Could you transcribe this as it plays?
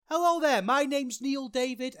Hello there, my name's Neil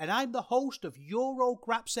David and I'm the host of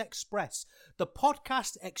Eurograps Express, the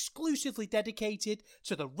podcast exclusively dedicated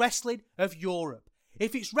to the wrestling of Europe.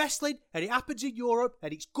 If it's wrestling and it happens in Europe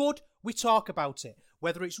and it's good, we talk about it.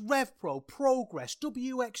 Whether it's RevPro, Progress,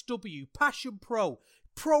 WXW, Passion Pro,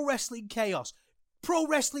 Pro Wrestling Chaos, Pro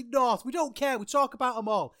Wrestling North, we don't care, we talk about them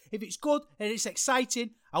all. If it's good and it's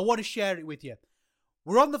exciting, I want to share it with you.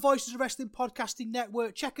 We're on the Voices of Wrestling Podcasting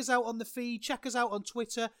Network. Check us out on the feed. Check us out on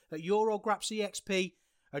Twitter at EuroGrapsEXP.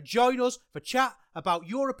 And join us for chat about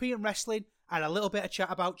European wrestling and a little bit of chat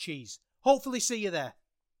about cheese. Hopefully see you there.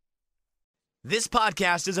 This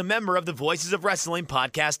podcast is a member of the Voices of Wrestling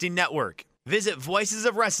Podcasting Network. Visit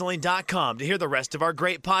voicesofwrestling.com to hear the rest of our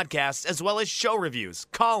great podcasts, as well as show reviews,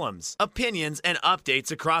 columns, opinions, and updates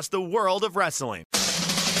across the world of wrestling.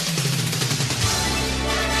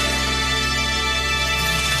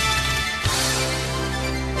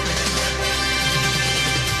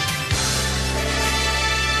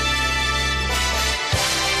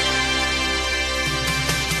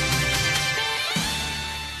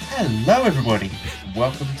 Hello everybody,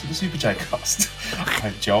 welcome to the Super J Cast.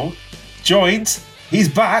 I'm Joel, joined, he's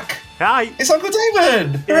back. Hi. It's Uncle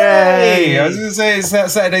Damon. Yay. Hooray! I was going to say it's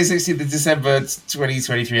that Saturday 16th of December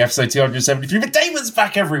 2023, episode 273, but Damon's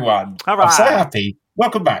back, everyone. All right. I'm so happy.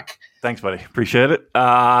 Welcome back. Thanks, buddy. Appreciate it.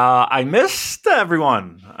 I missed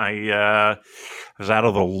everyone. I was out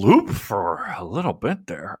of the loop for a little bit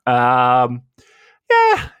there. Yeah,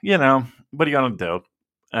 you know, what are you going to do?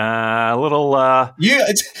 A little.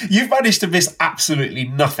 You've managed to miss absolutely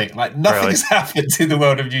nothing. Like nothing's happened in the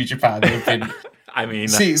world of New Japan. There have been, I mean,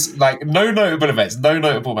 it's like no notable events, no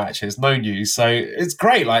notable matches, no news. So it's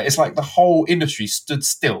great. Like it's like the whole industry stood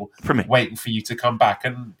still for me, waiting for you to come back.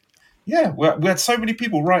 And yeah, we had so many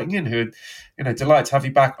people writing in who, delighted to have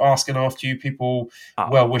you back, asking after you. People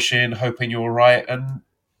well wishing, hoping you're all right. And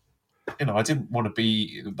I didn't want to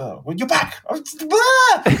be. Well, you're back. I've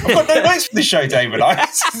got no notes for the show, David.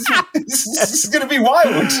 This is going to be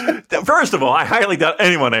wild. First of all, I highly doubt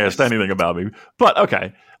anyone asked anything about me. But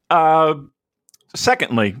okay.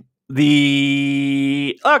 Secondly,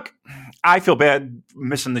 look, I feel bad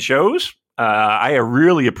missing the shows. I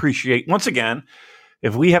really appreciate, once again,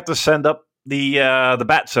 if we have to send up the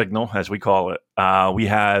bat signal, as we call it, we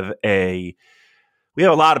have a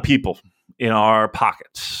lot of people in our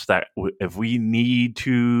pockets that if we need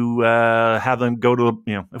to have them go to,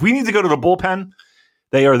 if we need to go to the bullpen,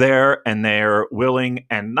 they are there and they're willing,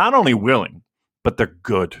 and not only willing, but they're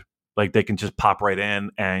good. Like they can just pop right in.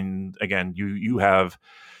 And again, you have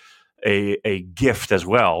a gift as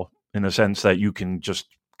well, in the sense that you can just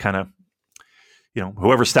kind of,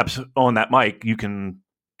 whoever steps on that mic, you can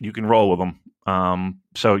roll with them.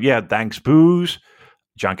 So yeah, thanks, Booze,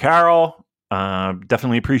 John Carroll.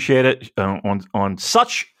 Definitely appreciate it on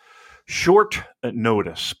such short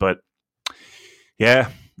notice, but yeah,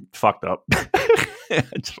 fucked up.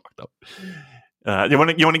 It's fucked up. You want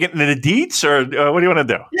to get into the deets, or what do you want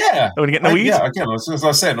to do? Yeah, you want to get in the weeds? Yeah, again, as I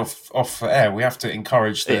was saying off air, we have to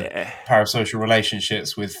encourage the parasocial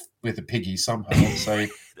relationships with the piggy somehow. So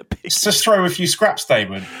just throw a few scraps,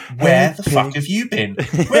 Damon. Where the fuck have you been?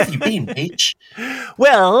 Where have you been, bitch?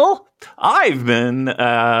 Well, I've been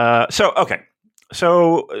okay.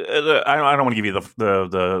 So I don't want to give you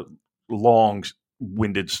the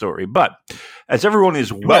long-winded story, but as everyone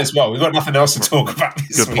is might as well. We've got nothing else to talk about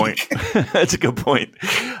this week. Point. That's a good point.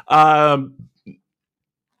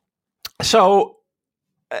 So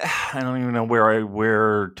I don't even know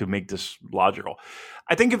where to make this logical.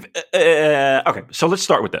 I think okay. So let's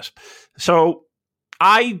start with this. So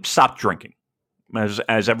I stopped drinking.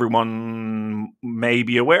 As everyone may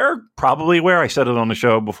be aware, probably aware, I said it on the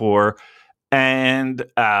show before, and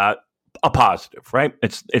a positive, right?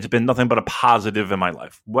 It's been nothing but a positive in my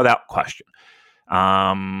life, without question.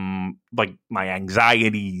 Like my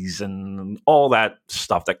anxieties and all that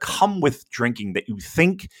stuff that come with drinking that you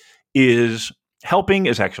think is helping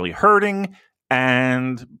is actually hurting,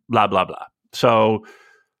 and blah, blah, blah. So,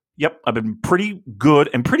 yep, I've been pretty good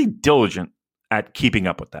and pretty diligent at keeping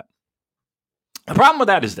up with that. The problem with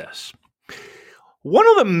that is this. One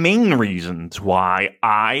of the main reasons why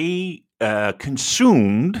I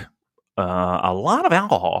consumed a lot of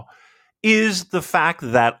alcohol is the fact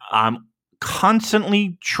that I'm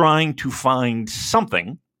constantly trying to find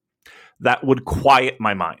something that would quiet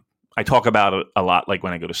my mind. I talk about it a lot, like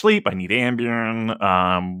when I go to sleep, I need Ambien,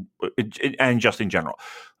 and just in general.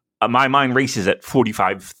 My mind races at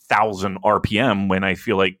 45,000 RPM when I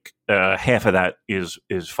feel like half of that is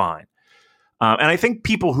fine. And I think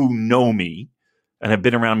people who know me and have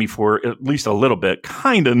been around me for at least a little bit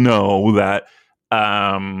kind of know that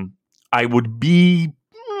I would be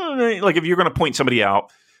like if you're going to point somebody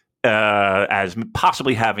out as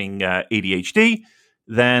possibly having ADHD,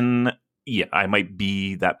 then yeah, I might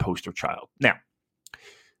be that poster child. Now,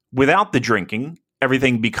 without the drinking,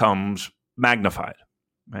 everything becomes magnified,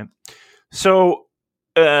 right? So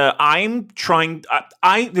I'm trying.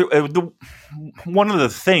 One of the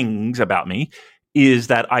things about me is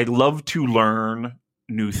that I love to learn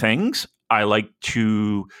new things. I like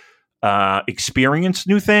to experience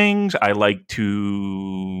new things. I like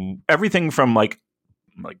to everything from like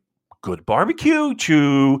good barbecue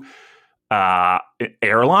to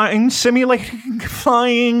airline simulating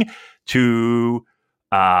flying to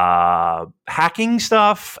hacking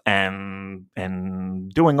stuff and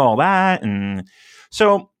doing all that. And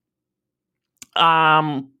so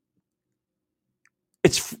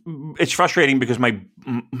it's frustrating because I'm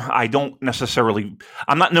not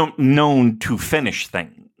known to finish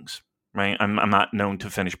things, right? I'm not known to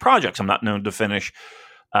finish projects. I'm not known to finish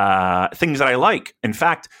things that I like. In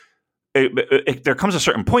fact, there comes a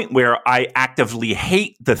certain point where I actively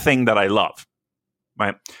hate the thing that I love,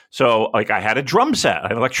 right? So, like, I had a drum set, I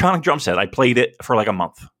had an electronic drum set. I played it for like a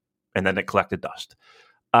month, and then it collected dust.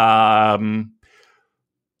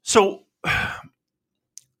 So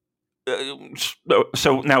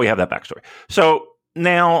now we have that backstory. So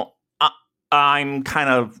now I'm kind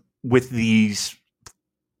of with these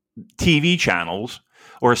TV channels,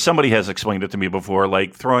 or somebody has explained it to me before,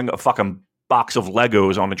 like throwing a fucking box of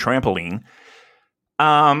Legos on a trampoline.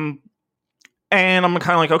 And I'm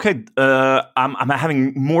kind of like, okay, I'm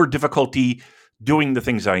having more difficulty doing the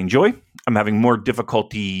things I enjoy. I'm having more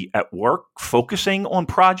difficulty at work focusing on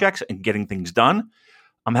projects and getting things done.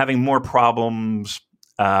 I'm having more problems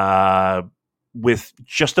with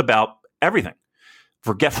just about everything.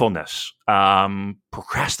 Forgetfulness,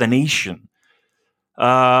 procrastination,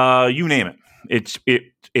 you name it.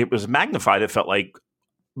 It was magnified, it felt like,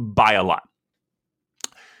 by a lot.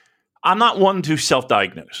 I'm not one to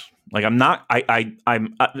self-diagnose. Like, I'm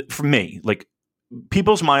for me, like,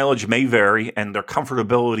 people's mileage may vary and their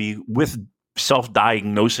comfortability with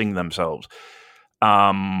self-diagnosing themselves.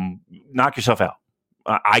 Knock yourself out.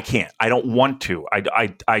 I can't. I don't want to.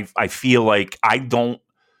 I feel like I can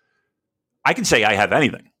say I have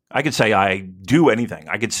anything. I could say I do anything.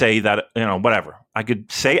 I could say that, whatever. I can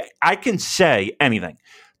say anything.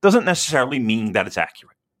 Doesn't necessarily mean that it's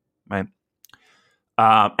accurate, right?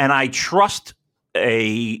 And I trust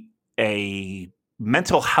a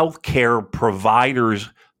mental health care provider's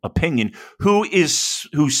opinion who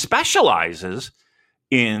specializes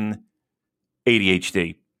in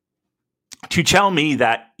ADHD to tell me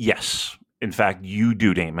that, yes, in fact, you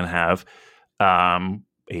do, Damon, have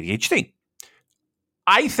ADHD.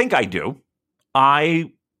 I think I do.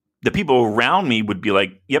 The people around me would be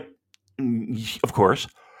like, yep, of course.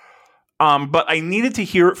 But I needed to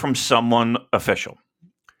hear it from someone official.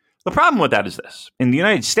 The problem with that is this. In the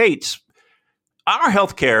United States, our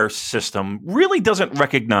healthcare system really doesn't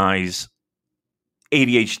recognize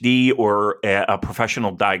ADHD or a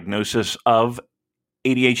professional diagnosis of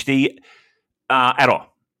ADHD at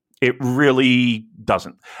all. It really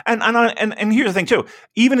doesn't. And here's the thing, too.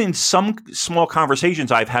 Even in some small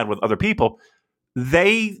conversations I've had with other people,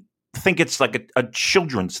 they think it's like a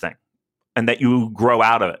children's thing and that you grow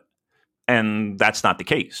out of it. And that's not the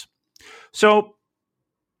case. So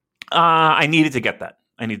I needed to get that.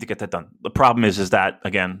 I need to get that done. The problem is that,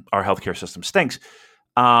 again, our healthcare system stinks.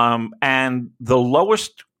 And the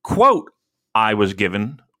lowest quote I was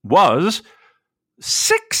given was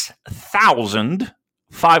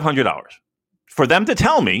 $6,500 for them to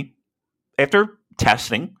tell me after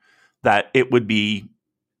testing that it would be,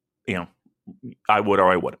 I would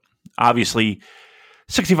or I wouldn't. Obviously,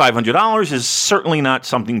 $6,500 is certainly not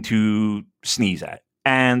something to sneeze at.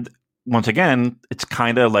 And once again, it's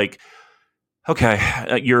kind of like,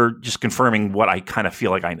 okay, you're just confirming what I kind of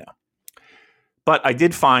feel like I know. But I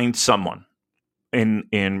did find someone in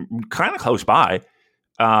kind of close by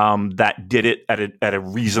that did it at a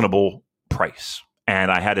reasonable price.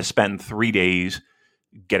 And I had to spend 3 days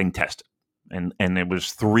getting tested. And it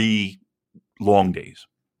was 3 long days,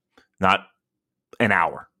 not an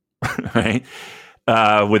hour, right?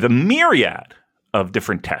 With a myriad of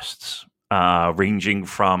different tests, ranging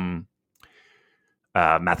from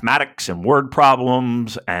mathematics and word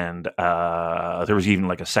problems, and there was even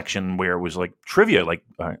like a section where it was like trivia, like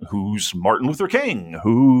who's Martin Luther King,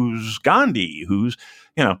 who's Gandhi, who's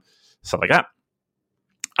stuff like that.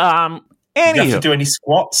 Did you have to do any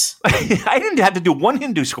squats? I didn't have to do one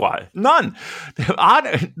Hindu squat, none.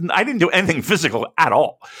 I didn't do anything physical at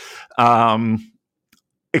all,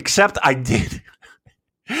 except I did.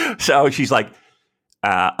 So she's like,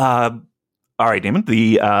 all right, Damon,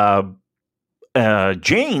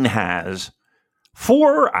 Jane has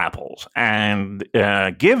 4 apples and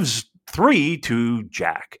gives 3 to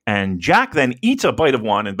Jack. And Jack then eats a bite of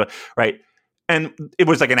one, and it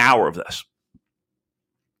was like an hour of this.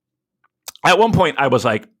 At one point, I was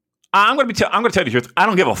like, I'm going to tell you the truth. I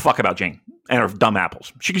don't give a fuck about Jane and her dumb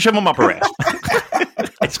apples. She can shove them up her ass.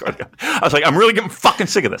 I swear to God. I was like, I'm really getting fucking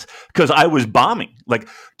sick of this because I was bombing. Like,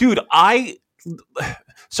 dude,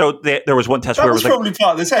 So there was one test that where was it was probably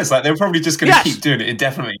part of the test. Like, they were probably just going to keep doing it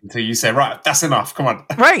indefinitely until you say, right, that's enough. Come on.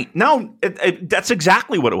 Right. No, that's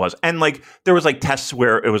exactly what it was. And like, there was like tests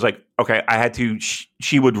where it was like, okay, I had to,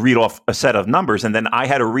 she would read off a set of numbers and then I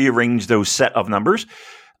had to rearrange those set of numbers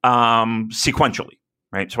sequentially.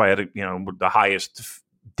 Right. So I had to, the highest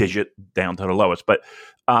digit down to the lowest, but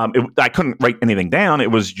I couldn't write anything down.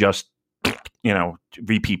 It was just,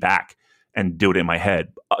 repeat back and do it in my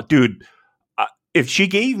head. Dude, if she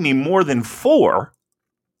gave me more than 4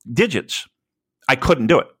 digits, I couldn't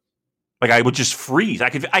do it. Like I would just freeze.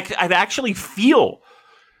 I'd actually feel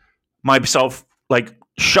myself like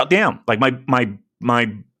shut down. Like my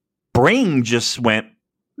brain just went,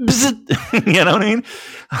 bzzz, you know what I mean?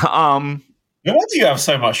 No wonder you have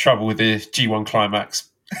so much trouble with the G1 climax.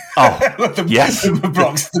 Oh, yes. The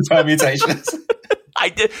blocks, the permutations. I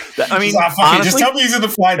did. I mean, honestly, just tell me who's in the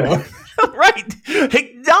final. Right.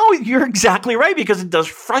 Hey, no, you're exactly right because it does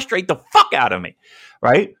frustrate the fuck out of me.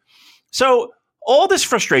 Right. So all this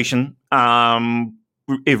frustration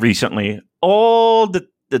recently, all the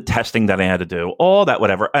testing that I had to do, all that,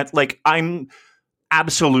 whatever, I'm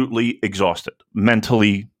absolutely exhausted,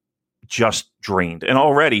 mentally just drained. And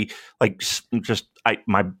already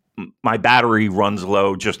my battery runs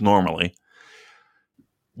low just normally.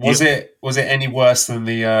 Was it any worse than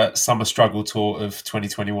the Summer Struggle Tour of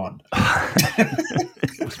 2021?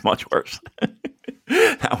 It was much worse.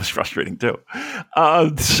 That was frustrating too.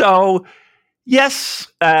 So yes,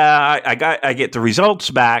 I get the results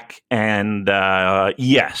back, and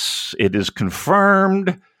yes, it is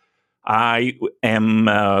confirmed. I am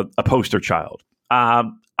a poster child.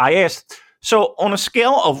 I asked, so on a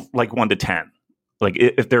scale of like 1 to 10, like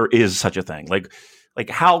if there is such a thing, like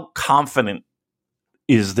how confident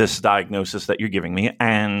is this diagnosis that you're giving me,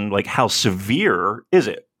 and like how severe is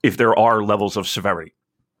it if there are levels of severity?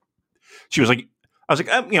 She was like, I was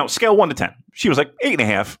like, scale 1 to 10. She was like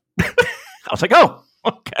 8.5. I was like, oh,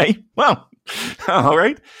 okay, well, all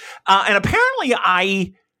right. And apparently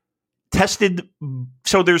I tested.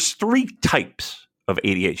 So there's 3 types of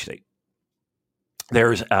ADHD.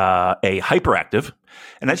 There's a hyperactive,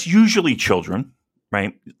 and that's usually children,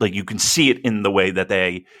 right? Like you can see it in the way that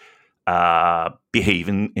they behave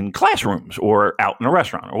in classrooms or out in a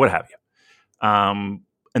restaurant or what have you. And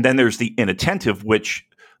then there's the inattentive, which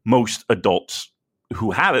most adults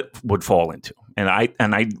who have it would fall into. And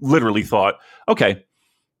I literally thought, okay,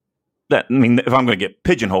 if I'm going to get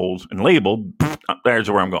pigeonholed and labeled, there's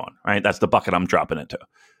where I'm going, right? That's the bucket I'm dropping into.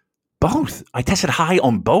 Both. I tested high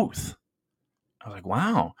on both. I was like,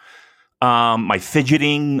 wow. My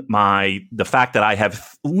fidgeting, the fact that I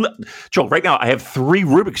have, Joel, right now I have 3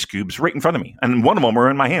 Rubik's Cubes right in front of me, and one of them are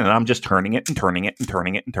in my hand, and I'm just turning it and turning it and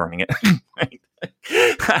turning it and turning it.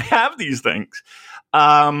 I have these things.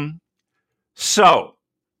 So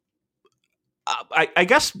I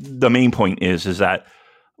guess the main point is that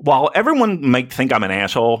while everyone might think I'm an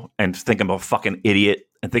asshole and think I'm a fucking idiot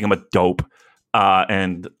and think I'm a dope,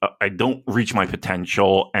 and I don't reach my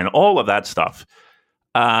potential and all of that stuff,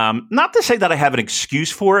 not to say that I have an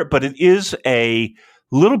excuse for it, but it is a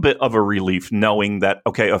little bit of a relief knowing that,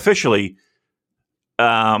 okay, officially,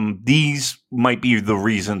 these might be the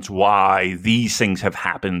reasons why these things have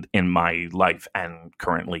happened in my life and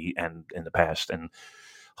currently and in the past, and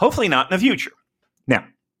hopefully not in the future. Now,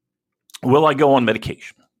 will I go on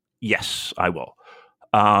medication? Yes, I will.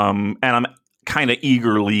 And I'm kind of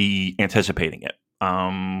eagerly anticipating it.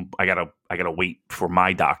 I gotta wait for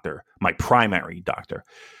my doctor, my primary doctor,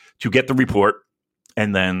 to get the report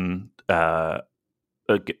and then assign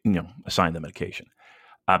the medication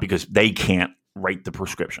because they can't write the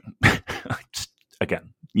prescription.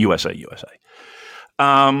 Again, USA.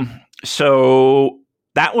 So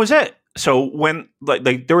that was it. So when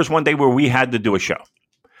there was one day where we had to do a show,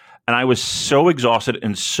 and I was so exhausted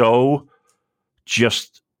and so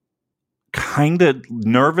just kind of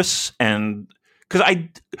nervous and.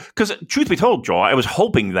 Because truth be told, Joel, I was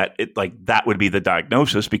hoping that that would be the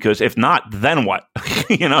diagnosis. Because if not, then what?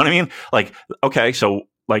 You know what I mean? Like, okay, so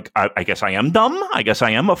I guess I am dumb. I guess I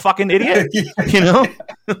am a fucking idiot. You know,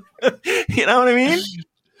 you know what I mean?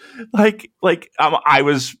 I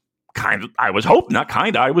was hoping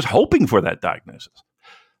for that diagnosis.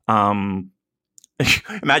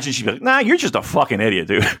 Imagine she'd be like, "Nah, you're just a fucking idiot,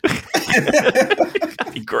 dude."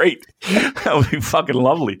 That'd be great. That would be fucking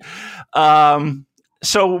lovely.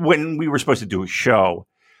 So when we were supposed to do a show,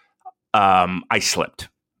 I slipped,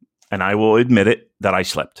 and I will admit it that I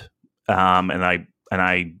slipped. And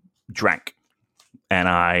I drank, and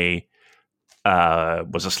I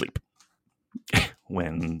was asleep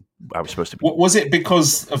when I was supposed to be. Was it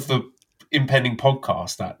because of the impending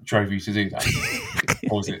podcast that drove you to do that?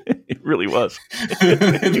 Or was it? It really was.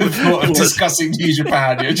 The thought of discussing New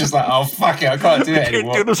Japan, you're just like, oh fuck it, I can't do it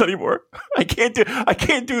anymore. I can't do this anymore. I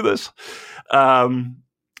can't do this.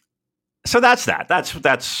 So that's that.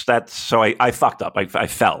 That's. So I fucked up. I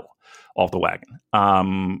fell off the wagon.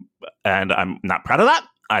 And I'm not proud of that.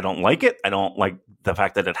 I don't like it. I don't like the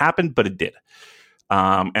fact that it happened, but it did.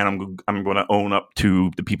 And I'm going to own up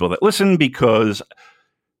to the people that listen, because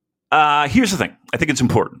here's the thing. I think it's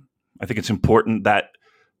important. I think it's important that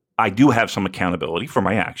I do have some accountability for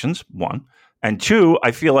my actions, one. And two,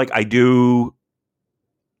 I feel like I do.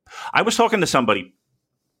 I was talking to somebody,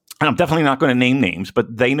 and I'm definitely not going to name names,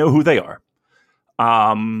 but they know who they are,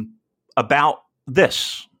 about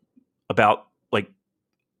this, about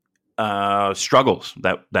struggles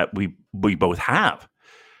that we both have.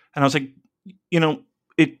 And I was like,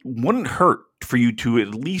 it wouldn't hurt for you to at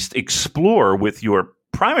least explore with your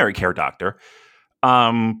primary care doctor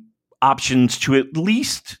options to at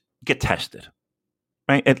least get tested,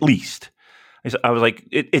 right? At least. I was like,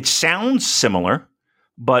 it sounds similar,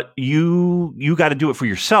 but you got to do it for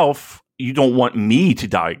yourself. You don't want me to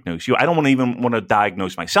diagnose you. I don't even want to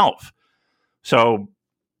diagnose myself. So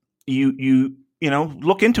you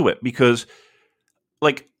look into it, because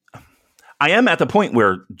I am at the point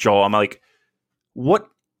where, Joel, I'm like,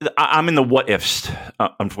 I'm in the what ifs,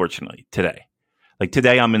 unfortunately, today.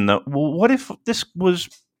 Today I'm in the, well, what if this was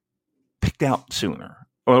picked out sooner?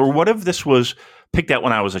 Or what if this was picked out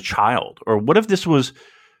when I was a child? Or what if this was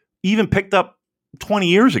even picked up 20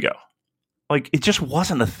 years ago? It just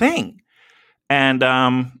wasn't a thing. And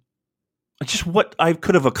just what I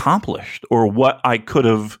could have accomplished, or what I could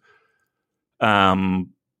have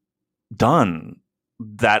done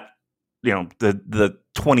that, the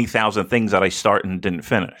 20,000 things that I start and didn't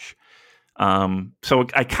finish. So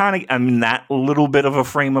I'm in that little bit of a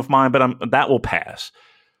frame of mind, but that will pass.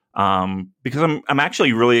 Because I'm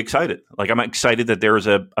actually really excited. I'm excited that there is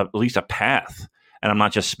at least a path, and I'm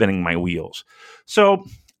not just spinning my wheels. So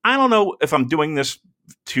I don't know if I'm doing this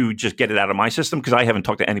to just get it out of my system, because I haven't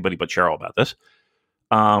talked to anybody but Cheryl about this.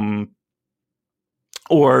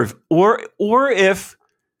 Or if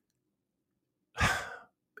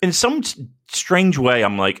in some strange way,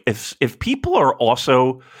 I'm like, if people are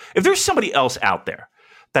also, if there's somebody else out there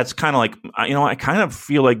that's kind of like, I kind of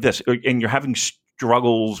feel like this, and you're having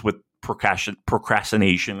struggles with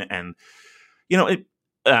procrastination and,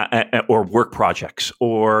 or work projects,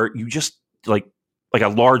 or you just like a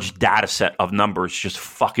large data set of numbers just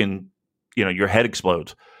fucking, your head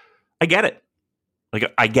explodes. I get it.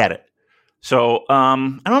 I get it. So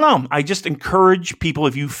I don't know. I just encourage people,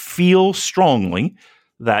 if you feel strongly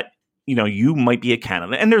that, you might be a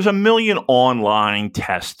candidate, and there's a million online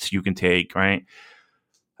tests you can take, right?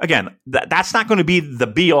 Again, that's not going to be the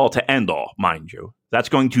be all to end all, mind you. That's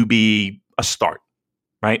going to be a start,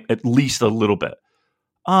 right? At least a little bit.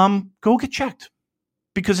 Go get checked,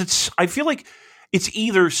 because I feel like it's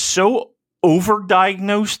either so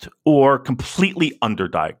overdiagnosed or completely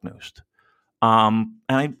underdiagnosed.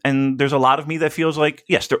 And there's a lot of me that feels like,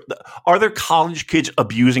 yes, are there college kids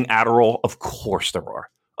abusing Adderall? Of course there are.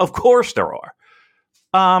 Of course there are.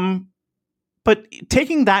 But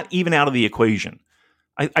taking that even out of the equation,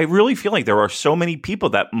 I really feel like there are so many people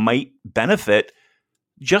that might benefit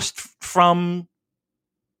just from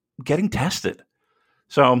getting tested.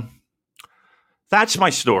 So that's my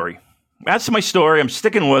story. I'm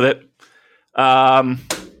sticking with it.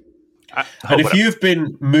 And if you've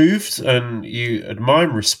been moved and you admire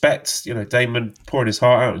and respect, Damon pouring his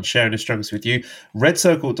heart out and sharing his struggles with you,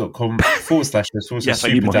 redcircle.com /super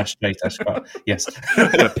 _J -- yes.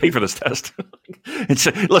 I'm going to pay for this test.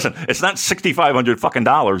 Listen, it's not $6,500 fucking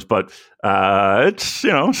dollars, but it's,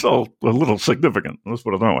 still a little significant. Let's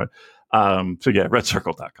put it that way. So yeah,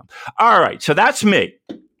 redcircle.com. All right. So that's me.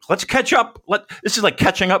 Let's catch up. This is like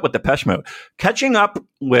catching up with Depeche Mode. Catching up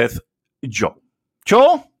with Joel.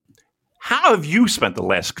 Joel, how have you spent the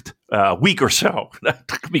last week or so?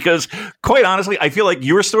 Because quite honestly, I feel like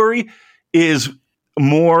your story is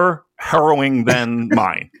more harrowing than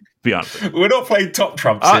mine, to be honest. We're not playing top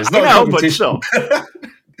trumps here. It's not I know, but still.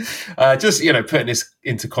 Just, putting this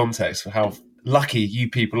into context for how lucky you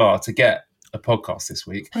people are to get a podcast this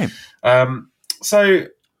week. Right. So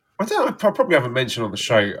I probably haven't mentioned on the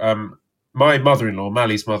show. My mother-in-law,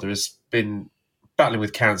 Mally's mother, has been battling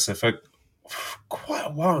with cancer for quite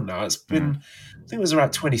a while now. It's been, I think it was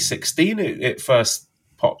around 2016 it first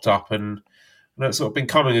popped up, and it's sort of been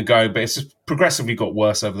coming and going, but it's just progressively got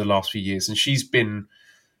worse over the last few years. And she's been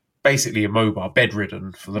basically immobile,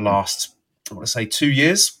 bedridden for the last, I want to say, 2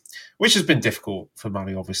 years, which has been difficult for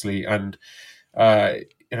Mally, obviously. And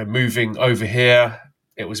moving over here,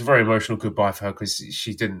 it was a very emotional goodbye for her because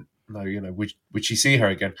she didn't know, would she see her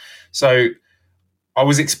again? So I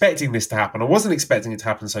was expecting this to happen. I wasn't expecting it to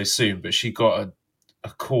happen so soon, but she got a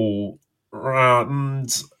call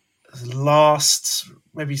around last,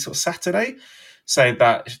 maybe sort of Saturday, saying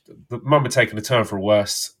that the mum had taken a turn for the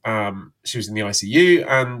worse. She was in the ICU,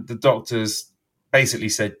 and the doctors basically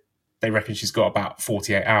said they reckon she's got about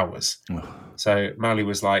 48 hours. So Mally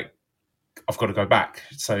was like, I've got to go back.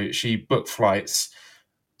 So she booked flights,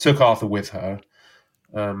 took Arthur with her,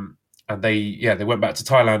 and they went back to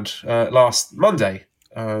Thailand last Monday.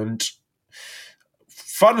 And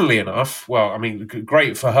funnily enough,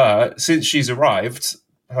 great for her, since she's arrived,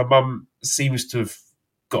 her mum seems to have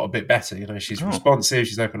got a bit better. She's responsive,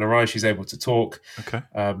 she's opened her eyes, she's able to talk. Okay.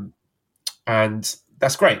 And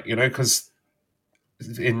that's great, because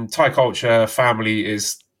in Thai culture, family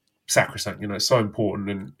is sacrosanct, it's so important.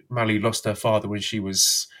 And Mally lost her father when she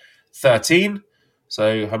was 13.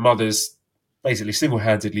 So her mother's basically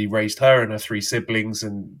single-handedly raised her and her 3 siblings,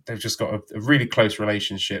 and they've just got a really close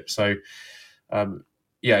relationship. So,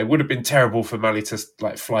 it would have been terrible for Mally to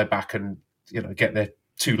fly back and, get there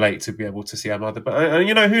too late to be able to see her mother. But,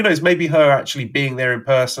 who knows, maybe her actually being there in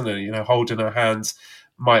person and, holding her hands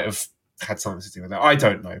might have had something to do with that. I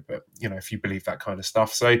don't know, but, if you believe that kind of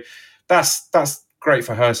stuff. So that's great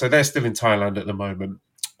for her. So they're still in Thailand at the moment.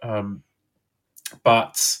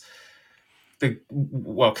 But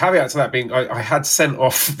caveat to that being, I had sent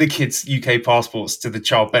off the kids' UK passports to the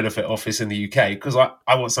Child Benefit Office in the UK because I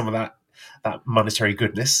want some of that monetary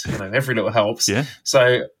goodness. Every little helps. Yeah.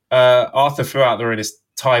 So Arthur flew out there in his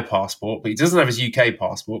Thai passport, but he doesn't have his UK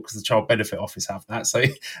passport because the Child Benefit Office have that. So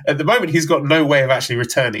at the moment, he's got no way of actually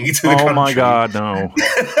returning to the country. Oh my God, no.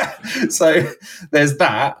 So there's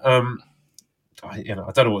that. I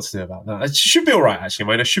don't know what to do about that. It should be all right,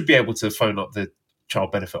 actually. I should be able to phone up the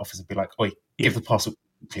Child Benefit Office and be like, oi, give the passport,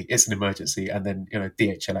 it's an emergency, and then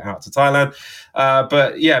DHL it out to Thailand.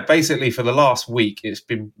 But basically for the last week, it's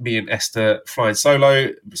been me and Esther flying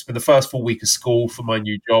solo. It's been the first full week of school for my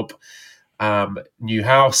new job, new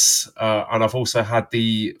house, and I've also had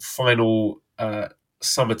the final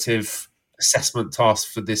summative assessment task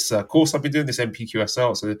for this course I've been doing, this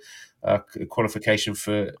NPQSL. It's a qualification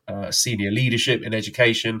for senior leadership in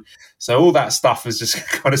education. So all that stuff has just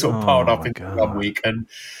kind of sort of piled up in 1 week. And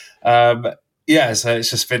so it's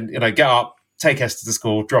just been, get up, take Esther to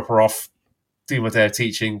school, drop her off, do my day of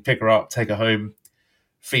teaching, pick her up, take her home,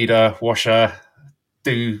 feed her, wash her,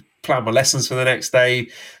 plan my lessons for the next day,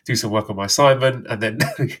 do some work on my assignment, and then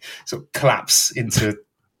sort of collapse into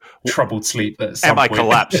troubled sleep at some point.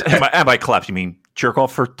 Am I collapse? You mean jerk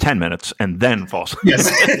off for 10 minutes and then fall asleep?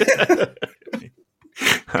 Yes.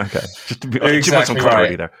 Okay. Just to put some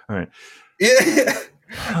clarity there. All right. Yeah.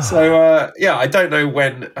 So, I don't know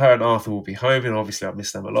when her and Arthur will be home, and obviously I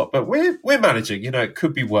miss them a lot, but we're managing. It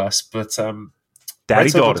could be worse, but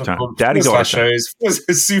Daddy-daughter time. Daddy-daughter shows was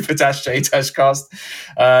a super-j-cast.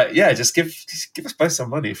 Just give us both some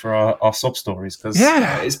money for our sob stories, because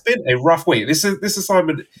it's been a rough week. This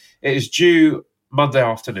assignment, it is due Monday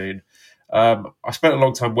afternoon. I spent a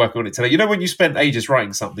long time working on it today. When you spend ages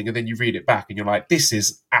writing something and then you read it back and you're like, this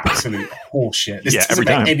is absolute horseshit. This doesn't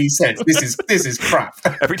make any sense. This is crap.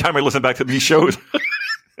 Every time I listen back to these shows.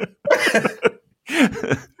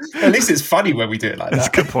 At least it's funny when we do it like that. That's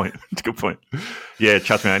a good point. Yeah,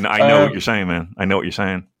 trust me. I know what you're saying, man. I know what you're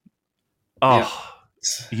saying. Oh,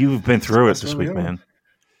 you've been through it this week, man.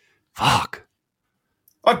 Fuck.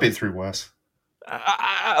 I've been through worse.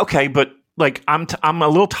 Okay, but I'm a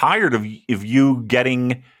little tired of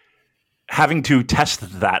you having to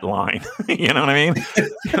test that line. You know what I mean?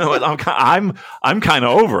 I'm kind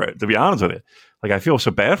of over it, to be honest with you. I feel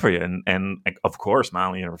so bad for you, and of course,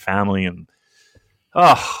 Molly and her family, and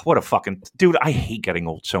what a fucking dude! I hate getting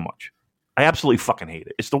old so much. I absolutely fucking hate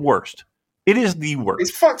it. It's the worst. It is the worst.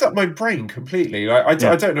 It's fucked up my brain completely. I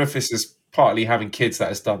don't know if this is partly having kids that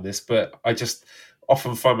has done this, but I just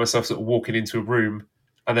often find myself sort of walking into a room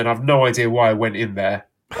and then I've no idea why I went in there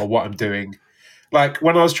or what I'm doing.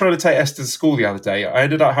 When I was trying to take Esther to school the other day, I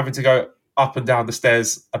ended up having to go up and down the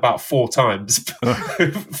stairs about 4 times,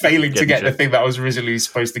 failing to get the thing that I was originally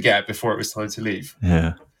supposed to get before it was time to leave.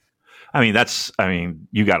 Yeah. I mean,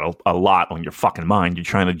 you got a lot on your fucking mind. You're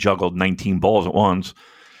trying to juggle 19 balls at once.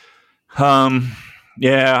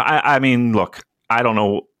 Yeah, I mean, look, I don't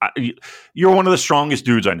know. You're one of the strongest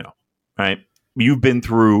dudes I know, right? You've been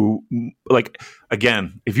through, like,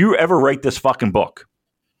 again, if you ever write this fucking book,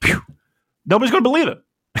 nobody's going to believe it.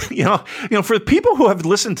 you know, for people who have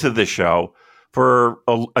listened to this show for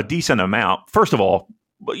a decent amount, first of all,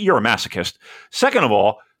 you're a masochist. Second of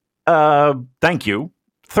all, thank you.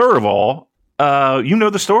 Third of all, you know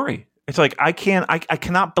the story. It's like, I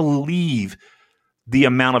cannot believe the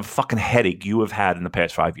amount of fucking headache you have had in the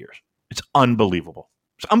past 5 years. It's unbelievable.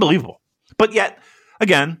 It's unbelievable. But yet,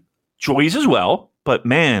 again, joys as well. But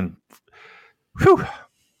man, whew.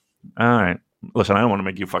 All right. Listen, I don't want to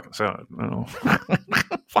make you fucking sad.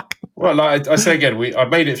 Fuck. Well, like I say again, I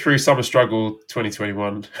made it through summer struggle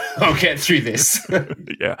 2021. I'll get through this.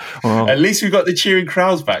 Yeah. Well, at least we got the cheering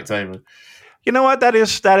crowds back, Damon. You know what? That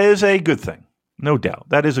is a good thing. No doubt.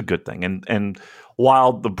 That is a good thing. And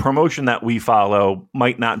while the promotion that we follow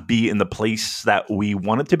might not be in the place that we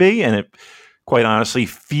want it to be, and it quite honestly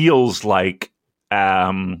feels like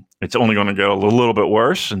it's only going to get a little bit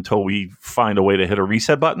worse until we find a way to hit a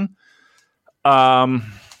reset button. Yeah.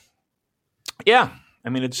 I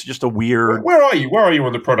mean, it's just a weird... Where are you? Where are you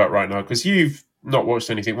on the product right now? Because you've not watched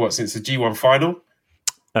anything, since the G1 final?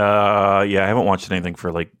 Yeah, I haven't watched anything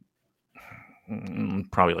for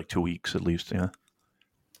probably 2 weeks at least, yeah.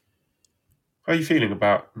 How are you feeling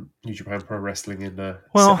about New Japan Pro Wrestling in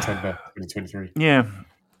September 2023? Yeah.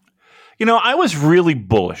 You know, I was really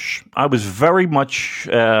bullish. I was very much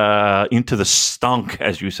into the stunk,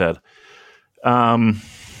 as you said.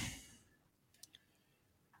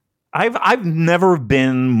 I've never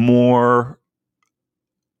been more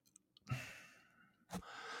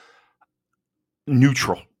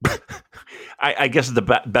neutral. I guess is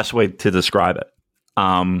the best way to describe it.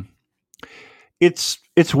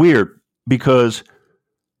 It's weird because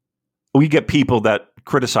we get people that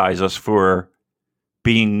criticize us for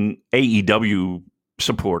being AEW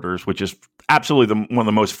supporters, which is absolutely one of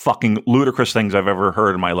the most fucking ludicrous things I've ever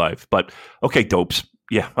heard in my life. But okay, dopes.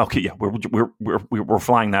 Yeah, okay, yeah, we're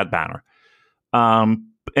flying that banner. And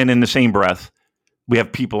in the same breath, we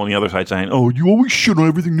have people on the other side saying, "Oh, you always shit on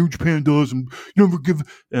everything New Japan does, and you never give."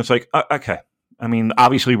 And it's like, okay. I mean,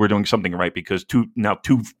 obviously, we're doing something right because two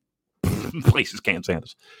places can't stand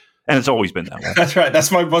us, and it's always been that way. That's right.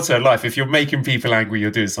 That's my motto in life. If you're making people angry,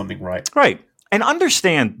 you're doing something right. Right, and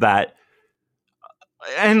understand that.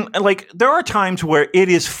 And like, there are times where it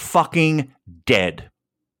is fucking dead.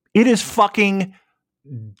 It is fucking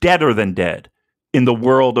deader than dead in the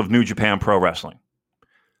world of New Japan Pro Wrestling.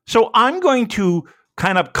 So I'm going to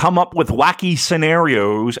kind of come up with wacky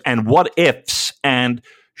scenarios and what ifs and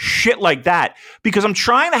shit like that because I'm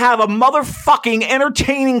trying to have a motherfucking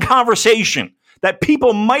entertaining conversation that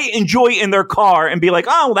people might enjoy in their car and be like,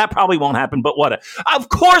 oh, that probably won't happen, but what? Of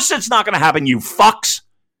course it's not going to happen, you fucks.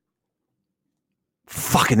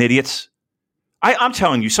 Fucking idiots. I'm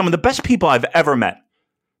telling you, some of the best people I've ever met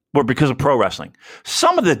were because of pro wrestling.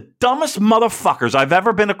 Some of the dumbest motherfuckers I've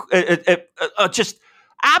ever been, just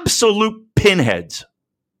absolute pinheads.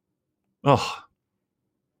 Oh,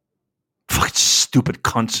 fucking stupid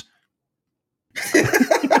cunts.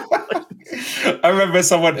 I remember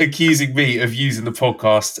someone accusing me of using the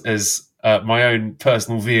podcast as my own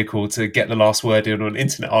personal vehicle to get the last word in on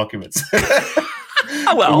internet arguments.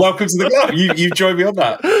 Well, welcome to the club. You've joined me on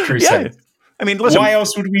that crusade. Yeah. I mean, listen, why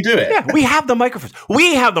else would we do it? Yeah, we have the microphones.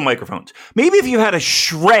 Maybe if you had a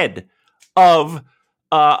shred of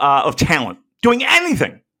talent doing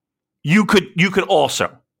anything, you could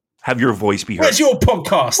also have your voice be heard. Where's your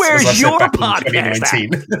podcast? Where's your podcast?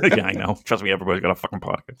 Yeah, I know. Trust me, everybody's got a fucking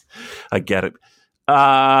podcast. I get it.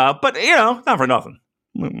 But, not for nothing.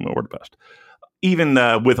 We're the best. Even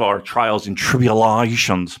with our trials and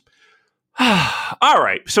tribulations. All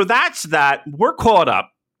right. So that's that. We're caught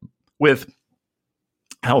up with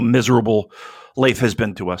how miserable life has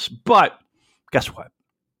been to us. But guess what?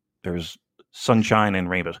 There's sunshine and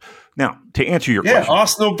rainbows. Now, to answer your question.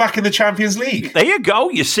 Arsenal back in the Champions League. There you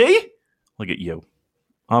go. You see? Look at you.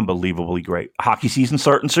 Unbelievably great. Hockey season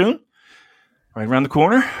starting soon. Right around the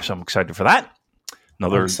corner. So I'm excited for that.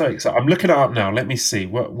 I'm so excited. I'm looking it up now. Let me see.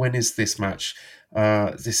 When is this match?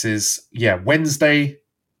 This is, Wednesday,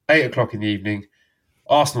 8 o'clock in the evening.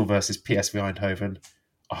 Arsenal versus PSV Eindhoven.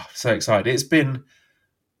 Oh, so excited. It's been...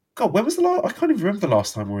 God, when was the last... I can't even remember the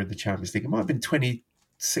last time we were in the Champions League. It might have been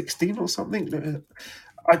 2016 or something.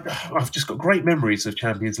 I've just got great memories of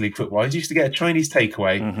Champions League football. I used to get a Chinese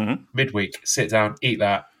takeaway midweek, sit down, eat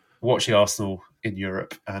that, watch the Arsenal in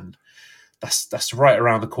Europe, and that's right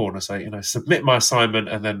around the corner. So, submit my assignment,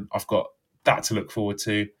 and then I've got that to look forward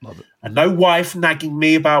to. Love it. And no wife nagging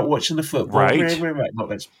me about watching the football. Right.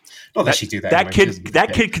 Not that she do that. That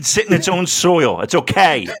anyway. kid could sit in its own soil. It's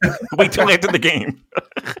okay. Wait till after the game.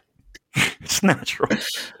 It's natural.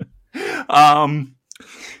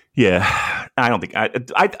 Yeah, I don't think.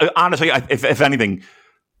 I honestly, if anything,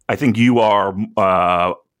 I think you are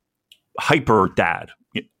hyper dad.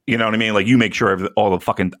 You know what I mean? Like, you make sure all the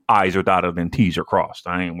fucking I's are dotted and T's are crossed.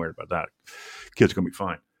 I ain't worried about that. Kid's gonna be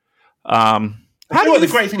fine. The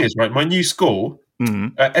great thing is, right? My new school,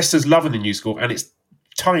 Esther's loving the new school, and it's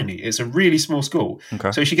tiny. It's a really small school.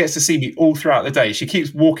 Okay. So she gets to see me all throughout the day. She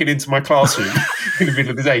keeps walking into my classroom in the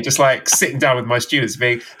middle of the day, just like sitting down with my students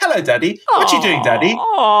being, "Hello, Daddy. What you doing, Daddy?"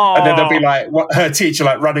 Aww. And then they'll be like, her teacher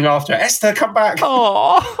like running after her, "Esther, come back."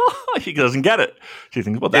 Oh, she doesn't get it. She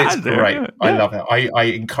thinks, well, that's great. Yeah. I love it. I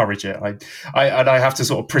encourage it. I have to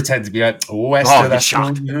sort of pretend to be like, "Oh, Esther, that's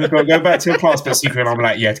shocked. Go back to your class," but secretly I'm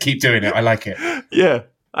like, "Yeah, keep doing it. I like it." Yeah,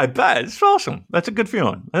 I bet. It's awesome. That's a good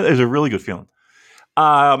feeling. That is a really good feeling.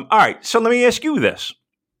 All right, so let me ask you this.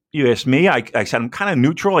 You asked me. I said I'm kind of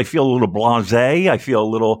neutral. I feel a little blasé. I feel a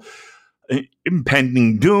little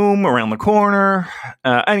impending doom around the corner.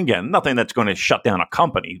 And again, nothing that's going to shut down a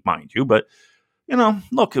company, mind you. But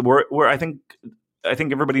look, we're I think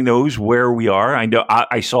everybody knows where we are. I know.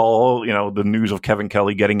 I saw the news of Kevin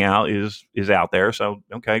Kelly getting out is out there. So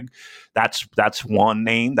okay, that's one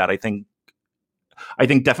name that I think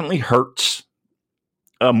definitely hurts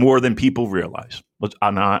more than people realize.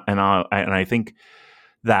 And I think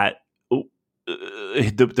that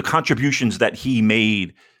the contributions that he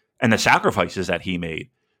made and the sacrifices that he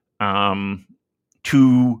made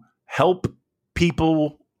to help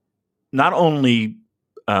people not only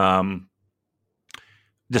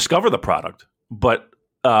discover the product, but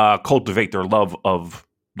cultivate their love of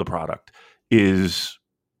the product is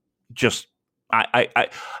just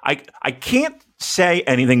I can't say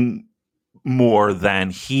anything more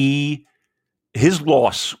than his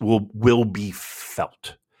loss will be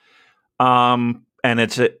felt, and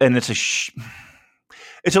it's a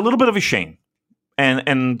little bit of a shame,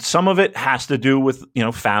 and some of it has to do with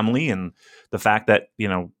family and the fact that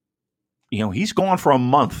he's gone for a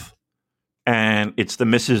month, and it's the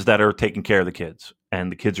missus that are taking care of the kids,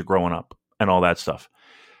 and the kids are growing up and all that stuff.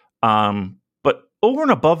 But over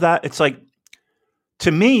and above that, it's like,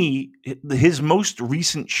 to me, his most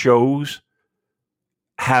recent shows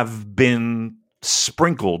have been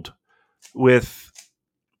sprinkled with,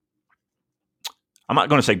 I'm not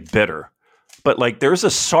going to say bitter, but like there's a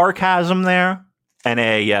sarcasm there and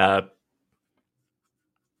a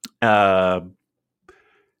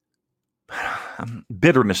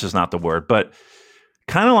bitterness is not the word, but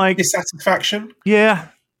kind of like dissatisfaction. Yeah.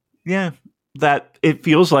 That it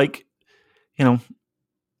feels like,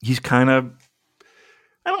 he's kind of,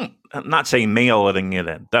 I'm not saying mailing it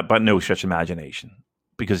in, but no stretch imagination,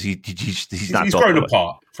 because he's not. He's grown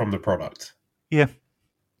apart from the product. Yeah.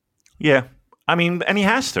 I mean, and he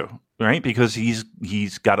has to, right? Because he's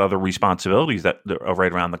got other responsibilities that are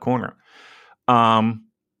right around the corner.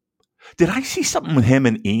 Did I see something with him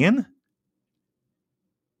and Ian?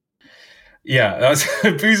 Yeah,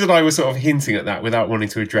 Booze and I were sort of hinting at that without wanting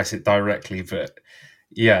to address it directly, but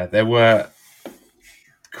yeah, there were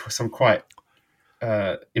some quite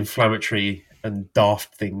inflammatory and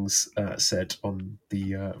daft things said on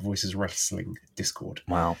the Voices Wrestling Discord.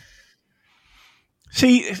 Wow.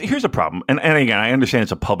 See, here's a problem, and again, I understand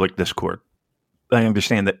it's a public Discord. I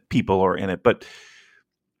understand that people are in it, but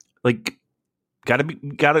like, gotta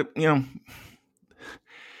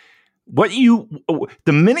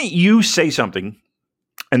the minute you say something,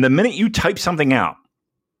 and the minute you type something out,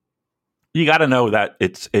 you got to know that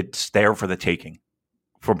it's there for the taking,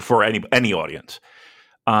 for any audience.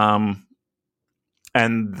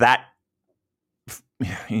 And that,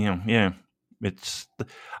 it's, I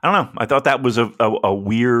don't know. I thought that was a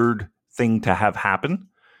weird thing to have happen.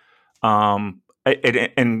 And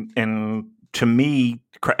to me,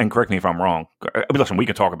 and correct me if I'm wrong. Listen, we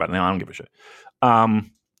can talk about it now. I don't give a shit.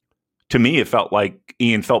 To me, it felt like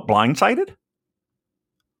Ian felt blindsided.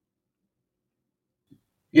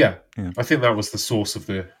 Yeah. I think that was the source of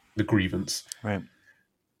the grievance. Right.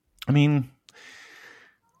 I mean,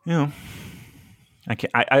 I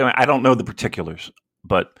don't know the particulars,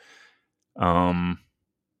 but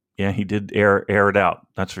he did air it out.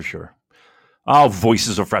 That's for sure. Oh,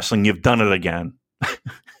 Voices of Wrestling, you've done it again.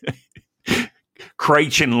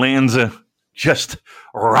 Craich and Lanza just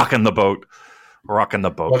rocking the boat. rocking the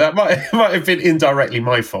boat. Well, that might have been indirectly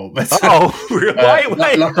my fault. But,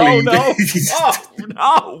 wait. luckily,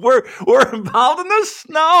 no, we're involved in this.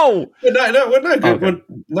 No,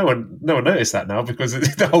 no one noticed that now because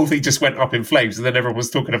the whole thing just went up in flames, and then everyone was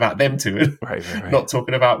talking about them two, right. Not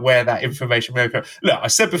talking about where that information may have come. Look, I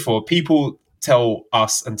said before, people tell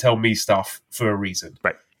us and tell me stuff for a reason.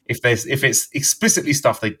 Right. If it's explicitly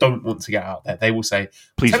stuff they don't want to get out there, they will say,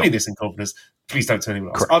 please tell don't. me this in confidence. Please don't tell anyone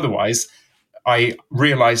else. Correct. Otherwise, I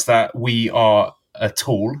realise that we are a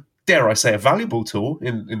tool, dare I say, a valuable tool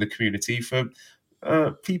in the community for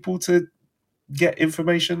people to get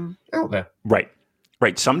information out there. Right.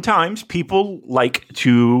 Sometimes people like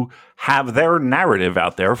to have their narrative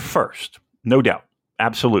out there first. No doubt.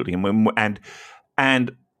 Absolutely.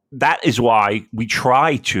 And that is why we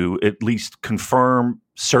try to at least confirm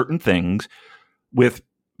certain things with,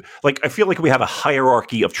 like, I feel like we have a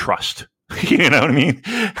hierarchy of trust. You know what I mean?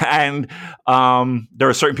 And there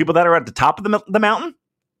are certain people that are at the top of the mountain.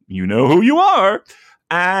 You know who you are.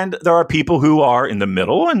 And there are people who are in the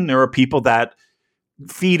middle, and there are people that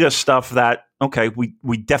feed us stuff that, okay,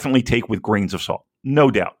 we definitely take with grains of salt.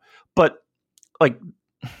 No doubt. But, like,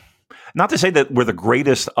 not to say that we're the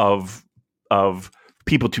greatest of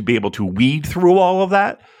people to be able to weed through all of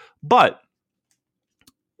that, but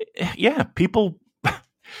yeah, people,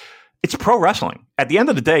 it's pro wrestling. At the end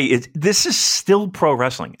of the day, this is still pro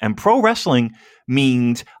wrestling. And pro wrestling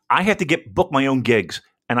means I have to book my own gigs,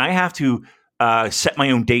 and I have to set my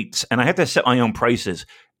own dates, and I have to set my own prices.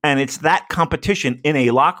 And it's that competition in a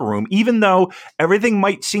locker room. Even though everything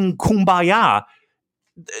might seem kumbaya,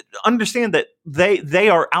 understand that they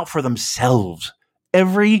are out for themselves.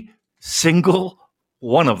 Every single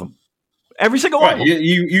one of them. Every single one of them.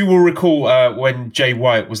 You will recall when Jay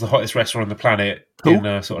White was the hottest wrestler on the planet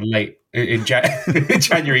in sort of late in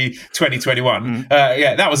January 2021.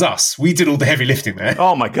 Yeah, that was us. We did all the heavy lifting there.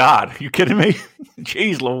 Oh my God. Are you kidding me?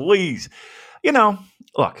 Jeez Louise. You know,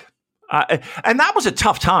 look, and that was a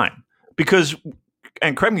tough time because,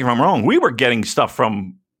 and correct me if I'm wrong, we were getting stuff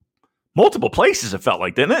from multiple places, it felt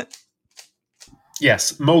like, didn't it?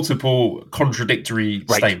 Yes, multiple contradictory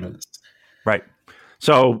statements. Right.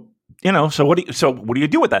 So, you know, so what do you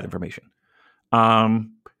do with that information?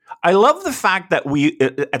 I love the fact that we,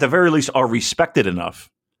 at the very least, are respected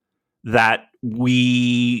enough that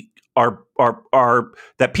we are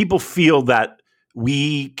that people feel that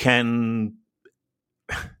we can,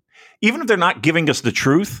 even if they're not giving us the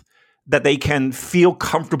truth, that they can feel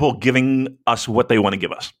comfortable giving us what they want to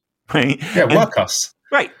give us. Right? Yeah, work us.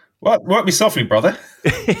 Right. Work me softly, brother.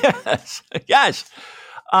 Yes.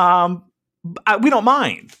 We don't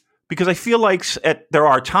mind, because I feel like there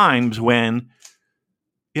are times when,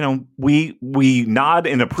 you know, we nod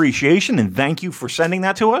in appreciation and thank you for sending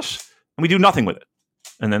that to us, and we do nothing with it.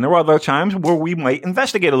 And then there are other times where we might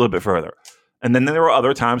investigate a little bit further. And then there are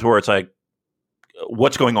other times where it's like,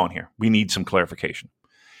 what's going on here? We need some clarification.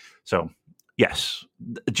 So, yes,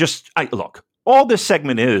 look, all this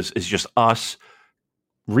segment is just us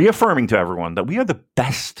reaffirming to everyone that we are the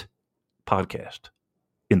best podcast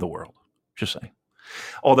in the world. Just saying.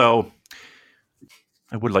 Although,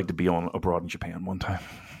 I would like to be on abroad in Japan one time.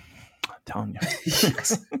 I'm telling you.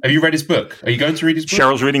 Have you read his book? Are you going to read his book?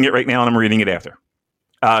 Cheryl's reading it right now, and I'm reading it after.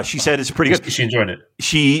 She said it's pretty good. Is she enjoying it?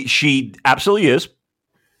 She absolutely is.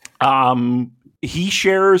 He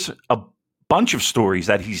shares a bunch of stories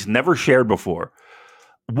that he's never shared before.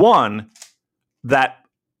 One that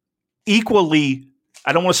equally,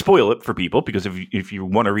 I don't want to spoil it for people, because if you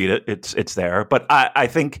want to read it, it's there. But I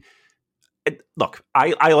think, look,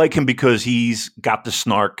 I like him because he's got the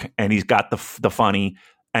snark, and he's got the funny,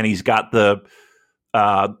 and he's got the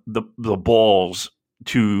balls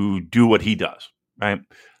to do what he does, right?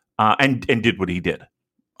 And did what he did.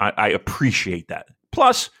 I appreciate that.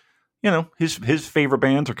 Plus, you know, his favorite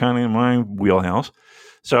bands are kind of in my wheelhouse.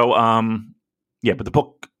 So, yeah, but the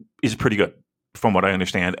book is pretty good from what I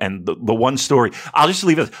understand. And the one story, I'll just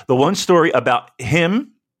leave it. The one story about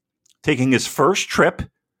him taking his first trip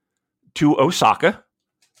to Osaka.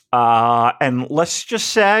 And let's just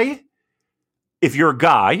say, if you're a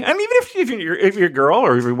guy, and even if you're a girl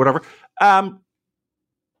or if you're whatever,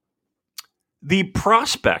 the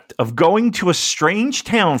prospect of going to a strange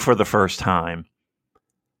town for the first time,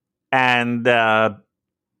 and the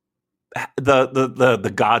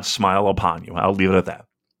gods smile upon you. I'll leave it at that.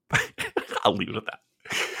 I'll leave it at that.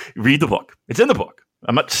 Read the book. It's in the book.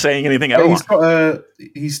 I'm not saying anything else.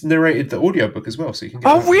 He's narrated the audiobook as well, so you can get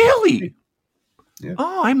Oh, really? Yeah.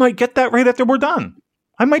 Oh, I might get that right after we're done.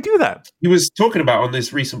 I might do that. He was talking about on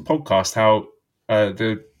this recent podcast how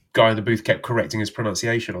the guy in the booth kept correcting his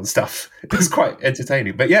pronunciation on stuff. It was quite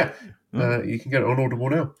entertaining. But yeah, You can get it on Audible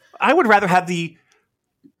now. I would rather have the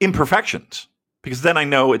imperfections because then I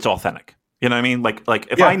know it's authentic. You know what I mean? Like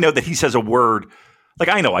if I know that he says a word, like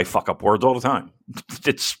I know I fuck up words all the time.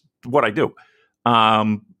 It's what I do.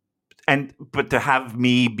 But to have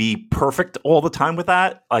me be perfect all the time with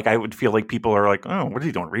that, like I would feel like people are like, oh, what is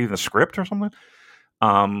he doing? Reading the script or something?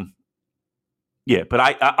 Yeah, but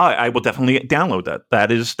I will definitely download that.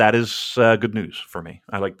 That is good news for me.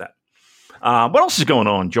 I like that. What else is going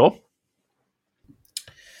on, Joel?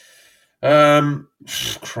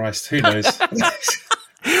 Christ, who knows?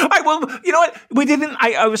 Well, you know what? We didn't.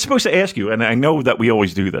 I was supposed to ask you, and I know that we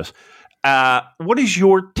always do this. What is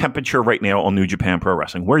your temperature right now on New Japan Pro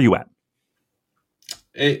Wrestling? Where are you at?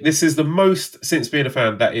 This is the most, since being a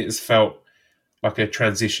fan, that it has felt like a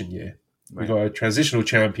transition year. Right. We've got a transitional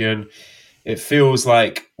champion. It feels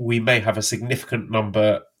like we may have a significant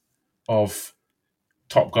number of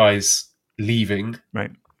top guys leaving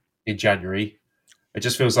in January. It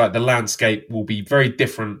just feels like the landscape will be very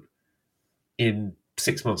different in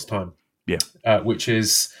 6 months' time. Yeah, which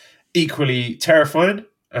is equally terrifying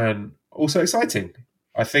and also exciting.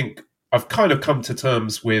 I think I've kind of come to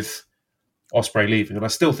terms with Ospreay leaving, and I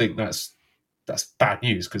still think that's bad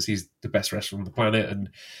news because he's the best wrestler on the planet, and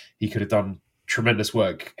he could have done tremendous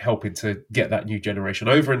work helping to get that new generation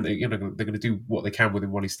over. And they're going to do what they can with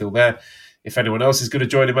him while he's still there. If anyone else is going to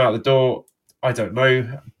join him out the door, I don't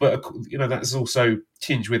know. But that's also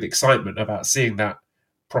tinged with excitement about seeing that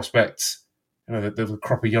prospect. The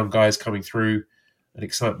crop of young guys coming through, and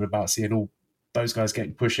excitement about seeing all those guys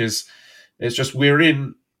getting pushes. It's just we're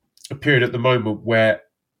in a period at the moment where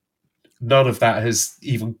none of that has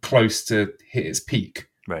even close to hit its peak.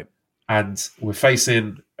 Right. And we're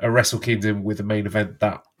facing a Wrestle Kingdom with a main event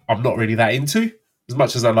that I'm not really that into. As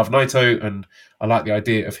much as I love Naito and I like the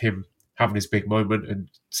idea of him having his big moment and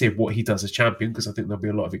seeing what he does as champion, because I think there'll be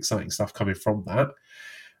a lot of exciting stuff coming from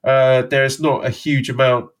that. There's not a huge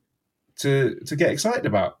amount to get excited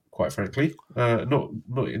about, quite frankly. Not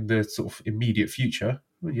in the sort of immediate future.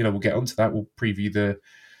 We'll get onto that. We'll preview the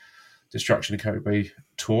Destruction and Kobe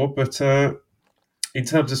tour, but in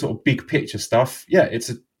terms of sort of big picture stuff, it's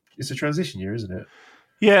a transition year, isn't it?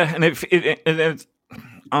 Yeah, and it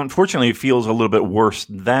unfortunately it feels a little bit worse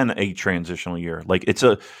than a transitional year. Like it's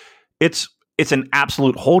an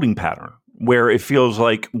absolute holding pattern where it feels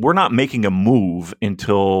like we're not making a move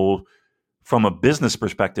until, from a business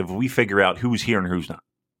perspective, we figure out who's here and who's not,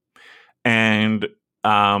 and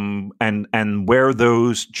where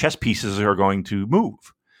those chess pieces are going to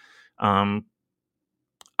move.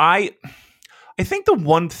 I think the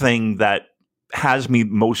one thing that has me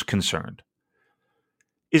most concerned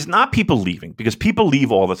is not people leaving, because people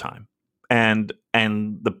leave all the time, and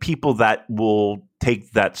the people that will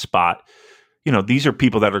take that spot, these are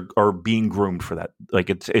people that are being groomed for that. Like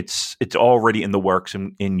it's already in the works,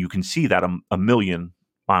 and you can see that a million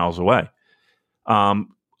miles away.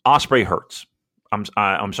 Ospreay hurts.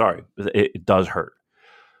 I'm sorry, it does hurt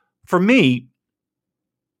for me.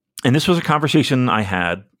 And this was a conversation I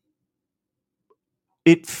had.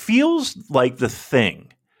 It feels like the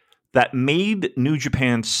thing that made New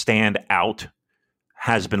Japan stand out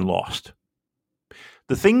has been lost.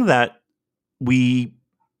 The thing that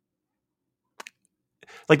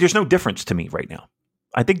there's no difference to me right now.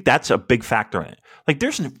 I think that's a big factor in it. Like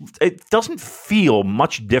it doesn't feel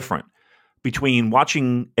much different between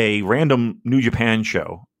watching a random New Japan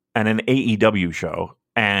show and an AEW show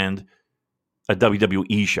and a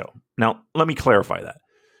WWE show. Now, let me clarify that.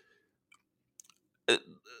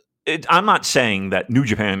 I'm not saying that New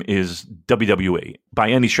Japan is WWE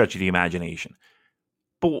by any stretch of the imagination.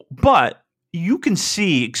 But you can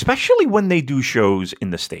see, especially when they do shows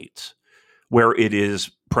in the States where it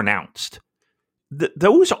is pronounced,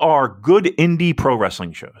 those are good indie pro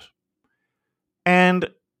wrestling shows. And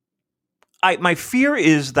my fear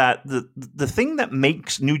is that the thing that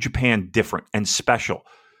makes New Japan different and special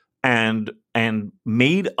and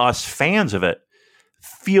made us fans of it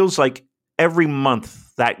feels like every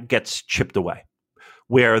month that gets chipped away,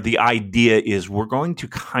 where the idea is we're going to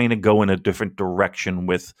kind of go in a different direction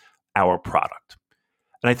with our product.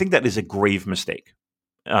 And I think that is a grave mistake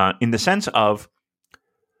in the sense of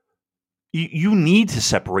you need to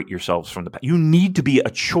separate yourselves from the pack. You need to be a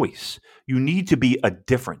choice. You need to be a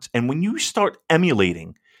difference. And when you start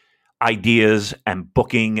emulating ideas and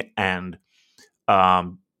booking and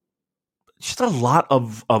just a lot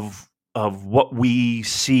of what we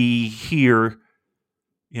see here,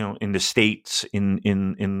 in the States,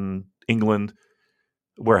 in England,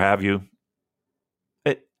 where have you,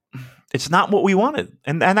 it's not what we wanted,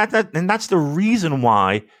 and that's the reason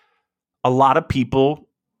why a lot of people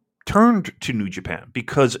turned to New Japan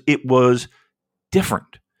because it was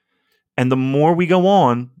different. And the more we go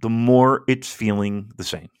on, the more it's feeling the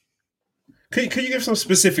same. Could you give some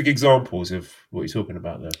specific examples of what you're talking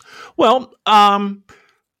about there? Well,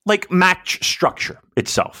 like match structure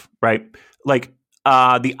itself, right? Like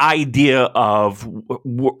the idea of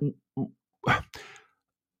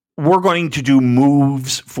we're going to do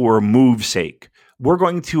moves for move's sake. We're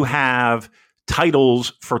going to have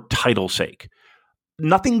titles for title's sake.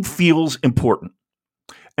 Nothing feels important.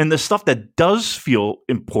 And the stuff that does feel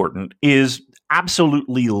important is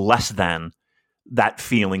absolutely less than that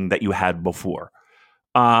feeling that you had before.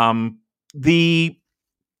 The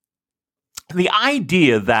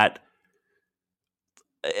idea that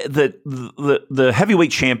the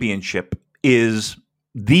heavyweight championship is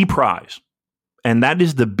the prize, and that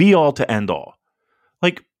is the be all to end all.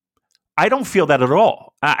 Like, I don't feel that at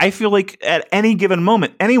all. I feel like at any given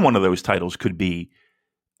moment, any one of those titles could be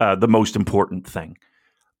the most important thing.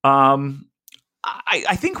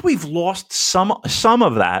 I think we've lost some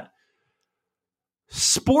of that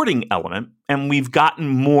sporting element, and we've gotten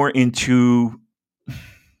more into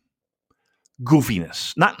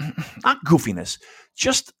goofiness. Not goofiness,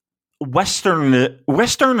 just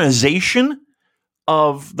westernization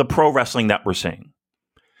of the pro wrestling that we're seeing.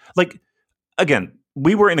 Like, again,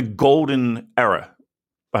 we were in a golden era,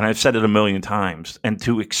 and I've said it a million times, and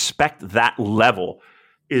to expect that level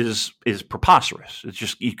is preposterous. It's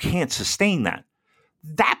just, you can't sustain that.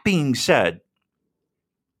 That being said,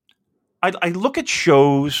 I look at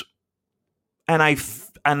shows, and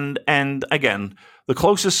and again, the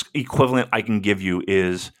closest equivalent I can give you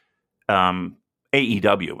is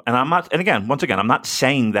AEW. And once again, I'm not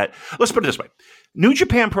saying that. Let's put it this way: New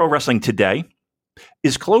Japan Pro Wrestling today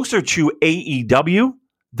is closer to AEW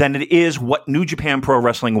than it is what New Japan Pro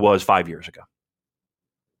Wrestling was 5 years ago.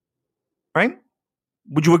 Right?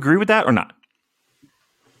 Would you agree with that or not?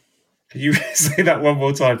 Can you say that one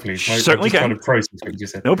more time, please? Certainly can. Kind of process what you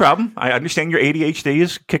just said. No problem. I understand your ADHD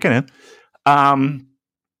is kicking in.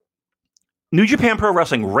 New Japan Pro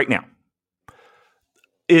Wrestling right now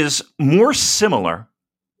is more similar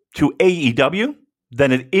to AEW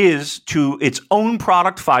than it is to its own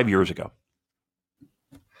product 5 years ago.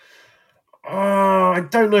 I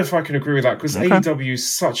don't know if I can agree with that, because AEW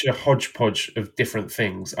is such a hodgepodge of different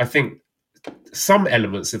things. I think some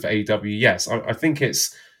elements of AEW, yes. I think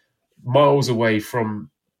it's miles away from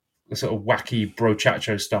the sort of wacky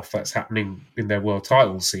brochacho stuff that's happening in their world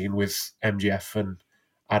title scene with MJF and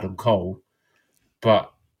Adam Cole.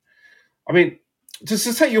 But, I mean, just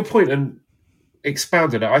to take your point and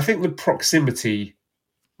expound on it, I think the proximity,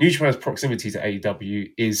 New Japan's proximity to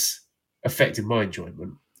AEW is affecting my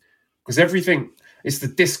enjoyment. Because everything, it's the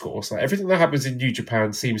discourse, like everything that happens in New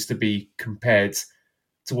Japan seems to be compared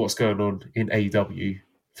to what's going on in AEW,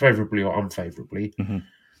 favourably or unfavourably. Mm-hmm.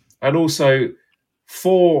 And also,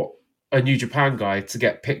 for a New Japan guy to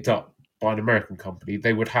get picked up by an American company,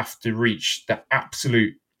 they would have to reach the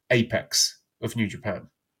absolute apex of New Japan.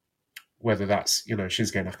 Whether that's,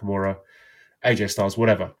 Shinsuke Nakamura, AJ Styles,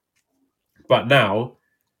 whatever. But now,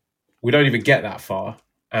 we don't even get that far.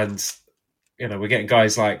 And, we're getting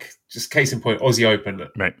guys like, just case in point, Aussie Open,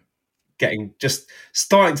 right,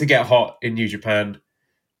 starting to get hot in New Japan,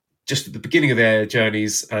 just at the beginning of their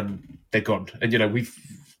journeys, and they're gone. And,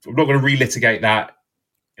 I'm not going to relitigate that.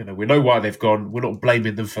 We know why they've gone. We're not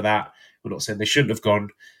blaming them for that. We're not saying they shouldn't have gone.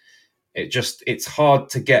 It's hard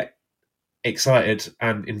to get excited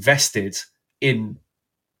and invested in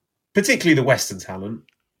particularly the Western talent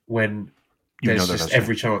when there's just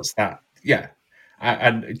every chance that,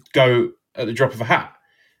 and go at the drop of a hat.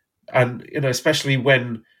 And, especially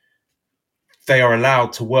when they are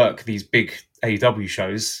allowed to work these big AEW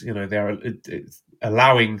shows, they're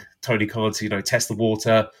allowing Tony Khan to, test the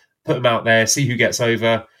water, put them out there, see who gets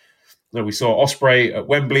over. We saw Ospreay at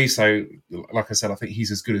Wembley, so like I said, I think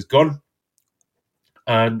he's as good as gone.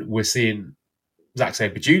 And we're seeing Zack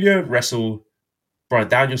Sabre Jr. wrestle Bryan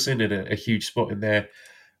Danielson in a huge spot in their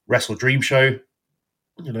Wrestle Dream show.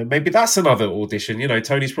 Maybe that's another audition.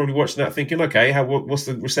 Tony's probably watching that thinking, okay, what's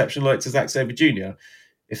the reception like to Zack Sabre Jr.?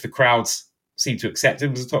 If the crowds seem to accept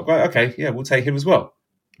him as a top guy, okay, yeah, we'll take him as well.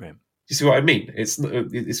 Right. You see what I mean?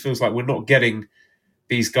 It feels like we're not getting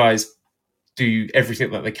these guys do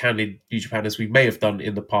everything that they can in New Japan as we may have done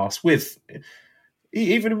in the past with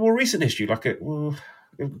even in more recent history. Like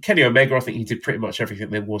Kenny Omega, I think he did pretty much everything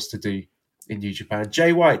there was to do in New Japan.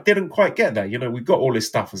 Jay White didn't quite get there. We got all his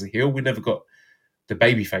stuff as a heel. We never got the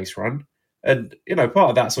babyface run. And, part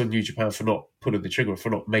of that's on New Japan for not pulling the trigger, for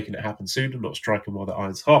not making it happen soon and not striking while the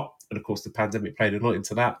iron's hot. And, of course, the pandemic played a lot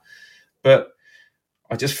into that. But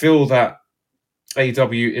I just feel that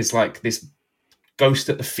AEW is like this ghost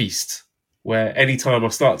at the feast, where anytime I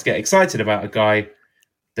start to get excited about a guy,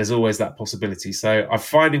 there's always that possibility. So I'm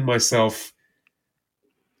finding myself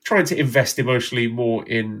trying to invest emotionally more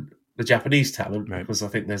in the Japanese talent because I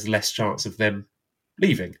think there's less chance of them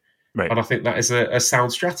leaving. Right. And I think that is a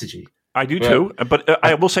sound strategy. I do too. But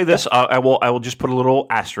I will say this. I will just put a little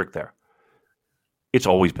asterisk there. It's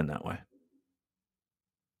always been that way.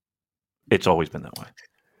 It's always been that way.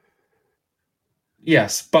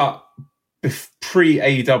 Yes, but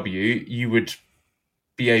pre-AEW, you would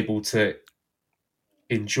be able to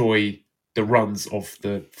enjoy the runs of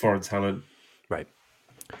the foreign talent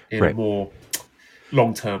in a more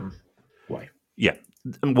long-term way. Yeah.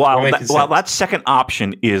 While that second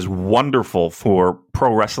option is wonderful for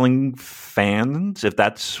pro wrestling fans, if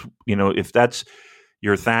that's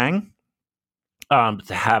your thing, to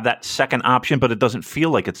have that second option, but it doesn't feel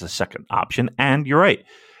like it's a second option. And you're right.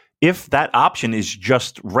 If that option is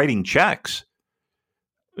just writing checks,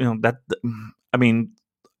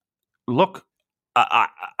 look,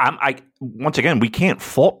 I once again, we can't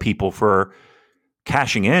fault people for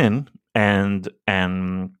cashing in and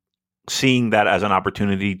seeing that as an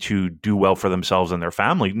opportunity to do well for themselves and their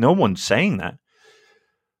family. No one's saying that.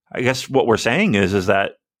 I guess what we're saying is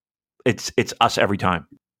that it's us every time.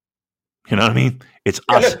 You know what I mean? It's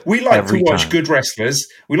us. Look, we like to watch time. good wrestlers.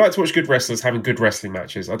 We like to watch good wrestlers having good wrestling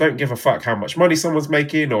matches. I don't give a fuck how much money someone's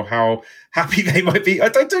making or how happy they might be. I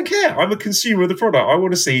don't care. I'm a consumer of the product. I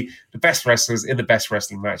want to see the best wrestlers in the best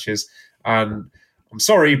wrestling matches. And I'm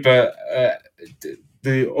sorry, but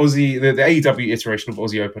the AEW iteration of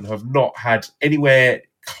Aussie Open have not had anywhere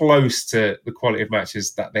close to the quality of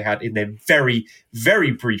matches that they had in their very,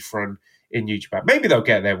 very brief run in New Japan. Maybe they'll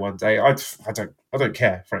get there one day. I don't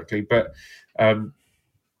care, frankly. But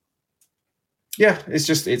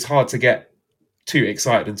it's hard to get too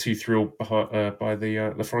excited and too thrilled by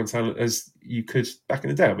the foreign talent as you could back in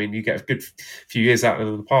the day. I mean, you get a good few years out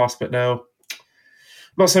in the past, but now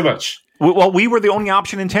not so much. Well, we were the only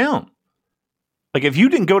option in town. Like, if you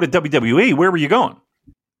didn't go to WWE, where were you going?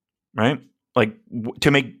 Right? Like,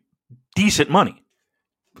 to make decent money.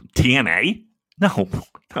 TNA? No.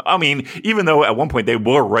 I mean, even though at one point they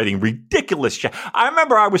were writing ridiculous checks. I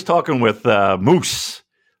remember I was talking with Moose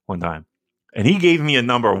one time, and he gave me a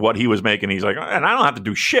number of what he was making. He's like, and I don't have to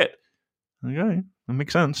do shit. Okay, that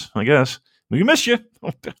makes sense, I guess. We missed you.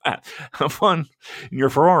 Have fun in your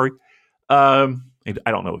Ferrari. I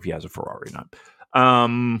don't know if he has a Ferrari or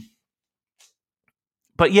not.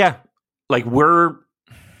 But yeah, like we're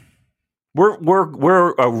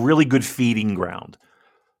a really good feeding ground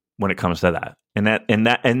when it comes to that.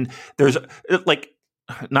 And there's like,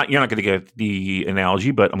 you're not going to get the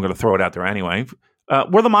analogy, but I'm going to throw it out there anyway.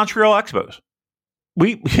 We're the Montreal Expos.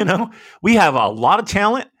 We have a lot of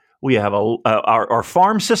talent. We have our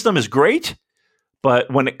farm system is great,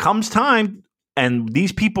 but when it comes time and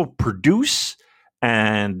these people produce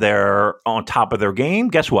and they're on top of their game,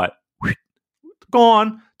 guess what?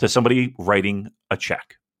 Gone to somebody writing a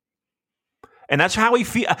check. And that's how we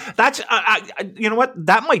feel. That's, you know what?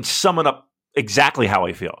 That might sum it up exactly how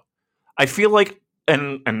I feel. I feel like,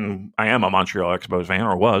 and I am a Montreal Expos fan,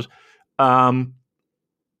 or was. I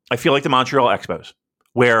feel like the Montreal Expos,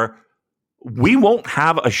 where we won't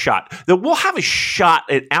have a shot. We'll have a shot,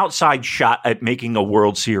 an outside shot at making a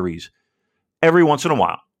World Series every once in a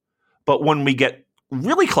while. But when we get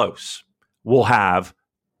really close, we'll have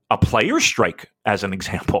a player's strike as an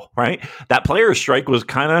example, right? That player's strike was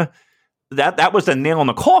kind of, that was the nail in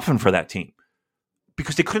the coffin for that team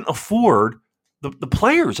because they couldn't afford the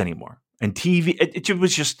players anymore. And TV, it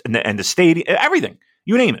was just, and the stadium, everything,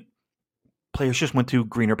 you name it. Players just went to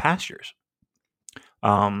greener pastures.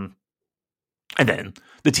 And then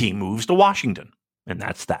the team moves to Washington, and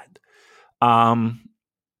that's that. And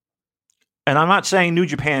I'm not saying New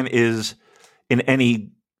Japan is in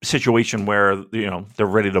any situation where, they're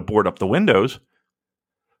ready to board up the windows.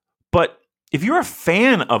 But if you're a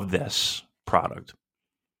fan of this product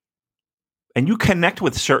and you connect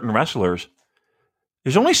with certain wrestlers,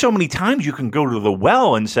 there's only so many times you can go to the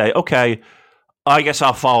well and say, okay, I guess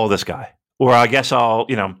I'll follow this guy. Or I guess I'll,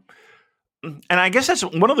 and I guess that's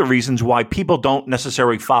one of the reasons why people don't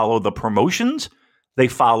necessarily follow the promotions. They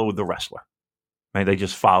follow the wrestler. Right? They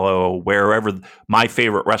just follow wherever my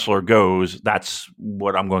favorite wrestler goes. That's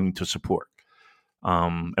what I'm going to support.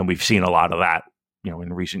 And we've seen a lot of that,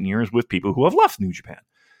 in recent years with people who have left New Japan.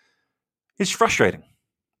 It's frustrating.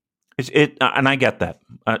 And I get that,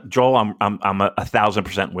 Joel. I'm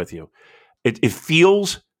 1,000% with you. It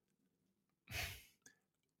feels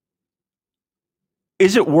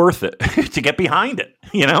is it worth it to get behind it,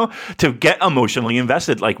 to get emotionally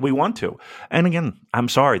invested like we want to? And again, I'm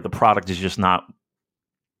sorry, the product is just not,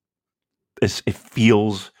 it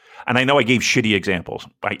feels, and I know I gave shitty examples.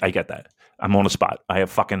 I get that. I'm on the spot. I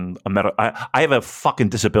have I have a fucking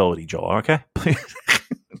disability, Joel, okay?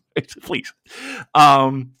 Please.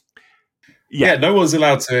 Yeah, no one's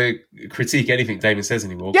allowed to critique anything Damon says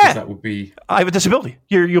anymore, because that would be... I have a disability.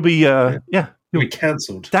 You'll be, You'll be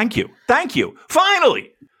cancelled. Thank you.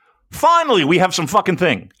 Finally, we have some fucking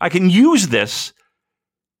thing. I can use this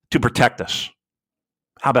to protect us.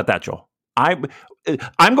 How about that, Joel? I'm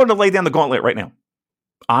going to lay down the gauntlet right now.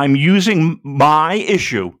 I'm using my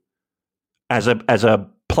issue as a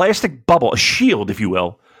plastic bubble, a shield, if you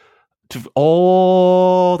will, to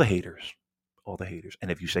all the haters.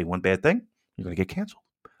 And if you say one bad thing, you're going to get canceled.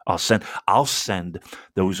 I'll send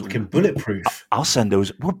those. We can bulletproof.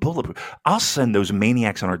 We're bulletproof. I'll send those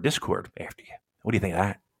maniacs on our Discord after you. What do you think of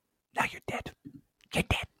that? Now you're dead. You're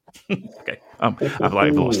dead. Okay. I've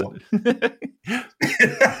lost it.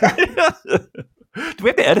 Do we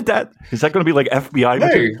have to edit that? Is that going to be like FBI?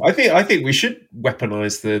 No, I think we should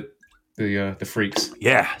weaponize the freaks.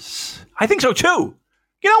 Yes, I think so too.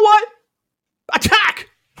 You know what? Attack!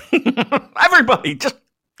 Everybody, just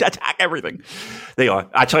attack everything. They are.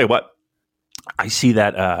 I tell you what, I see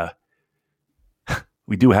that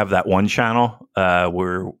we do have that one channel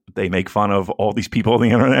where they make fun of all these people on the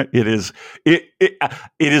internet. It is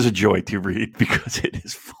a joy to read because it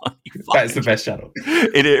is funny. That's the best channel.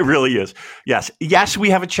 It really is. Yes, we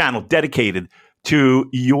have a channel dedicated to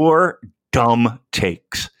your dumb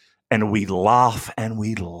takes, and we laugh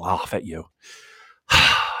at you.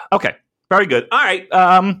 Okay. Very good. All right.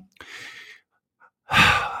 I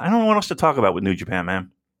don't know what else to talk about with New Japan, man.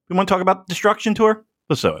 We want to talk about Destruction Tour?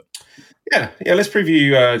 Let's do it. Yeah. Let's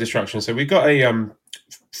preview Destruction. So we've got a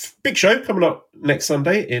big show coming up next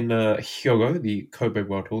Sunday in Hyogo, the Kobe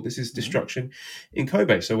World Hall. This is Destruction in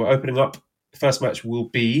Kobe. So we're opening up. The first match will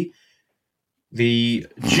be the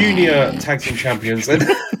Junior Tag Team Champions.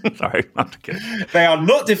 Sorry, I'm kidding. They are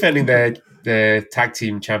not defending their tag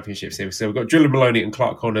team championships here. So we've got Drilla Maloney and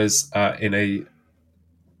Clark Connors in a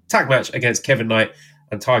tag match against Kevin Knight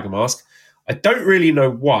and Tiger Mask. I don't really know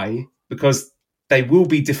why, because they will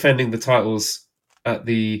be defending the titles at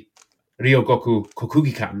the Ryogoku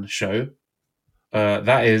Kokugikan show.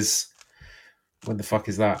 That is... When the fuck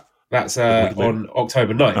is that? That's on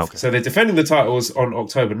October 9th. Okay. So they're defending the titles on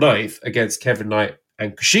October 9th against Kevin Knight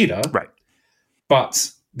and Kushida. Right.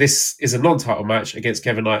 But this is a non-title match against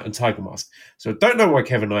Kevin Knight and Tiger Mask. So I don't know why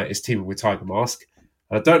Kevin Knight is teaming with Tiger Mask.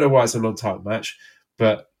 I don't know why it's a non-title match,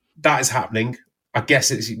 but that is happening. I guess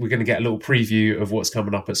we're going to get a little preview of what's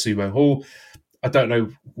coming up at Sumo Hall. I don't know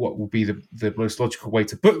what will be the most logical way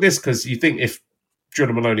to book this, because you think if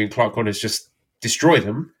Drilla Maloney and Clark Connors just destroy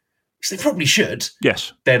them, which they probably should,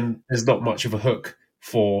 yes, then there's not much of a hook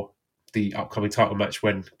for the upcoming title match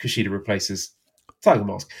when Kushida replaces Tiger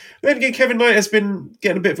Mask. Then again, Kevin Knight has been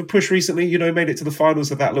getting a bit of a push recently. Made it to the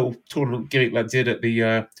finals of that little tournament gimmick that did at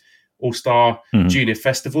the All-Star Junior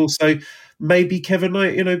Festival. So maybe Kevin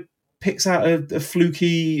Knight, picks out a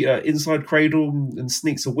fluky inside cradle and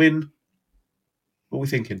sneaks a win. What are we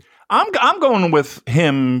thinking? I'm going with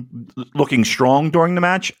him looking strong during the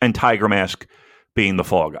match and Tiger Mask being the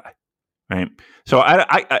fall guy, right? So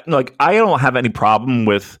I don't have any problem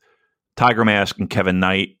with Tiger Mask and Kevin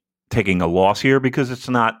Knight taking a loss here, because it's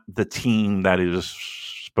not the team that is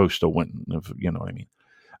supposed to win, if you know what I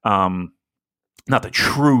mean. Not the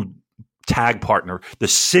true tag partner, the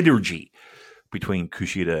synergy between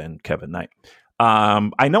Kushida and Kevin Knight.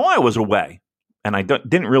 I know I was away, and I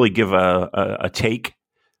didn't really give a take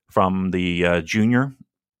from the junior.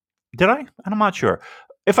 Did I? I'm not sure.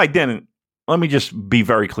 If I didn't, let me just be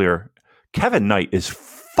very clear. Kevin Knight is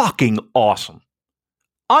fucking awesome.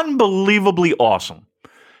 Unbelievably awesome.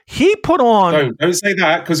 He put on... Don't say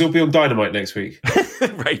that, because he'll be on Dynamite next week.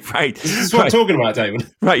 Right. This is what I'm talking about,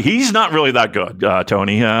 David. Right. He's not really that good,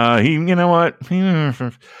 Tony. You know what?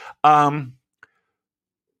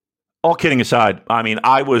 All kidding aside, I mean,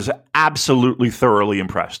 I was absolutely thoroughly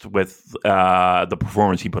impressed with the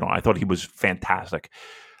performance he put on. I thought he was fantastic.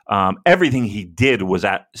 Everything he did was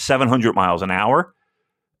at 700 miles an hour.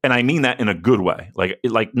 And I mean that in a good way.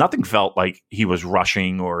 Like nothing felt like he was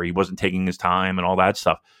rushing or he wasn't taking his time and all that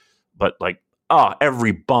stuff. But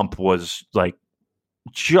every bump was like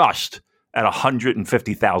just at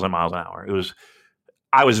 150,000 miles an hour. It was.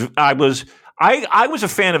 I was a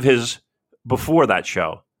fan of his before that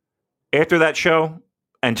show. After that show,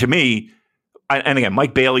 and to me, and again,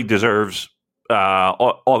 Mike Bailey deserves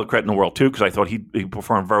all the credit in the world too, because I thought he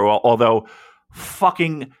performed very well. Although,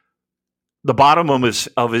 fucking the bottom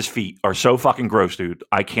of his feet are so fucking gross, dude.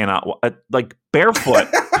 I cannot like barefoot.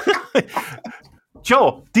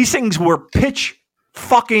 Joel, these things were pitch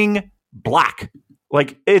fucking black.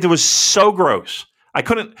 Like it was so gross. I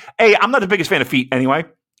couldn't. I'm not the biggest fan of feet anyway.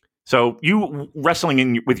 So you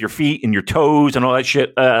wrestling with your feet and your toes and all that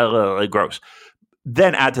shit, gross.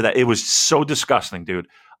 Then add to that, it was so disgusting, dude.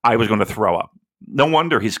 I was going to throw up. No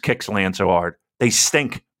wonder his kicks land so hard. They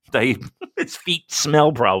stink. His feet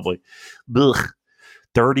smell probably. Ugh.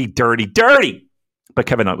 Dirty, dirty, dirty. But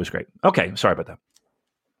Kevin Knight was great. Okay, sorry about that.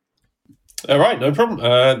 All right, no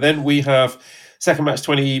problem. Then we have second match,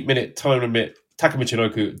 20-minute time limit. Taka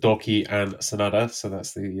Michinoku, Doki, and Sanada. So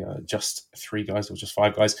that's the just 3 guys or just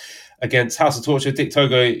 5 guys against House of Torture, Dick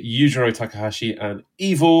Togo, Yujiro Takahashi, and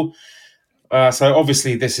Evil. So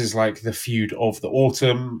obviously this is like the feud of the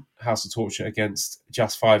autumn. House of Torture against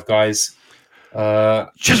just 5 guys.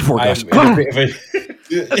 Just 4 guys.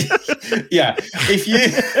 Yeah. If you,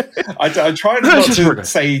 I'm trying not to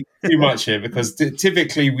say too much here because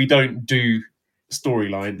typically we don't do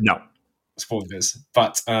storyline. No. Spoilers,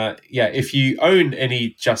 but if you own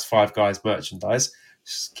any Just 5 Guys merchandise,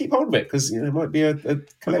 just keep hold of it because it might be a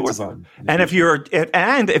collector's item. And if you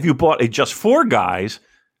bought a Just 4 Guys,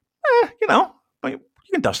 you can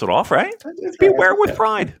dust it off, right? Beware with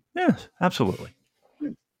pride. Yes, absolutely.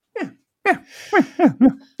 Yeah.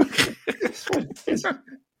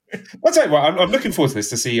 I'll tell you what, I'm looking forward to this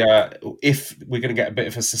to see if we're going to get a bit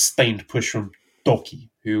of a sustained push from Doki,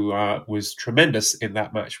 who was tremendous in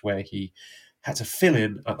that match where he had to fill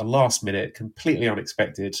in at the last minute, completely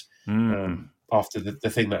unexpected after the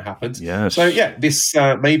thing that happened. Yes. So this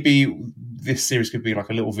maybe this series could be like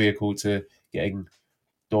a little vehicle to getting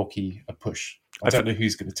Doki a push. I don't know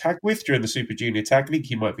who's going to tag with during the Super Junior Tag League.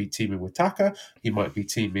 He might be teaming with Taka. He might be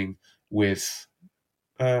teaming with...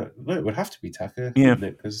 no, it would have to be Taka, wouldn't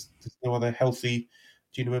it? Because there's no other healthy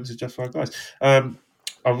junior members of Just 5 Guys.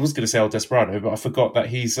 I was going to say El Desperado, but I forgot that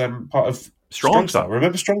he's part of Strong Style.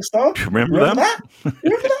 Remember Strong Style? Remember that?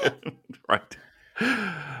 Remember that? Right.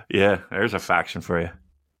 Yeah, there's a faction for you.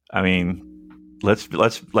 I mean, let's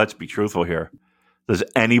be truthful here. Does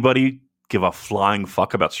anybody give a flying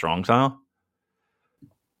fuck about Strong Style?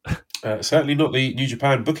 Certainly not the New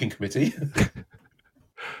Japan booking committee.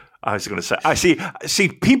 I was going to say, I see.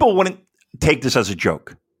 People wouldn't take this as a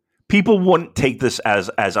joke. People wouldn't take this as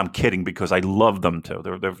I'm kidding because I love them too.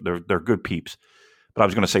 They're good peeps. But I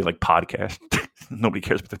was going to say like podcast. Nobody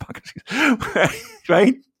cares about the podcast,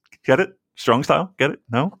 right? Get it? Strong Style? Get it?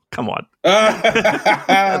 No? Come on.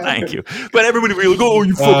 Thank you. But everybody will be like, "Oh,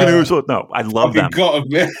 you fucking asshole!" No, I love them.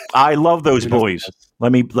 I love those boys.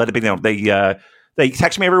 Let it be known. They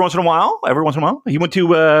text me every once in a while. He went to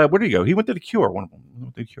where did he go? He went to the Cure. One of them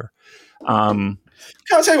went to the Cure. Can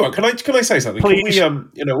I tell you what? Can I say something? Please. Can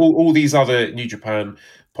we, all these other New Japan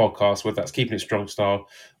podcasts, whether that's Keeping It Strong Style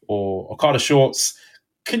or Okada Shorts,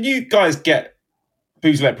 can you guys get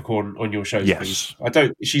Booze Leprechaun on your shows, please?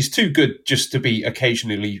 She's too good just to be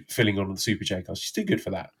occasionally filling on the Super J cast. She's too good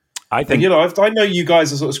for that. I think. And, I know you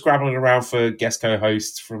guys are sort of scrabbling around for guest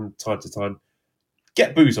co-hosts from time to time.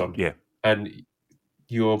 Get Booze on, and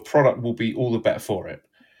your product will be all the better for it.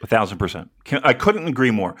 1,000%. I couldn't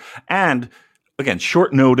agree more. And again,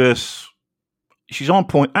 short notice. She's on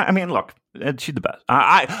point. I mean, look, she's the best.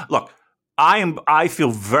 I feel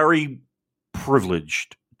very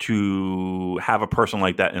privileged to have a person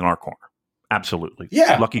like that in our corner. Absolutely.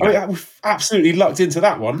 Yeah. Lucky guy. We've absolutely lucked into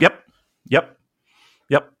that one. Yep.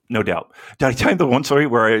 No doubt. Did I tell you the one story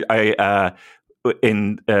where I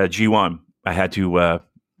in G1, I had to,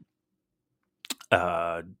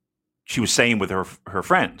 she was staying with her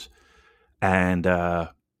friends, and oh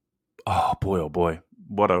boy,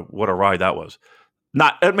 what a ride that was.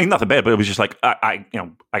 Nothing bad, but it was just like I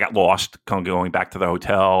got lost going back to the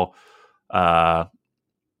hotel.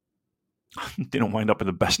 Didn't wind up in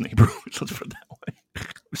the best neighborhood. Let's put it that way.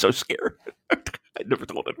 I'm so scared. I never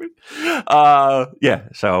told anyone.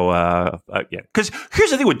 Because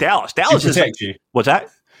here's the thing with Dallas. Dallas is protect you. What's that?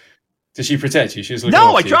 Did she protect you? She was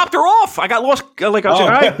no, I dropped her off. I got lost. Like I was like, all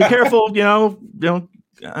right, be careful. All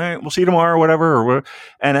right, we'll see you tomorrow or whatever.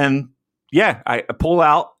 And then, I pull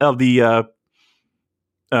out of the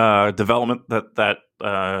development that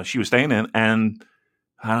she was staying in, and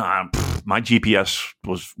my GPS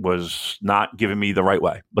was not giving me the right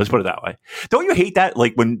way. Let's put it that way. Don't you hate that?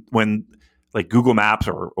 Like when like Google Maps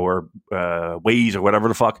or Waze or whatever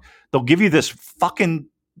the fuck, they'll give you this fucking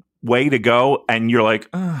way to go, and you're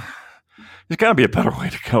like, there's got to be a better way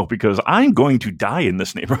to go because I'm going to die in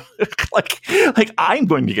this neighborhood. like I'm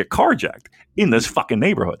going to get carjacked in this fucking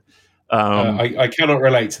neighborhood. I cannot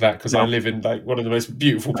relate to that because I live in like one of the most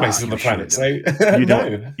beautiful places on the planet. So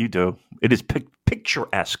you do. It is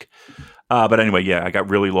picturesque. But anyway, yeah, I got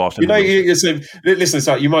really lost. So listen, it's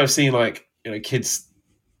like you might have seen like kids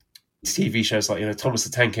TV shows like Thomas the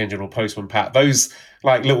Tank Engine or Postman Pat. Those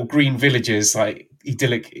like little green villages, like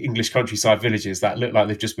idyllic English countryside villages that look like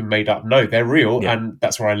they've just been made up. No, they're real, and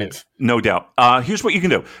that's where I live. No doubt. Here's what you can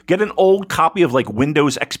do: get an old copy of like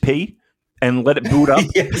Windows XP and let it boot up.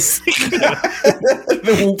 Yes,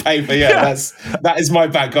 the wallpaper. Yeah, that is my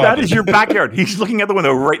backyard. That is your backyard. He's looking out the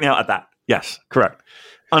window right now at that. Yes, correct.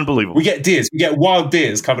 Unbelievable. We get deers. We get wild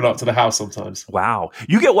deers coming up to the house sometimes. Wow,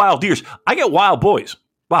 you get wild deers. I get wild boys.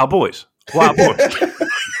 Wild boys. Wild boys.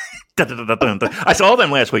 I saw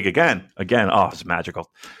them last week again. Oh, it's magical.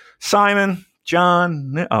 Simon,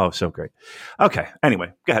 John. Oh, so great. Okay.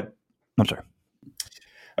 Anyway, go ahead. I'm sorry.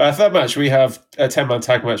 Third match, we have a 10-man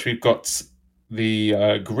tag match. We've got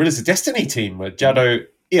the Gorillas of Destiny team with Jado,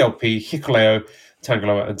 ELP, Hikuleo,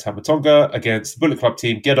 Tangaloa, and Tamatonga against the Bullet Club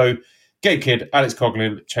team, Gedo, Gabe Kidd, Alex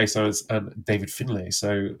Coughlin, Chase Owens, and David Finlay.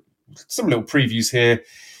 So some little previews here.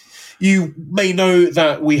 You may know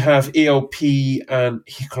that we have ELP and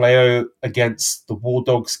Hikuleo against the War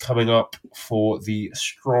Dogs coming up for the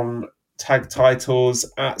Strong Tag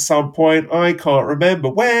titles at some point. I can't remember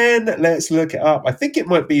when. Let's look it up. I think it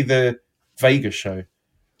might be the Vegas show.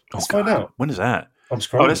 Let's find out. When is that? I'm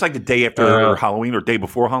scrolling. Oh, that's like the day after Halloween or day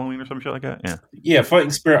before Halloween or some shit like that? Yeah. Yeah, Fighting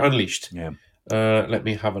Spirit Unleashed. Yeah. Let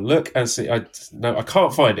me have a look and see. I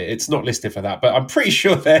can't find it. It's not listed for that, but I'm pretty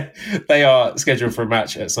sure they are scheduled for a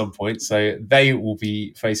match at some point. So they will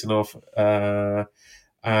be facing off.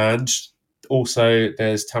 And also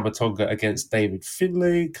there's Tamatonga against David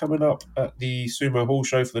Finlay coming up at the Sumo Hall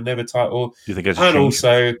show for the Never title. Do you think it's and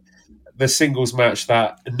also the singles match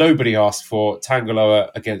that nobody asked for, Tangaloa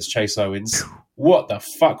against Chase Owens. What the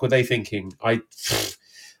fuck were they thinking?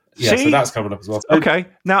 So that's coming up as well. Okay.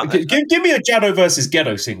 Now, give me a Jado versus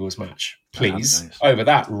Gedo singles match, please, over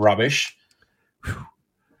that rubbish.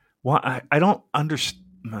 Well, I don't understand.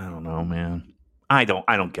 I don't know, man. I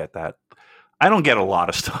don't get that. I don't get a lot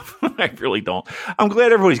of stuff. I really don't. I'm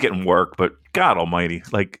glad everybody's getting work, but God Almighty,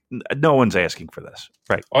 like no one's asking for this,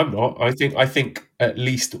 right? I'm not. I think at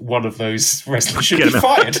least one of those wrestlers should be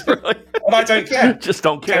fired, and I don't care. Just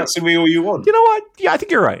don't care. Cancel me all you want. You know what? Yeah, I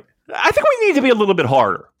think you're right. I think we need to be a little bit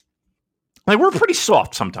harder. Like we're pretty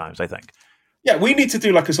soft sometimes, I think. Yeah, we need to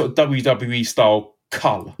do like a sort of WWE style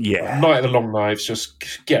cull. Yeah, Night of the Long Knives.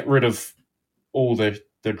 Just get rid of all the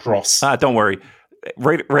dross. Don't worry.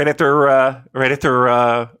 Right after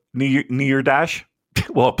New Year Dash,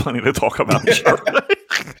 we'll have plenty to talk about. Sure.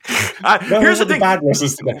 Here's the thing. Bad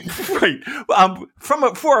wrestlers today. Right.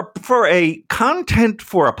 For a content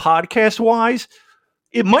for a podcast wise,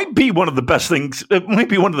 it might be one of the best things. It might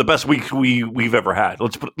be one of the best weeks we've ever had.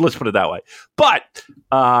 Let's put it that way. But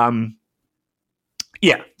some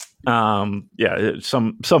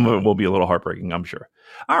of it will be a little heartbreaking, I'm sure.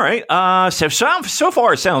 All right. So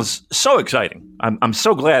far it sounds so exciting. I'm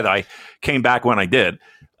so glad I came back when I did.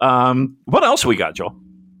 What else we got, Joel?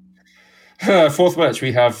 Fourth match,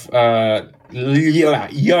 we have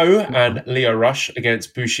Yo and Lio Rush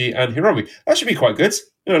against Bushi and Hiromu. That should be quite good.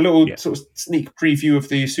 A little sort of sneak preview of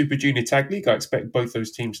the Super Junior Tag League. I expect both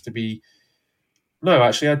those teams to be... No,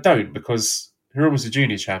 actually, I don't, because Hiromu's a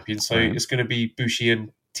junior champion, so it's going to be Bushi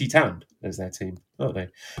and Titan as their team, aren't they?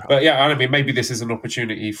 But yeah, I mean, maybe this is an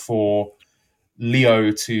opportunity for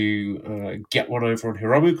Leo to get one over on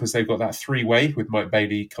Hiromu because they've got that three-way with Mike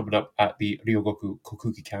Bailey coming up at the Ryogoku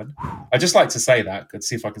Kokugikan. I just like to say that and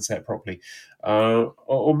see if I can say it properly.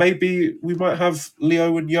 Or maybe we might have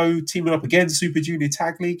Leo and Yo teaming up again, Super Junior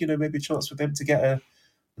Tag League. Maybe a chance for them to get a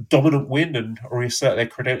dominant win and reassert their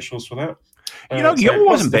credentials for that. Yo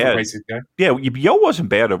wasn't bad. Yeah, Yo wasn't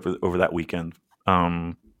bad over that weekend.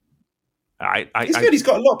 He's good. He's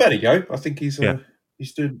got a lot better, Yo. I think he's having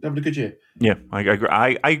a good year. Yeah, I agree.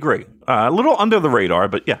 I agree. A little under the radar,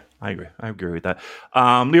 but yeah, I agree. I agree with that.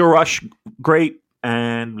 Lio Rush, great.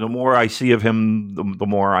 And the more I see of him, the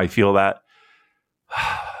more I feel that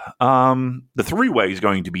the three-way is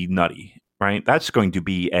going to be nutty, right? That's going to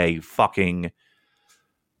be a fucking...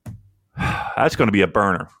 That's going to be a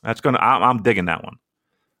burner. I'm digging that one.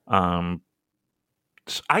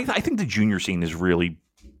 I think the junior scene is really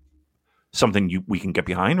something we can get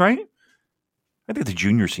behind, right? I think the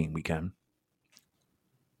junior scene we can.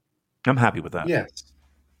 I'm happy with that. Yes.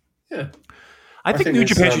 Yeah. I think New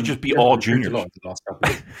Japan should just be all juniors.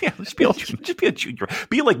 Yeah, just be all juniors. Just be a junior.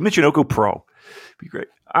 Be like Michinoku Pro. Be great.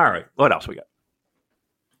 All right. What else we got?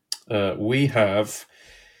 We have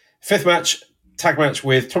fifth match, tag match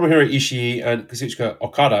with Tomohiro Ishii and Kazuchika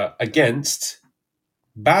Okada against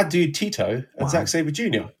Bad Dude Tito and Zack Sabre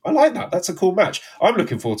Jr. I like that. That's a cool match. I'm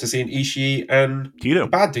looking forward to seeing Ishii and Tito.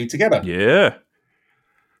 Bad Dude together. Yeah.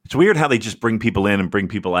 It's weird how they just bring people in and bring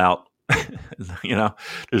people out.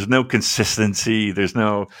 There's no consistency. There's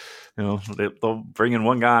no, they'll bring in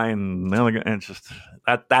one guy and the other guy. And it's just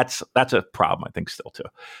that's a problem, I think, still too.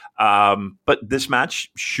 But this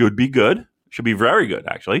match should be good. Should be very good,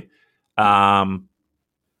 actually. Ishii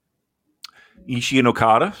and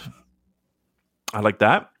Okada. I like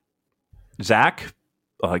that. Zach,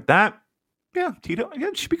 I like that. Yeah, Tito. Yeah,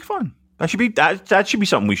 it should be fun. That should be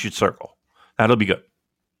something we should circle. That'll be good.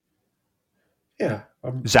 Yeah.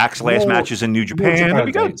 Zach's last matches in New Japan. That'll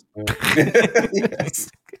be good.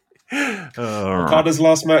 Yes. Okada's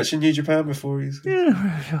last match in New Japan before he's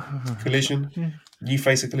Collision. New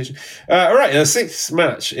face of Collision. All right, the sixth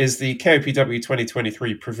match is the KOPW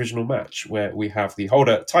 2023 provisional match where we have the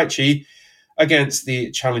holder Taichi against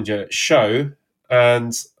the challenger Sho.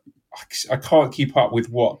 And I can't keep up with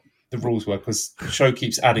what the rules were because Sho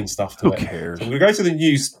keeps adding stuff to it. Who cares? So I'm going to go to the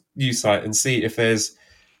news site and see if there's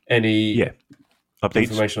any updates.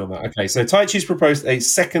 Information on that. Okay, so Taichi's proposed a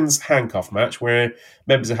seconds handcuff match where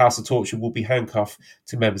members of House of Torture will be handcuffed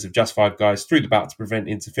to members of Just Five Guys through the bout to prevent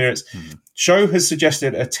interference. Sho has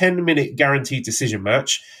suggested a 10-minute guaranteed decision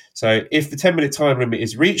match. So if the 10-minute time limit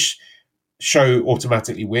is reached, Sho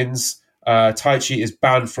automatically wins. Taichi is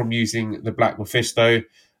banned from using the Black Mephisto.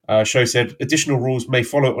 Sho said additional rules may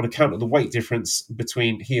follow on account of the weight difference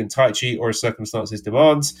between he and Taichi or as circumstances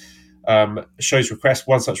demands. Sho's request,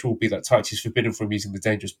 one such rule will be that Taichi is forbidden from using the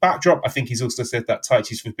dangerous backdrop. I think he's also said that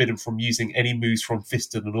Taichi is forbidden from using any moves from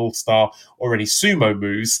Fiston and All-Star or any sumo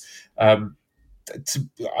moves. I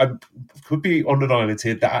could be on an island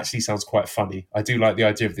here. That actually sounds quite funny. I do like the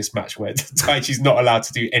idea of this match where Taichi's not allowed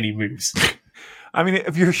to do any moves. I mean,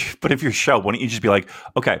 if you're Sho, why don't you just be like,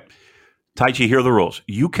 okay, Taichi, here are the rules.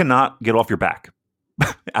 You cannot get off your back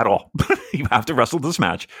at all. You have to wrestle this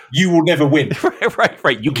match. You will never win.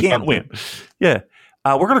 right. You can't win. Yeah.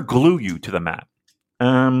 We're going to glue you to the mat.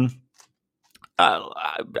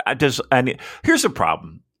 Here's the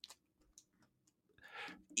problem.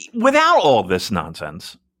 Without all this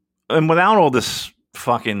nonsense and without all this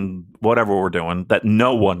fucking whatever we're doing that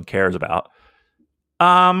no one cares about,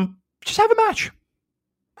 just have a match.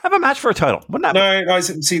 Have a match for a title. Wouldn't that No,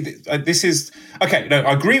 see, this is... Okay, no,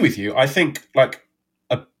 I agree with you. I think, like,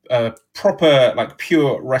 a proper, like,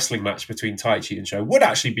 pure wrestling match between Taichi and Sho would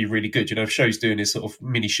actually be really good. If Sho's doing his sort of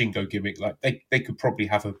mini Shingo gimmick, like, they could probably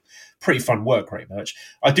have a pretty fun work rate match.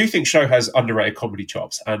 I do think Sho has underrated comedy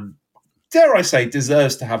chops and, dare I say,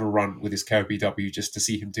 deserves to have a run with his KOPW just to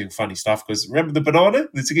see him doing funny stuff. Because remember the banana,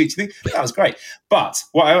 the Taguchi thing? That was great. But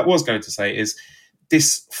what I was going to say is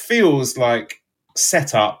this feels like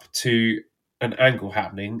set up to an angle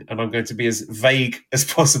happening, and I'm going to be as vague as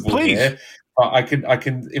possible here. But I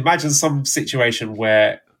can imagine some situation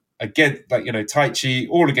where, again, like, Taichi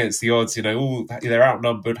all against the odds, all they're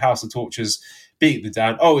outnumbered, House of Torture's beating them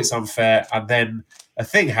down. Oh, it's unfair, and then a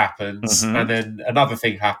thing happens, and then another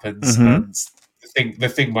thing happens, and the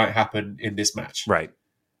thing might happen in this match. Right.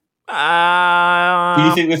 Do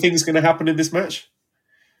you think the thing's going to happen in this match?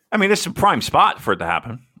 I mean, it's a prime spot for it to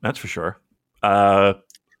happen. That's for sure. Because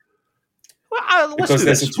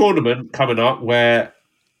there's a tournament coming up where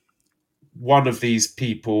one of these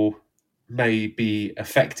people may be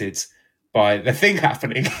affected by the thing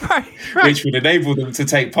happening, right. which would enable them to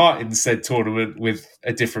take part in said tournament with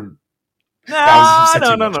a different... No.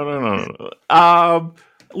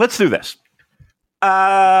 Let's do this.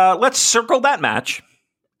 Let's circle that match,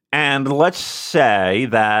 and let's say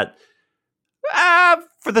that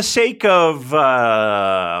for the sake of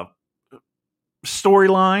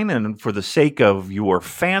storyline and for the sake of your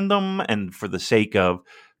fandom and for the sake of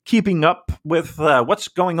keeping up with what's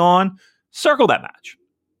going on, circle that match.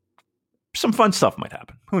 Some fun stuff might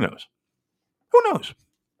happen. Who knows?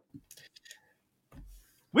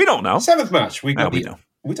 We don't know. Seventh match. We know. We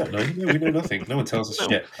don't know. We know nothing. No one tells us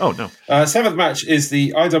shit. Oh, no. Seventh match is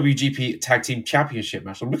the IWGP Tag Team Championship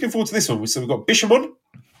match. I'm looking forward to this one. So we've got Bishamon,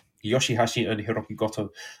 Yoshihashi, and Hiroki Goto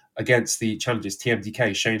against the challengers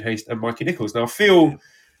TMDK, Shane Haste, and Mikey Nichols. Now, I feel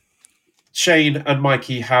Shane and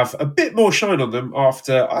Mikey have a bit more shine on them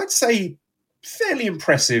after, I'd say, fairly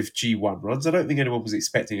impressive G1 runs. I don't think anyone was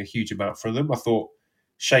expecting a huge amount from them. I thought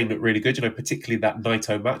Shane looked really good, particularly that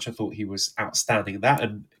Naito match. I thought he was outstanding in that.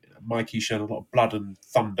 And Mikey showed a lot of blood and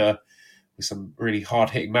thunder with some really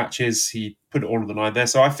hard-hitting matches. He put it all on the line there.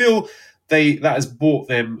 So I feel that has bought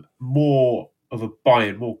them more of a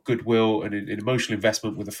buy-in, more goodwill and an emotional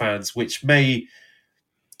investment with the fans, which may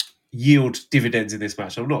yield dividends in this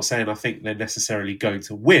match. I'm not saying I think they're necessarily going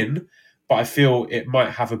to win, but I feel it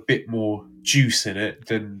might have a bit more juice in it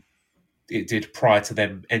than it did prior to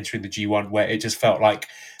them entering the G1, where it just felt like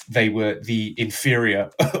they were the inferior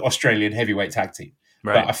Australian heavyweight tag team.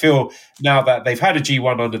 Right. But I feel now that they've had a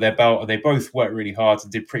G1 under their belt and they both worked really hard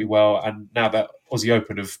and did pretty well, and now that Aussie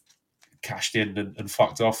Open have cashed in and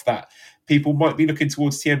fucked off, that people might be looking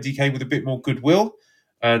towards TMDK with a bit more goodwill.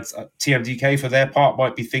 And TMDK, for their part,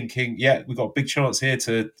 might be thinking, yeah, we've got a big chance here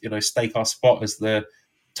to stake our spot as the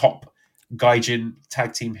top Gaijin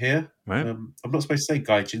tag team here. Right. I'm not supposed to say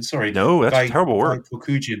Gaijin, sorry. No, that's a terrible word.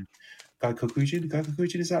 Guy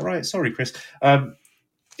Kokujin, is that right? Sorry, Chris. So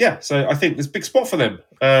I think there's a big spot for them.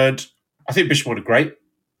 And I think Bishamon are great.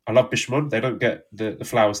 I love Bishamon. They don't get the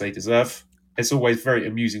flowers they deserve. It's always very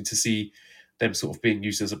amusing to see them sort of being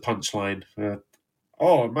used as a punchline.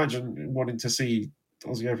 Imagine wanting to see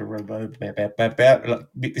Aussie Open.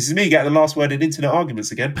 This is me getting the last word in internet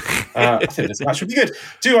arguments again. I think this match would be good.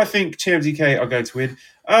 Do I think TMDK are going to win?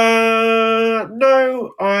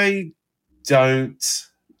 No, I don't.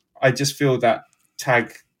 I just feel that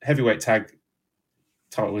heavyweight tag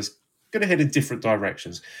title is going to head in different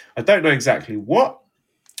directions. I don't know exactly what,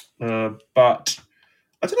 but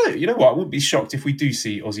I don't know. You know what? I wouldn't be shocked if we do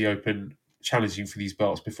see Aussie Open challenging for these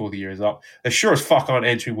belts before the year is up. They sure as fuck aren't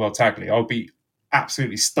entering World Tag League. I'll be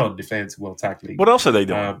absolutely stunned if they enter World Tag League. What else are they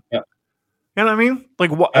doing? You know what I mean?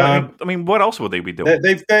 Like what? What else would they be doing?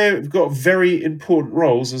 They've got very important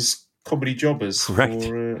roles as comedy jobbers for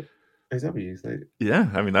AW. Yeah,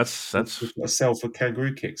 I mean that's sell for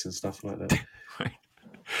kangaroo kicks and stuff like that. Right.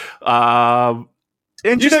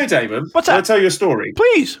 And Damon, what's that? I'll tell you a story,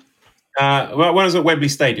 please. When I was at Wembley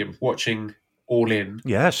Stadium watching All In,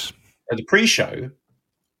 yes, at the pre-show,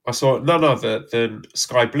 I saw none other than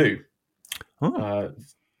Sky Blue,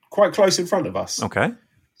 quite close in front of us. Okay.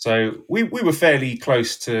 So we were fairly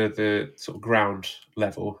close to the sort of ground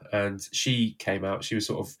level, and she came out. She was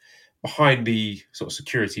sort of behind the sort of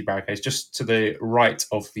security barricades, just to the right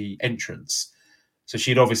of the entrance. So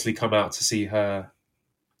she'd obviously come out to see her,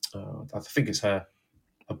 I think it's her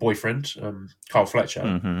boyfriend, Kyle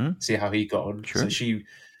Fletcher, see how he got on. Sure. So she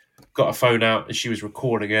got a phone out and she was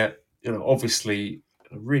recording it. Obviously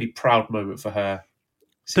a really proud moment for her.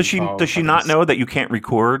 Does she not know that you can't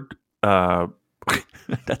record?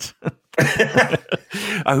 That's.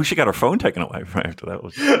 I wish she got her phone taken away from after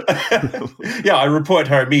that. Yeah, I reported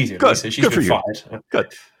her immediately, good. So she's good been for fired. You.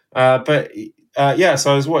 Good.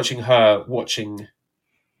 So I was watching her watching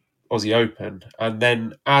Aussie Open, and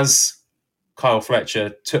then as Kyle Fletcher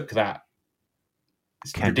took that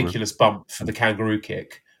ridiculous bump for the kangaroo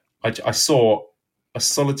kick, I saw a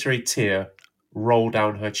solitary tear roll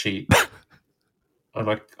down her cheek, and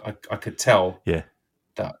I could tell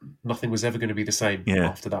that nothing was ever going to be the same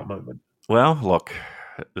after that moment. Well, look,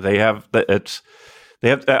 they have.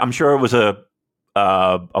 I'm sure it was a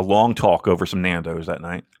long talk over some Nando's that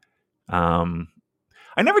night.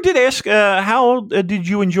 I never did ask. How did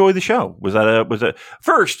you enjoy the show? Was that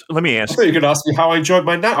first? Let me ask. I thought you were going to ask me how I enjoyed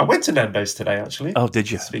my I went to Nando's today, actually. Oh,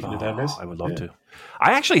 did you? Speaking of Nando's, I would love to.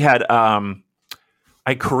 I actually had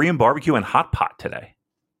Korean barbecue and hot pot today.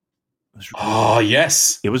 Oh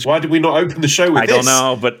yes, it was. Why did we not open the show with this? I don't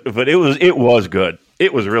know, but it was good.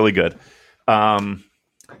 It was really good. But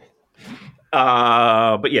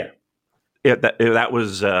yeah, that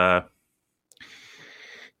was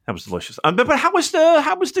delicious. But how was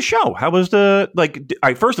the show? How was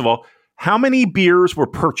first of all, how many beers were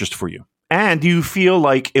purchased for you, and do you feel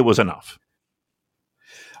like it was enough?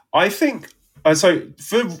 I think so.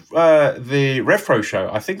 For the RevPro show,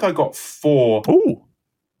 I think I got 4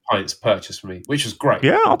 pints purchased for me, which was great.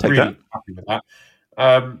 Yeah, I'll take that. Happy with that.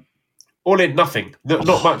 All in nothing.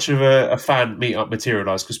 Not much of a fan meetup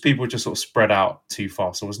materialised because people were just sort of spread out too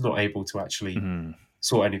far. So I was not able to actually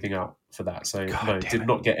sort anything out for that. So did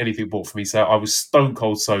not get anything bought for me. So I was stone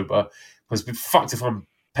cold sober. Because it'd be fucked if I'm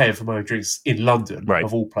paying for my own drinks in London,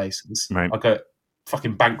 of all places. Right. I go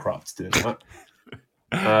fucking bankrupt doing that.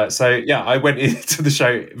 I went into the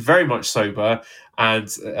show very much sober and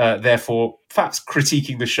therefore perhaps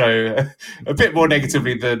critiquing the show a bit more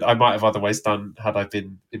negatively than I might have otherwise done had I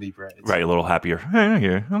been inebriated. Right, a little happier.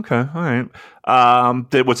 Yeah, okay, all right.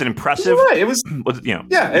 Was it impressive? It was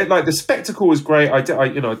the spectacle was great. I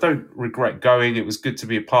don't regret going. It was good to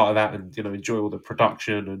be a part of that and enjoy all the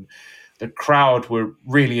production, and the crowd were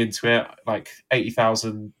really into it. Like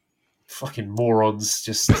 80,000 fucking morons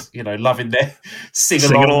just loving their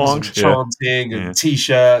sing-alongs and chanting and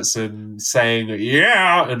t-shirts and saying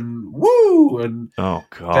and woo, and oh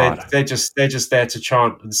god, they're just there to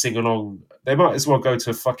chant and sing along. They might as well go to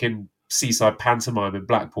a fucking seaside pantomime in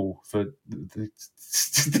Blackpool for the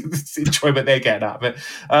enjoyment they're getting out of it.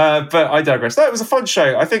 But I digress. That was a fun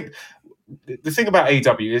show. I think the thing about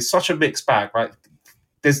AEW is such a mixed bag, right?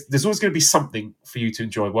 There's always going to be something for you to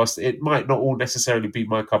enjoy. Whilst it might not all necessarily be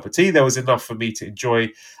my cup of tea, there was enough for me to enjoy.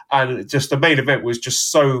 And just the main event was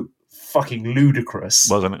just so fucking ludicrous,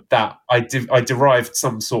 wasn't it? That I derived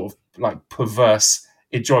some sort of like perverse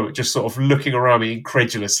enjoyment, just sort of looking around me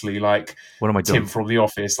incredulously, like, what am I doing? Tim from The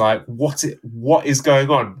Office, like, what is going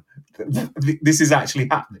on? This is actually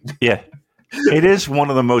happening. Yeah, it is one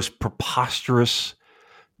of the most preposterous.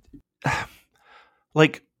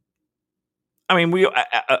 Like, I mean, we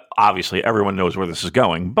obviously everyone knows where this is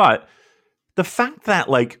going, but the fact that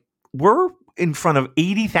like we're in front of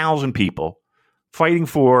 80,000 people fighting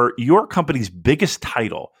for your company's biggest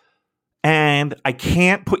title, and I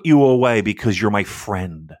can't put you away because you're my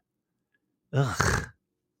friend. Ugh.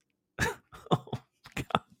 Oh,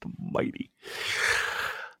 God almighty.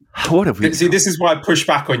 What have we? See, this is why I push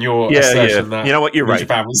back on your assertion that you know what, you're right.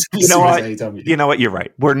 You know what, you're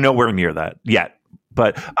right. We're nowhere near that yet.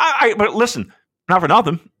 But but listen, not for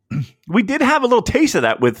nothing. We did have a little taste of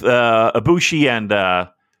that with Ibushi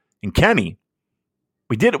and Kenny.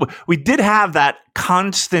 We did have that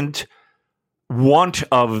constant want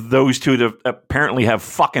of those two to apparently have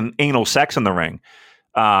fucking anal sex in the ring.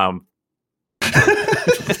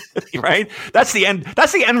 Right? That's the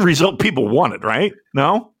end result people wanted, right?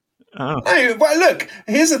 No? Oh. No, well, look,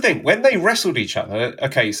 here's the thing. When they wrestled each other,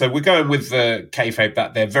 okay, so we're going with the kayfabe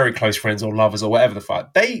that they're very close friends or lovers or whatever the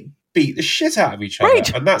fuck. They beat the shit out of each other.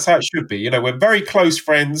 Right. And that's how it should be. You know, when very close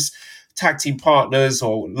friends, tag team partners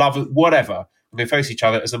or lovers, whatever, when they face each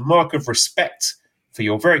other, as a mark of respect for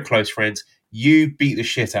your very close friends, you beat the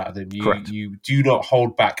shit out of them. You do not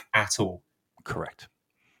hold back at all. Correct.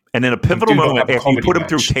 And in a pivotal moment, if you put them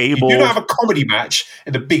through tables. You do not have a comedy match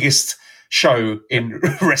in the biggest show in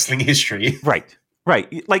wrestling history. Right.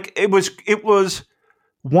 Like it was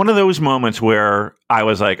one of those moments where I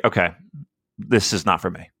was like, okay, this is not for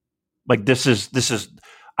me. Like this is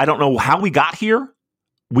I don't know how we got here.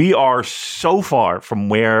 We are so far from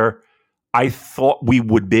where I thought we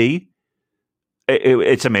would be.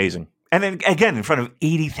 It's amazing. And then again, in front of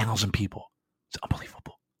 80,000 people. It's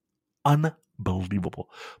unbelievable.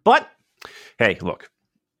 But hey, look,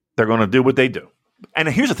 they're going to do what they do. And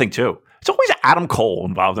here's the thing too. It's always Adam Cole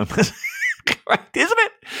involved in this, right? Isn't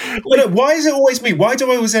it? Like, why is it always me? Why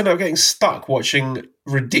do I always end up getting stuck watching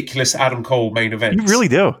ridiculous Adam Cole main events? You really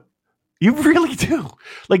do.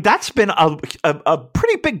 Like that's been a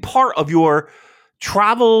pretty big part of your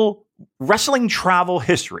wrestling travel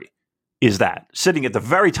history. Is that sitting at the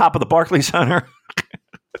very top of the Barclays Center,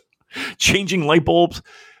 changing light bulbs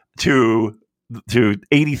to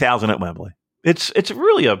 80,000 at Wembley? It's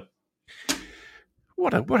really a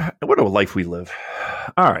what a life we live.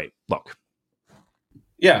 All right, look.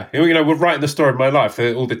 Yeah, we're writing the story of my life.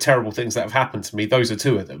 All the terrible things that have happened to me, those are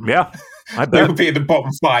two of them. Yeah, I bet. They would be in the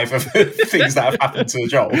bottom 5 of things that have happened to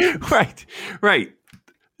Joel. Right.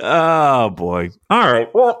 Oh, boy. All right,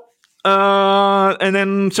 well, and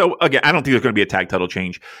then, so, again, I don't think there's going to be a tag title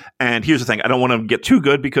change. And here's the thing. I don't want to get too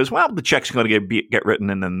good because, well, the check's going to get written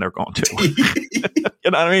and then they're going to. You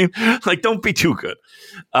know what I mean? Like, don't be too good.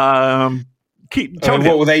 What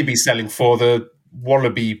will they be selling for? The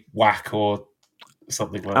Wallaby Whack or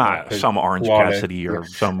something like that? Some Orange Cassidy or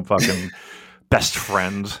some fucking best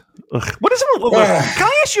friends. Ugh. What is it with can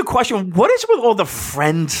I ask you a question? What is it with all the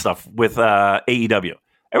friend stuff with AEW?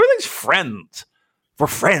 Everything's friends. We're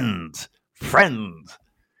friends.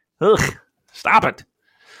 Ugh. Stop it.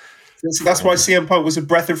 That's why CM Punk was a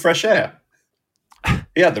breath of fresh air.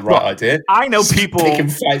 He had the right idea. I know people taking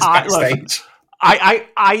fights backstage.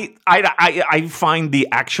 I find the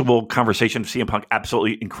actual conversation of CM Punk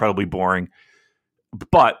absolutely incredibly boring.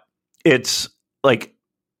 But it's like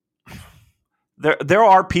there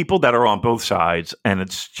are people that are on both sides, and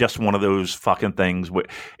it's just one of those fucking things.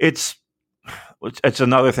 It's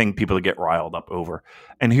another thing people get riled up over.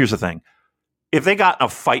 And here's the thing: if they got in a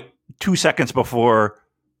fight 2 seconds before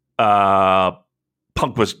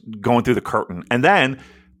Punk was going through the curtain, and then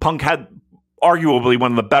Punk had arguably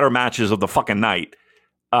one of the better matches of the fucking night,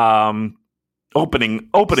 opening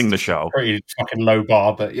the show. Pretty fucking low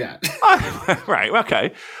bar, but yeah. Right,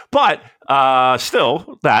 okay. But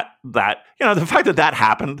still, that the fact that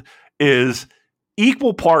happened is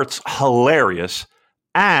equal parts hilarious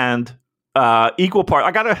and equal part.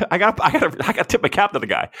 I gotta tip my cap to the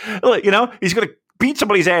guy. He's gonna beat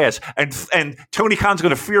somebody's ass, and Tony Khan's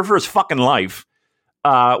gonna fear for his fucking life.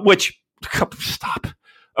 Which stop.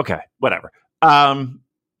 Okay, whatever.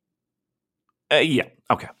 Yeah,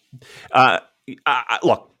 okay.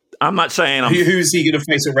 Look, I'm not saying who's he going to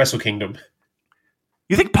face at Wrestle Kingdom?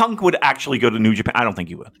 You think Punk would actually go to New Japan? I don't think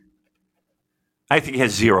he would. I think he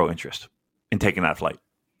has zero interest in taking that flight.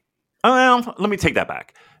 Oh, well, let me take that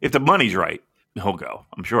back. If the money's right, he'll go,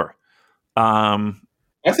 I'm sure.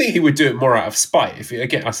 I think he would do it more out of spite.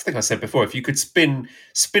 Again, I think I said before, if you could spin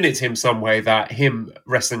it to him some way that him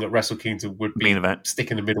wrestling at Wrestle Kingdom would be main event,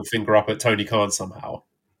 sticking the middle finger up at Tony Khan somehow.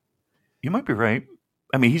 You might be right.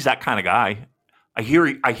 I mean, he's that kind of guy. I hear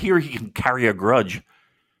he can carry a grudge.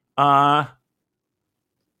 I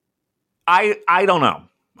don't know.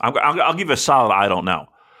 I'll give you a solid I don't know.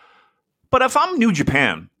 But if I'm New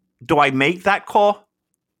Japan, do I make that call?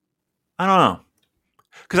 I don't know.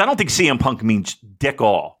 Because I don't think CM Punk means dick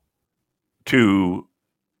all to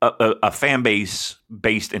a fan base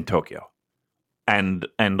based in Tokyo and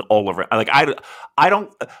all over. Like I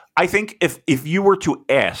don't. I think if you were to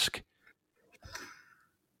ask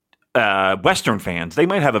Western fans, they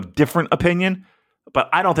might have a different opinion, but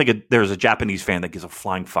I don't think there's a Japanese fan that gives a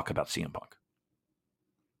flying fuck about CM Punk.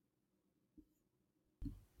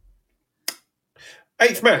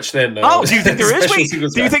 8th match then. Do you think there is? Wait,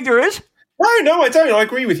 do you think there is? No, I don't. I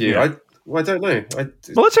agree with you. Yeah. I don't know.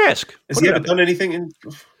 Well, let's ask. Has he ever done anything in...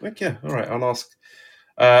 Yeah, all right, I'll ask.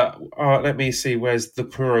 Let me see, where's the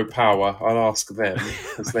Puro Power? I'll ask them.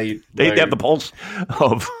 Because they have the pulse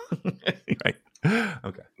of... Right.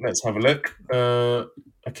 Okay. Let's have a look.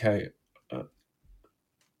 Okay.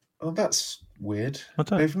 Oh, that's weird. What's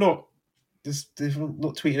that? They've not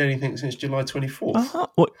tweeted anything since July 24th.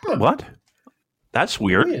 What? That's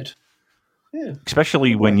weird. Yeah.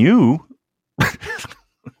 Especially when you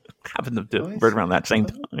happen to right around that same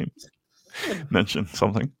time mention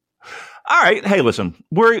something. All right. Hey, listen,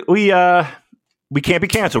 we can't be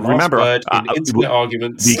canceled. Remember, internet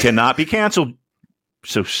arguments. We cannot be canceled.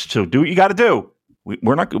 So do what you got to do.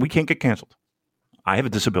 We can't get canceled. I have a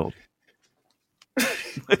disability.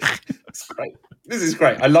 That's great. This is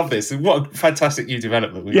great. I love this. What a fantastic new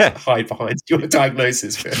development. We just hide behind your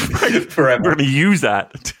diagnosis forever. We're going to use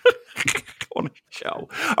that on a show.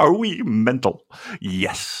 Are we mental?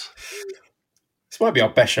 Yes. This might be our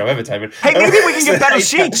best show ever, David. Hey, maybe we can get better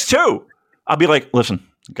seats too. I'll be like, listen,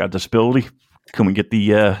 got a disability. Can we get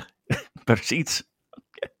the better seats?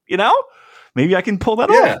 You know? Maybe I can pull that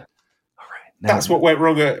off. All right. That's what went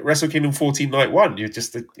wrong at Wrestle Kingdom 14 Night 1. You're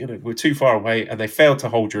just, we're too far away and they failed to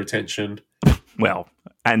hold your attention. Well,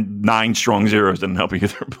 and 9 strong zeros didn't help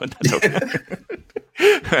either, but that's okay.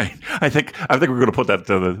 Right. I think we're going to put that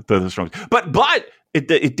to the strong. But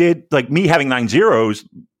it did, like, me having 9 zeros,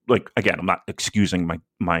 like, again, I'm not excusing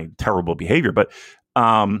my terrible behavior, but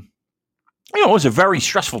it was a very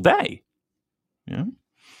stressful day. Yeah.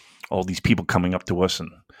 All these people coming up to us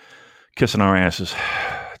and kissing our asses.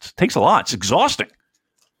 It takes a lot. It's exhausting.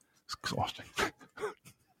 I've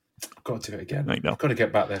got to do it again. I know. I've got to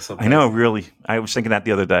get back there sometime. I know, really. I was thinking that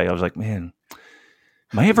the other day. I was like, man,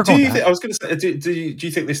 am I ever going back? I was going to say, do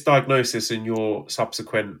you think this diagnosis and your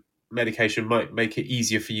subsequent medication might make it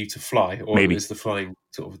easier for you to fly? Or Maybe. Is the flying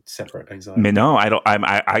sort of separate anxiety? No, I don't.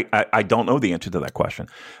 I don't know the answer to that question.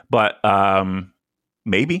 But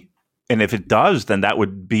maybe. And if it does, then that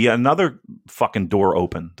would be another fucking door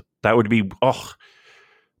opened. That would be,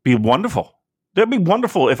 be wonderful. That'd be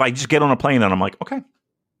wonderful if I just get on a plane and I'm like, okay,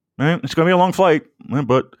 all right, it's going to be a long flight,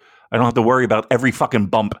 but I don't have to worry about every fucking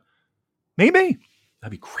bump. Maybe.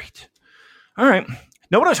 That'd be great. All right.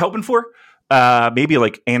 Know what I was hoping for? Maybe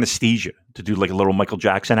like anesthesia, to do like a little Michael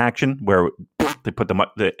Jackson action where they put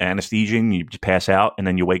the anesthesia in, you just pass out, and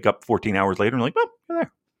then you wake up 14 hours later and like, oh, you're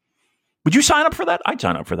there. Would you sign up for that? I'd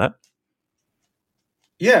sign up for that.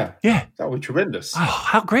 Yeah. Yeah. That would be tremendous. Oh,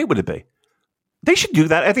 how great would it be? They should do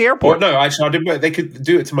that at the airport. Well, no, actually, I didn't. They could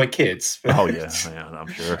do it to my kids. Oh yeah, I'm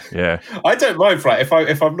sure. Yeah, I don't mind, right?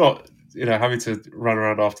 If I'm not, having to run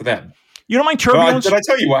around after them. You don't mind turbulence? Did I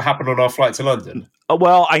tell you what happened on our flight to London?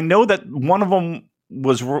 Well, I know that one of them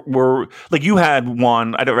were like you had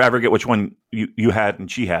one. I don't ever get which one you had and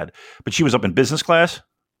she had, but she was up in business class,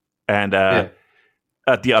 and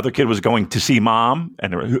the other kid was going to see mom,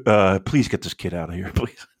 and they were, please get this kid out of here,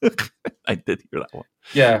 please. I did hear that one.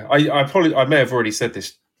 Yeah, I may have already said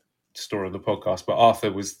this story on the podcast, but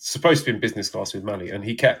Arthur was supposed to be in business class with Mally, and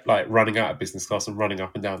he kept like running out of business class and running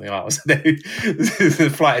up and down the aisles.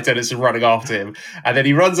 The flight attendants are running after him, and then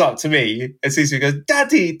he runs up to me and sees me and goes,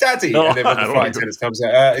 "Daddy, Daddy!" And then when the flight attendants comes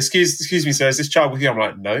out, excuse me, sir, is this child with you? I'm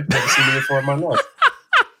like, no, never seen him before in my life.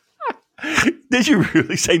 Did you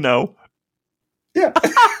really say no? Yeah.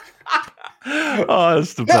 Oh,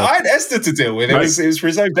 that's the Yeah, best. I had Esther to deal with. It Right. was for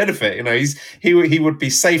his own benefit. You know, he would be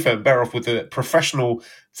safer and better off with a professional,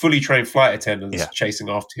 fully trained flight attendants Yeah. chasing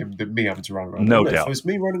after him than me having to run around. No But doubt. if it was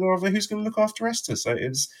me running over, who's going to look after Esther? So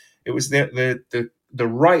it was the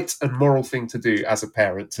right and moral thing to do as a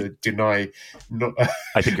parent to deny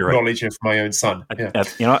I think you're right. knowledge of my own son. Yeah. I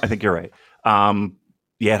think you're right.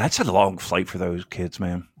 Yeah, that's a long flight for those kids,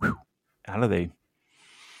 man. Whew. How do they?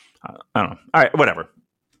 I don't know. All right, whatever.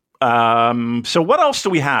 So what else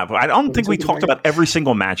do we have? I don't think we talked about every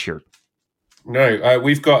single match here. No,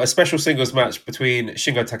 we've got a special singles match between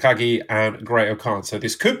Shingo Takagi and Great-O-Khan. So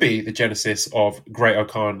this could be the genesis of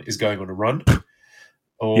Great-O-Khan is going on a run,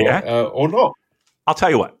 or not. I'll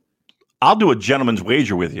tell you what. I'll do a gentleman's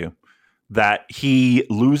wager with you that he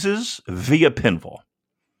loses via pinfall.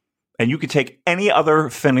 And you could take any other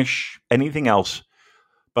finish, anything else,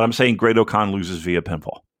 but I'm saying Great-O-Khan loses via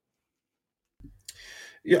pinfall.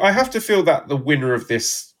 Yeah, I have to feel that the winner of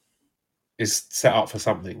this is set up for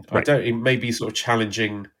something. Right. It may be sort of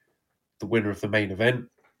challenging the winner of the main event.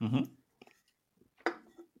 Mm-hmm.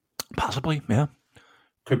 Possibly, yeah.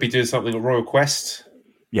 Could be doing something at Royal Quest.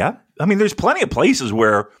 Yeah. I mean, there's plenty of places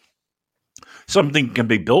where something can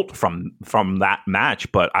be built from that match,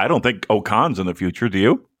 but I don't think O'Khan's in the future. Do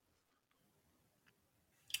you?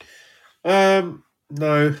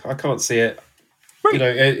 No, I can't see it. Right. You know,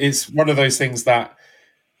 it's one of those things that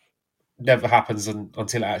never happens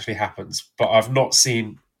until it actually happens. But I've not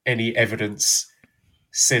seen any evidence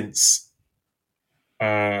since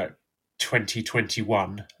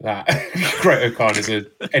 2021 that Great-O-Khan is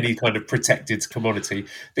any kind of protected commodity.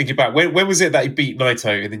 Thinking about when was it that he beat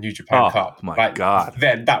Naito in the New Japan Cup? My God!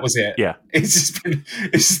 Then that was it. Yeah, it's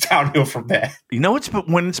just downhill from there. You know,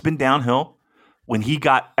 when it's been downhill when he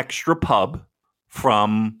got extra pub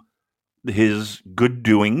from his good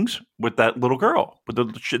doings with that little girl, with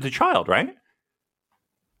the child, right?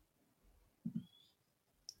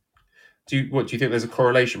 Do you think there's a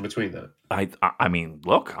correlation between that? I mean,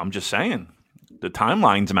 look, I'm just saying the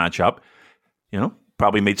timelines match up. You know,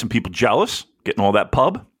 probably made some people jealous getting all that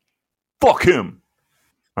pub. Fuck him,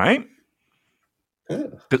 right?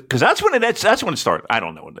 Because that's when it started. I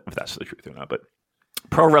don't know if that's the truth or not, but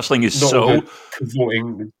pro wrestling is drunken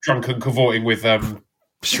cavorting with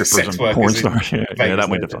strippers and porn stars. Yeah, that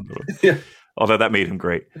might have something to do. Yeah. Although that made him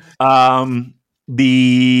great. I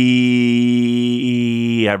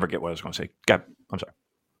forget what I was going to say. I'm sorry.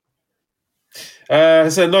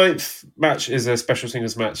 So ninth match is a special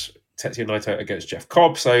singles match, Tetsuya Naito against Jeff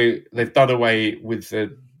Cobb. So they've done away with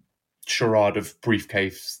the charade of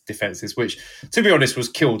briefcase defenses, which, to be honest, was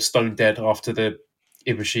killed stone dead after the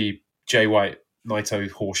Ibushi, Jay White, Naito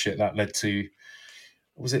horseshit that led to,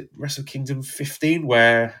 was it Wrestle Kingdom 15,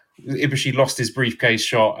 where Ibushi lost his briefcase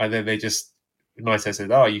shot and then Naito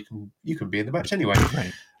said, "Oh, you can be in the match anyway."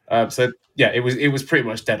 Right. So yeah, it was pretty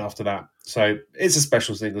much dead after that. So it's a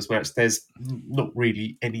special singles match. There's not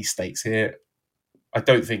really any stakes here. I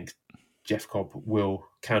don't think Jeff Cobb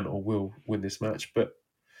can or will win this match, but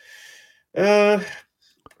I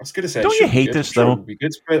was going to say, don't you hate this though? It would be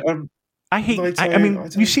good, but I hate. I mean,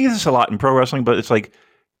 you see this a lot in pro wrestling, but it's like,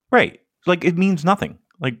 right? Like it means nothing.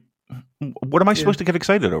 Like, what am I supposed to get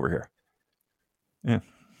excited over here? Yeah.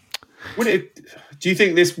 Do you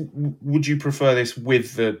think this? Would you prefer this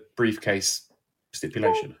with the briefcase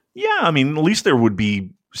stipulation? Well, yeah, I mean, at least there would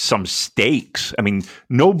be some stakes. I mean,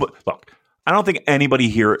 look, I don't think anybody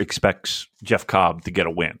here expects Jeff Cobb to get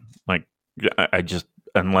a win. Like, I just,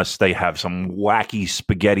 unless they have some wacky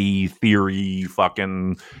spaghetti theory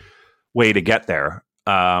fucking way to get there.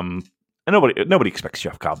 And nobody expects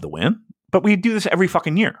Jeff Cobb to win, but we do this every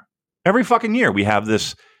fucking year. Every fucking year we have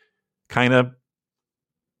this kind of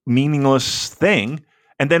meaningless thing,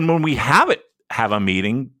 and then when we have a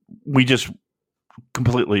meeting, we just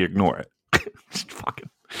completely ignore it. Fucking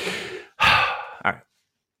all right.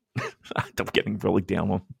 I'm getting really down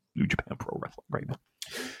on New Japan Pro Wrestling right now.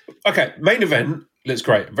 Okay, main event looks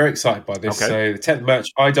great. I'm very excited by this. Okay. So the 10th match,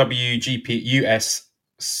 IWGP US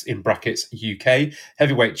in brackets UK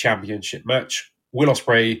heavyweight championship match. Will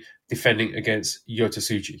Ospreay defending against Yota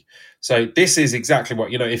Tsuji. So this is exactly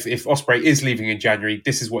what, if Ospreay is leaving in January,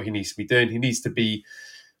 this is what he needs to be doing. He needs to be,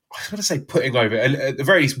 I was going to say putting over, at the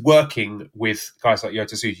very least working with guys like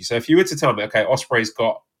Yota Tsuji. So if you were to tell me, okay, Ospreay's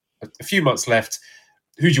got a few months left,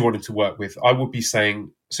 who do you want him to work with? I would be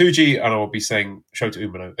saying Tsuji, and I would be saying Shota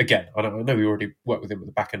Umino. Again, I know we already worked with him at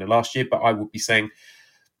the back end of last year, but I would be saying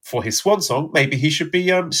for his swan song, maybe he should be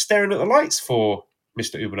staring at the lights for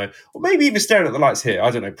Mr. Umino, or maybe even staring at the lights here.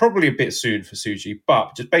 I don't know. Probably a bit soon for Tsuji,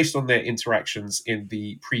 but just based on their interactions in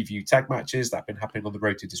the preview tag matches that have been happening on the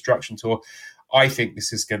Road to Destruction tour, I think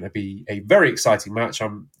this is going to be a very exciting match.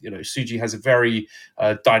 Tsuji has a very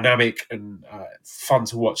dynamic and fun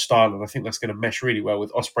to watch style, and I think that's going to mesh really well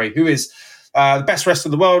with Ospreay, who is the best wrestler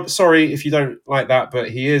in the world. Sorry if you don't like that,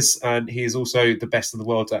 but he is, and he is also the best in the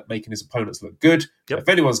world at making his opponents look good. Yep. If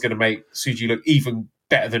anyone's going to make Tsuji look even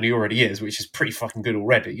better than he already is, which is pretty fucking good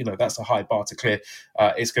already, that's a high bar to clear.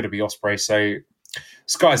 It's going to be Ospreay. So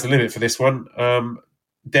sky's the limit for this one.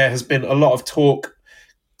 There has been a lot of talk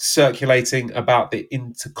circulating about the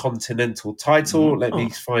Intercontinental title. Let me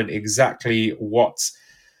find exactly what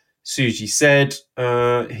Tsuji said.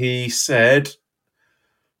 He said,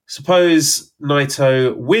 suppose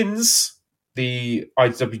Naito wins the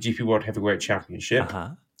IWGP World Heavyweight Championship.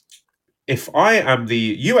 If I am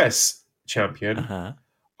the US champion,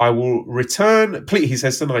 I will return. Please, he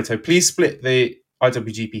says to Naito, please split the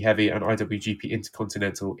IWGP Heavy and IWGP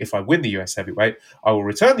Intercontinental. If I win the US Heavyweight, I will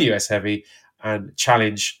return the US Heavy and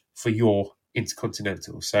challenge for your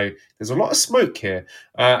Intercontinental. So there's a lot of smoke here.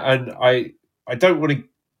 And I don't want to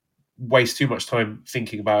waste too much time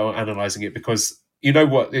thinking about or analysing it, because you know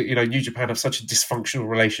what? New Japan have such a dysfunctional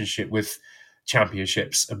relationship with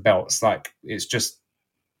championships and belts. Like, it's just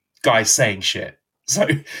guys saying shit. So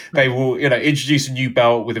they will, introduce a new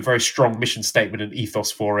belt with a very strong mission statement and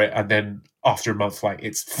ethos for it, and then after a month,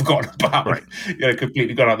 it's forgotten about, right.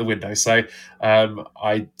 Completely gone out the window. So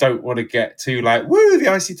I don't want to get too woo,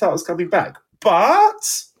 the IC title's coming back,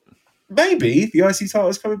 but maybe the IC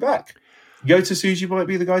title's coming back. Yota Tsuji might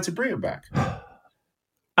be the guy to bring it back.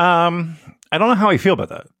 I don't know how I feel about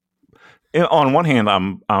that. On one hand,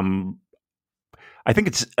 I think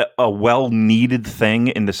it's a well-needed thing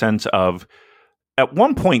in the sense of, at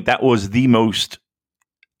one point, that was the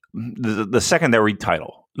secondary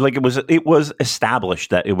title. It was established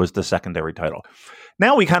that it was the secondary title.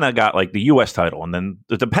 Now we kind of got the U.S. title, and then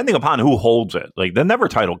depending upon who holds it, the Never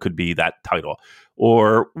title could be that title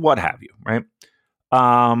or what have you, right?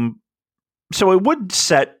 So it would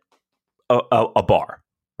set a bar,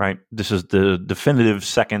 right? This is the definitive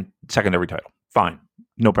secondary title. Fine,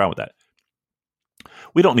 no problem with that.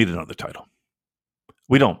 We don't need another title.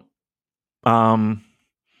 We don't.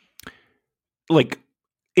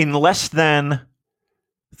 In less than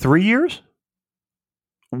 3 years,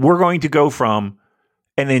 we're going to go from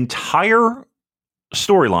an entire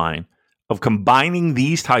storyline of combining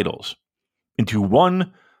these titles into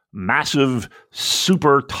one massive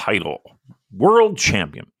super title, world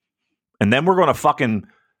champion. And then we're going to fucking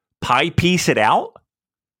pie piece it out.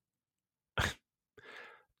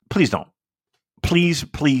 Please don't. Please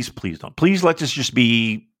don't. Please let this just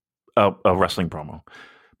be a wrestling promo,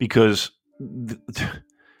 because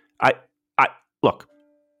I look.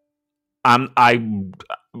 I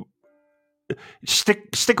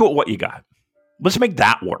stick with what you got. Let's make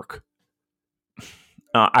that work.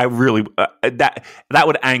 I really that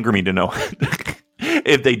would anger me to know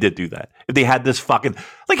if they did do that. If they had this fucking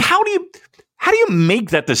how do you make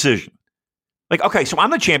that decision? Okay, so I'm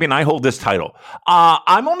the champion. I hold this title.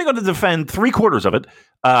 I'm only going to defend 3/4 of it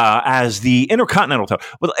as the Intercontinental title.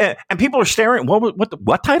 Well, and people are staring.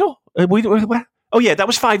 What title? What? Oh yeah, that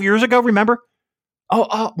was 5 years ago. Remember?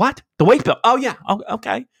 Oh, what? The weight belt. Oh yeah. Oh,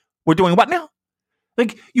 okay. We're doing what now?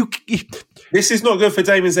 You. This is not good for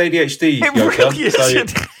Damon's ADHD. It really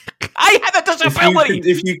isn't. I have a disability.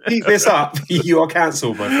 If you keep this up, you are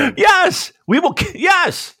cancelled, my friend. Yes, we will.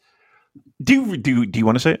 Yes. Do you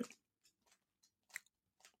want to say it?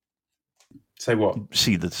 Say what?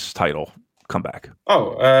 See this title come back.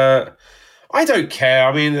 Oh, I don't care.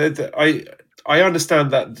 I mean, I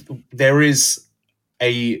understand that there is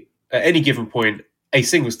at any given point a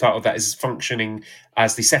singles title that is functioning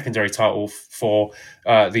as the secondary title for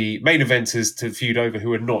the main eventers to feud over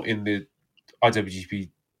who are not in the IWGP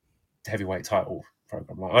heavyweight title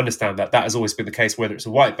program. I understand that has always been the case, whether it's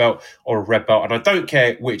a white belt or a red belt, and I don't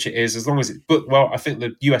care which it is, as long as it's booked well. I think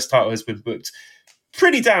the US title has been booked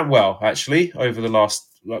pretty damn well, actually, over the last,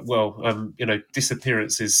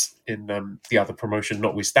 disappearances in the other promotion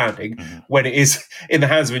notwithstanding. Mm-hmm. When it is in the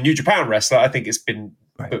hands of a New Japan wrestler, I think it's been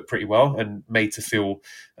booked pretty well and made to feel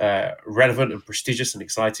relevant and prestigious and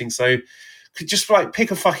exciting. So just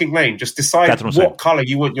pick a fucking lane. Just decide what color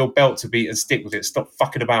you want your belt to be and stick with it. Stop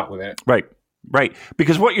fucking about with it. Right.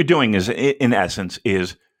 Because what you're doing is, in essence,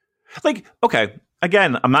 is okay,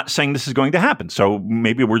 again, I'm not saying this is going to happen, so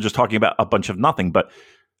maybe we're just talking about a bunch of nothing, but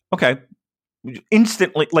okay,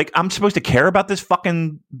 instantly, I'm supposed to care about this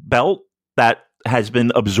fucking belt that has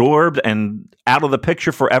been absorbed and out of the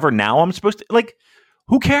picture forever. Now I'm supposed to,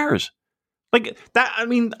 who cares? Like that. I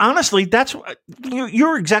mean, honestly,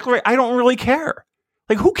 you're exactly right. I don't really care.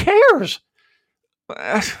 Like, who cares?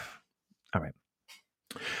 All right.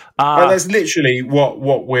 That's literally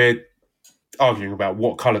what we're arguing about.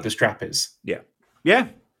 What color the strap is. Yeah. Yeah.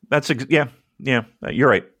 You're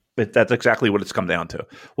right. But that's exactly what it's come down to.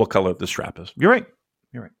 What color the strap is. You're right.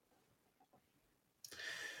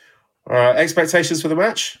 Expectations for the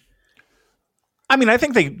match? I mean, I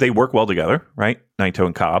think they work well together, right? Naito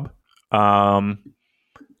and Cobb. No,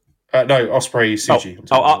 Ospreay, Suji.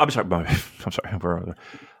 I'm sorry.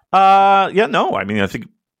 Yeah, no. I mean, I think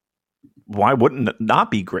why wouldn't it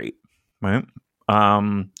not be great, right?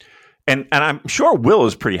 And I'm sure Will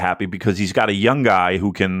is pretty happy because he's got a young guy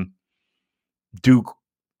who can do.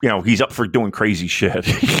 He's up for doing crazy shit.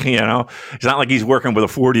 It's not like he's working with a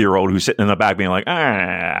 40-year-old who's sitting in the back being like,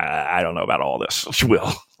 I don't know about all this.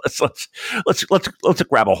 Will, let's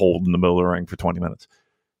grab a hold in the middle of the ring for 20 minutes.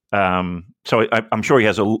 So I'm sure he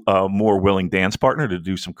has a more willing dance partner to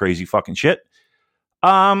do some crazy fucking shit.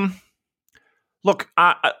 Look,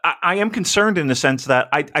 I am concerned in the sense that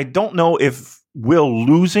I don't know if Will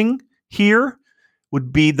losing here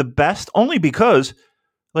would be the best, only because,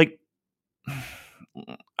 like,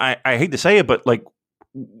 I hate to say it, but like,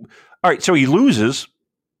 all right, so he loses.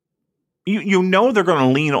 You know they're going to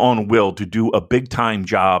lean on Will to do a big time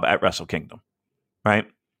job at Wrestle Kingdom, right?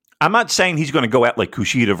 I'm not saying he's going to go at like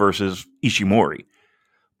Kushida versus Ishimori,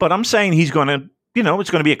 but I'm saying he's going to, it's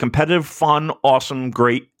going to be a competitive, fun, awesome,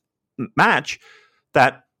 great match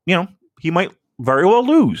that, he might very well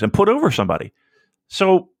lose and put over somebody.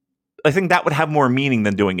 So I think that would have more meaning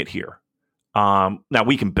than doing it here. Now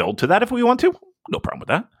we can build to that if we want to. No problem with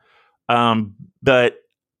that. But,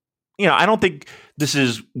 I don't think this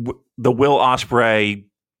is the Will Ospreay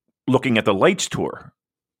looking at the lights tour,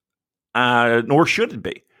 nor should it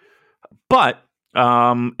be. But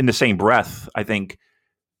in the same breath, I think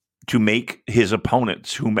to make his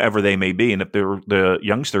opponents, whomever they may be, and if they're the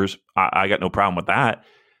youngsters, I got no problem with that,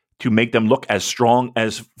 to make them look as strong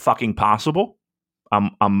as fucking possible,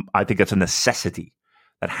 I think that's a necessity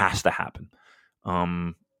that has to happen.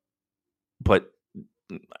 But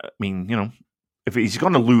I mean, if he's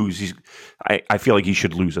going to lose, I feel like he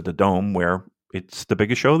should lose at the Dome, where it's the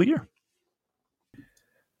biggest show of the year.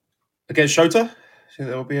 Against Shota, I think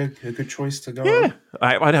that would be a good choice to go. Yeah,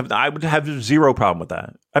 on. I would have zero problem with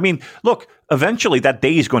that. I mean, look, eventually that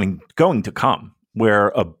day is going to come where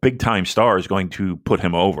a big time star is going to put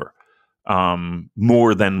him over,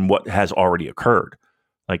 more than what has already occurred.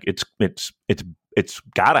 Like it's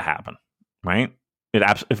got to happen, right?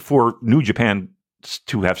 For New Japan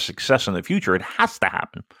to have success in the future, it has to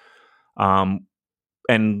happen.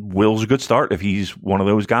 And Will's a good start if he's one of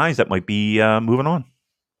those guys that might be moving on.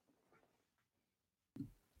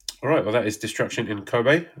 All right, well, that is Destruction in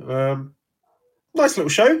Kobe. Nice little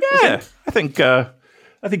show. Yeah, I think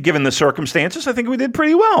given the circumstances, I think we did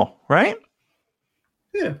pretty well, right?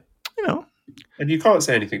 Yeah, and you can't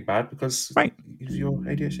say anything bad because you're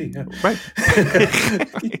ADHD. Yeah. Right.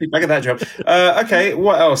 Back at that job. Okay,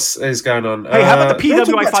 what else is going on? Hey, how about the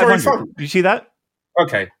PWI 500? Did you see that?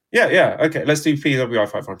 Okay. Yeah. Okay, let's do PWI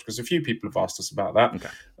 500 because a few people have asked us about that. Okay.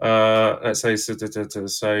 Let's say so. You've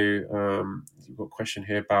got a question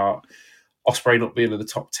here about Ospreay not being in the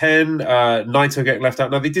top 10, Naito getting left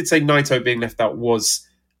out. Now they did say Naito being left out was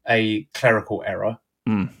a clerical error.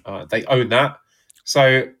 They own that.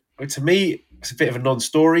 So to me, it's a bit of a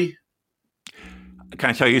non-story.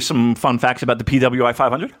 Can I tell you some fun facts about the PWI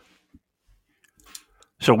 500?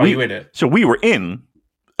 Are you in it? So we were in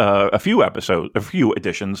a few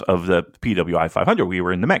editions of the PWI 500. We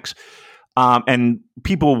were in the mix, and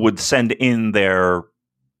people would send in their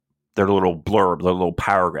little blurb, their little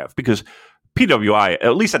paragraph, because PWI,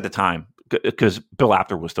 at least at the time, because Bill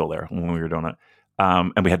Apter was still there when we were doing it.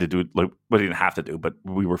 And we had to do, like, we didn't have to do, but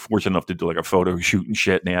we were fortunate enough to do like a photo shoot and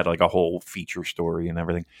shit. And they had like a whole feature story and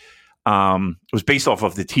everything. It was based off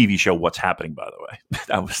of the TV show What's Happening, by the way.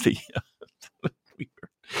 That was the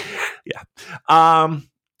yeah.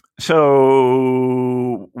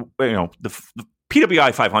 So the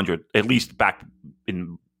PWI 500, at least back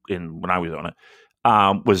in when I was on it,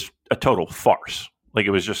 was a total farce. Like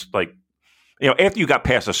it was just like, after you got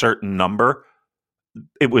past a certain number,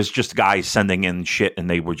 it was just guys sending in shit and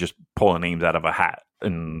they were just pulling names out of a hat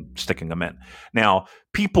and sticking them in. Now,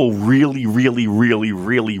 people really, really, really,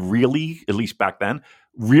 really, really, at least back then,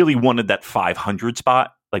 really wanted that 500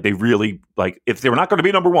 spot. Like they really, like if they were not going to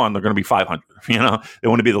be number one, they're going to be 500. They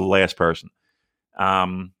want to be the last person.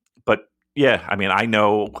 But yeah, I mean, I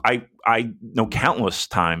know countless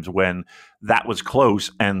times when that was close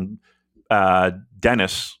and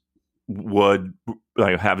Dennis would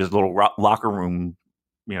have his little locker room,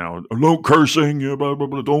 no cursing, blah, blah,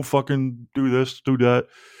 blah, don't fucking do this, do that.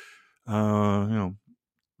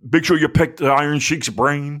 Make sure you pick the Iron Sheik's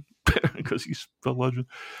brain because he's a legend.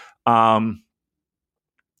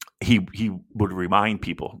 He would remind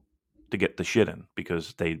people to get the shit in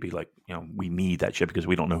because they'd be like, we need that shit because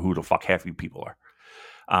we don't know who the fuck half you people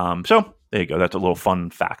are. So there you go. That's a little fun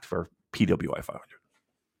fact for PWI 500.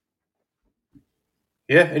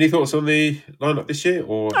 Yeah. Any thoughts on the lineup this year?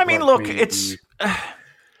 Or I mean, look, it's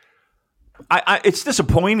it's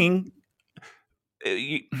disappointing.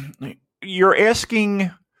 You're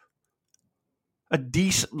asking a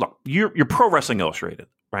decent look. You're Pro Wrestling Illustrated,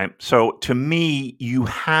 right? So to me, you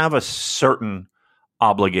have a certain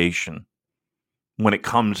obligation when it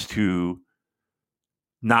comes to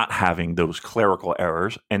not having those clerical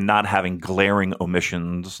errors and not having glaring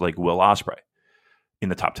omissions like Will Ospreay in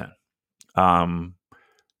the top 10.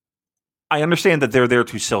 I understand that they're there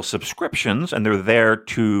to sell subscriptions and they're there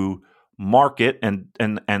to market, and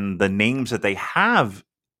the names that they have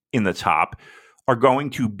in the top are going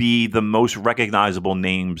to be the most recognizable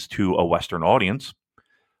names to a Western audience.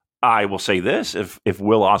 I will say this: if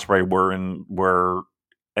Will Ospreay were in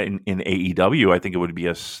AEW, I think it would be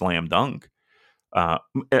a slam dunk.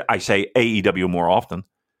 I say AEW more often,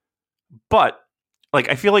 but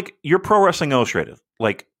I feel like you're Pro Wrestling Illustrated.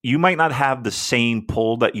 You might not have the same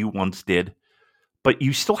pull that you once did, but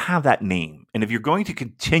you still have that name. And if you're going to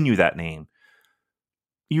continue that name,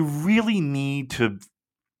 you really need to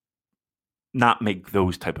not make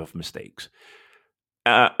those type of mistakes.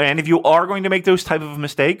 And if you are going to make those type of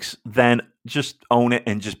mistakes, then just own it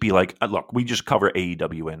and just be like, look, we just cover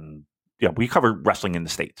AEW and we cover wrestling in the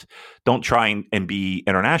States. Don't try and be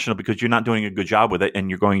international because you're not doing a good job with it and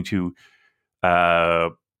you're going to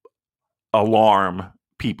alarm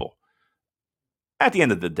people. At the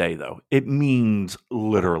end of the day, though, it means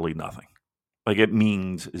literally nothing. It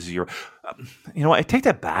means zero. I take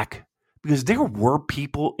that back because there were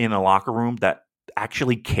people in a locker room that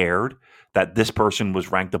actually cared that this person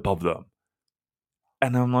was ranked above them.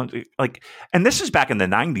 And I'm like, and this is back in the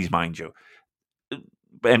 90s, mind you.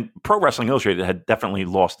 And Pro Wrestling Illustrated had definitely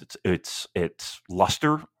lost its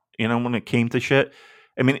luster, when it came to shit.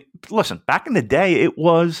 I mean, listen, back in the day, it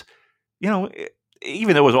was,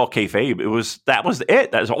 even though it was all kayfabe, that was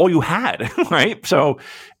it. That was all you had, right? So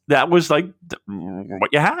that was what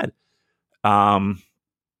you had. But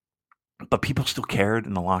people still cared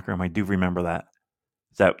in the locker room. I do remember that.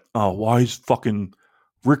 Why is fucking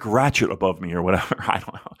Rick Ratchet above me or whatever? I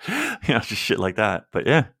don't know. Just shit like that. But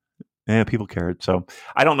yeah, people cared. So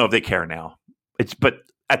I don't know if they care now. But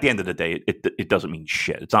at the end of the day, it doesn't mean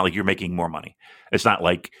shit. It's not like you're making more money. It's not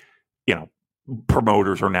like,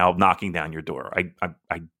 promoters are now knocking down your door. I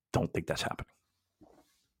don't think that's happening.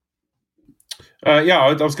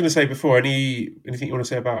 I was going to say before, anything you want to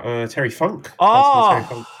say about Terry Funk?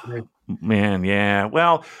 Oh, Terry Funk? Man, yeah.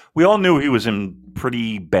 Well, we all knew he was in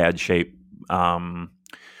pretty bad shape for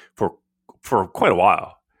quite a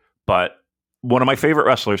while. But one of my favorite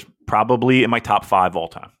wrestlers, probably in my top 5 all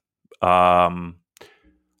time.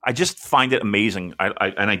 I just find it amazing.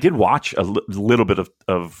 I did watch a little bit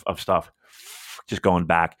of stuff, just going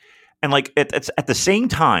back, and it's at the same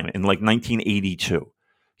time in 1982,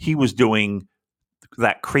 he was doing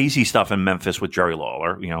that crazy stuff in Memphis with Jerry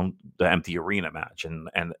Lawler, the empty arena match and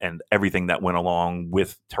everything that went along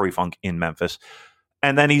with Terry Funk in Memphis.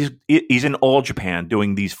 And then he's in All Japan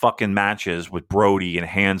doing these fucking matches with Brody and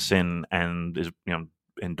Hansen and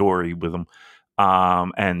and Dory with him,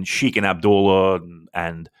 and Sheik and Abdullah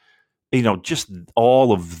and just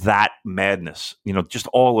all of that madness, just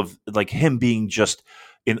all of him being just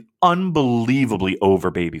an unbelievably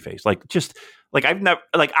over babyface. I've never,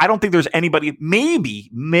 I don't think there's anybody,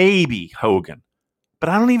 maybe Hogan, but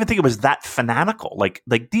I don't even think it was that fanatical.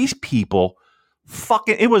 These people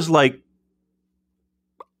fucking, it was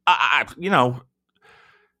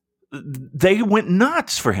they went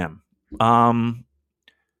nuts for him. And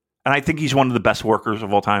I think he's one of the best workers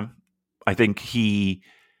of all time. I think he,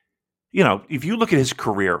 if you look at his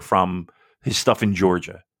career from his stuff in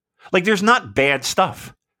Georgia, there's not bad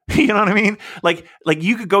stuff. You know what I mean?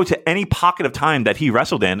 You could go to any pocket of time that he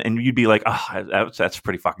wrestled in and you'd be like, oh, that's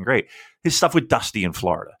pretty fucking great. His stuff with Dusty in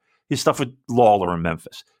Florida, his stuff with Lawler in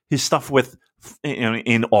Memphis, his stuff with,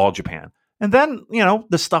 in All Japan. And then,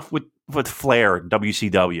 the stuff with Flair and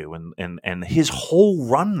WCW and his whole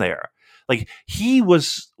run there. He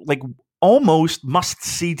was almost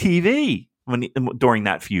must-see TV during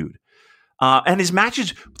that feud. And his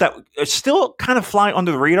matches that still kind of fly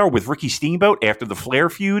under the radar with Ricky Steamboat after the Flair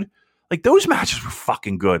feud, those matches were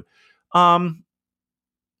fucking good.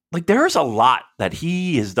 like there's a lot that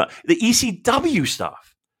he has done. The ECW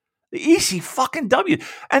stuff, the EC fucking W,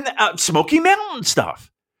 and Smoky Mountain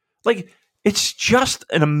stuff. Like it's just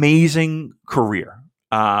an amazing career.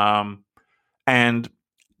 And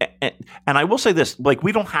I will say this: like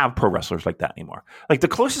we don't have pro wrestlers like that anymore. Like the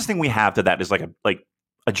closest thing we have to that is like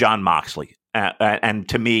a John Moxley, and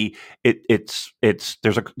to me, it's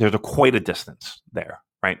there's a quite a distance there,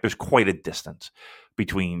 right? There's quite a distance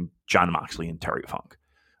between John Moxley and Terry Funk.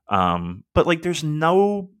 But like, there's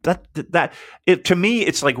no that it to me,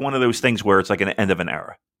 it's like one of those things where it's like an end of an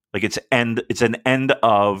era. Like it's an end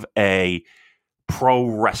of a pro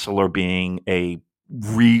wrestler being a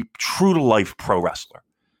true to life pro wrestler.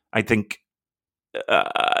 I think,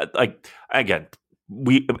 like again,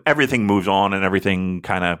 everything moves on and everything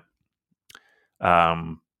kind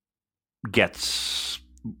of gets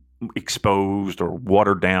exposed or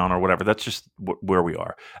watered down or whatever. That's just where we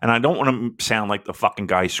are. And I don't want to sound like the fucking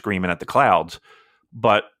guy screaming at the clouds,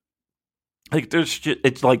 but like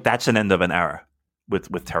it's like that's an end of an era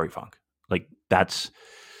with Terry Funk. Like that's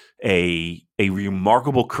a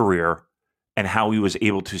remarkable career and how he was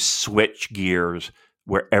able to switch gears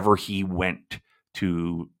wherever he went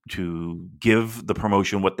to give the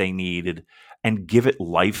promotion what they needed and give it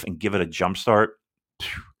life and give it a jump start.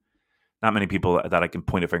 Not many people that I can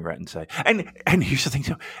point a finger at and say. And here's the thing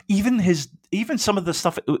too. Even some of the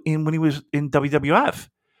stuff when he was in WWF,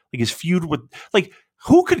 like his feud with, like,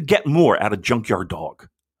 who could get more out of Junkyard Dog?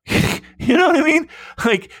 You know what I mean?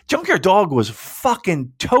 Like Junkyard Dog was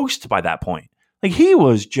fucking toast by that point. Like he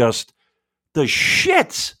was just the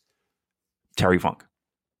shits. Terry Funk.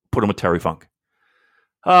 Put him with Terry Funk.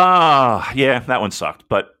 Yeah, that one sucked.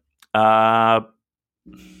 But yeah,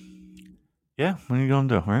 what are you gonna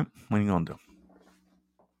do, right? What are you gonna do?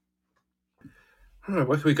 All right,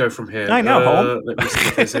 where can we go from here? I know. Let me see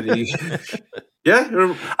if there's any. Yeah, I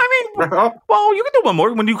mean, wrap it up. Well, you can do one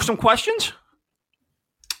more. Want to do some questions?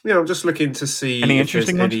 Yeah, I'm just looking to see any if there's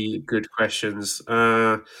interesting ones? any good questions.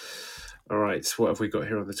 All right, what have we got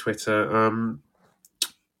here on the Twitter?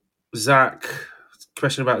 Zach,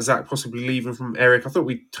 question about Zach possibly leaving from Eric. I thought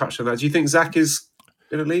we touched on that. Do you think Zach is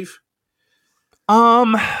going to leave?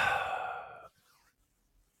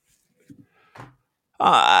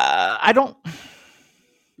 I don't.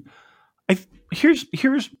 Here's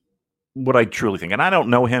what I truly think, and I don't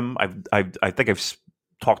know him. I think I've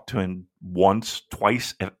talked to him once,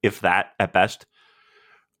 twice, if that at best.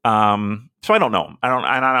 So I don't know him. I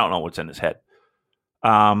don't know what's in his head.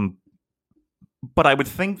 But I would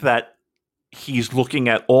think that he's looking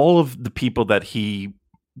at all of the people that he,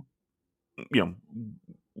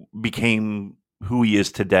 became who he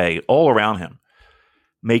is today, all around him,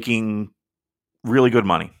 making really good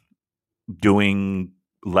money, doing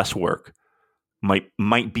less work,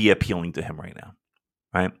 might be appealing to him right now,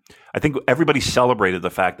 right? I think everybody celebrated the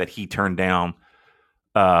fact that he turned down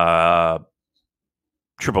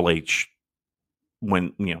Triple H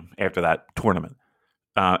when after that tournament.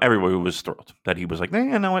 Everybody was thrilled that he was like,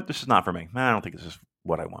 you know what, this is not for me. I don't think this is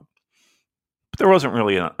what I want. But there wasn't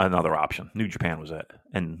really another option. New Japan was it,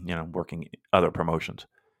 and working other promotions.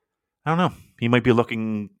 I don't know. He might be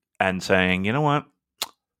looking and saying, you know what,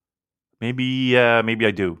 maybe I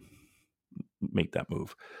do make that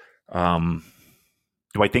move.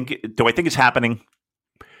 Do I think it's happening?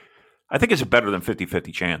 I think it's a better than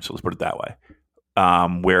 50-50 chance. So let's put it that way.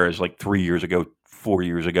 Whereas like 3 years ago, 4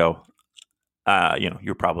 years ago,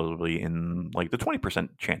 you're probably in like the 20%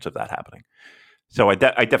 chance of that happening. So I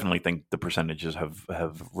definitely think the percentages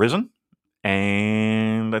have risen,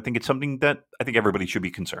 and I think it's something that I think everybody should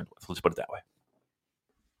be concerned with. Let's put it that way.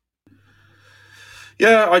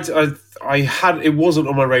 Yeah, I had, it wasn't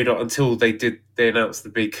on my radar until they announced the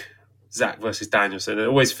big Zach versus Danielson. It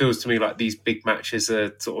always feels to me like these big matches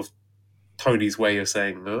are sort of Tony's way of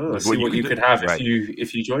saying, see what you could have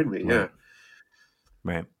if you join me. Right. Yeah.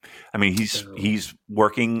 Right. I mean, he's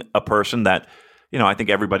working a person that, I think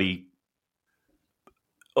everybody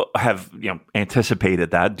have, anticipated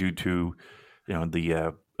that due to,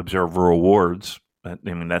 the Observer Awards.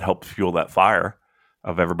 That helped fuel that fire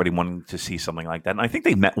of everybody wanting to see something like that. And I think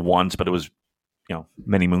they met once, but it was,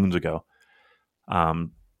 many moons ago.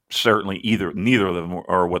 Certainly neither of them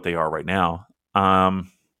are what they are right now. And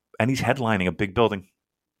he's headlining a big building.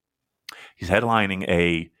 He's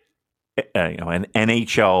headlining an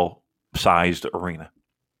NHL-sized arena.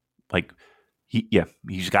 Like,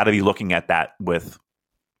 he's got to be looking at that with,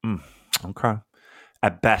 okay,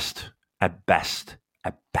 at best,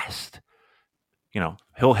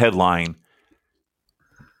 he'll headline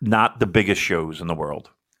not the biggest shows in the world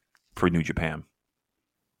for New Japan.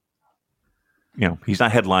 He's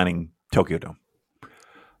not headlining Tokyo Dome.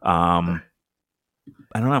 I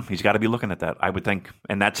don't know. He's got to be looking at that, I would think,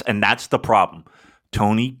 and that's the problem.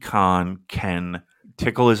 Tony Khan can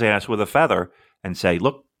tickle his ass with a feather and say,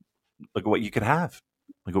 "Look at what you could have.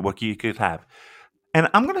 Look at what you could have." And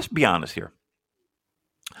I'm going to be honest here.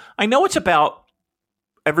 I know it's about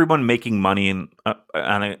everyone making money, and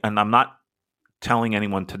I'm not telling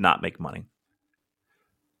anyone to not make money.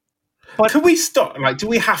 But can we stop? Like, do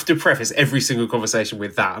we have to preface every single conversation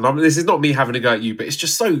with that? And this is not me having a go at you, but it's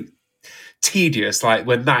just so tedious. Like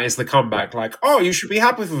when that is the comeback, like, oh, you should be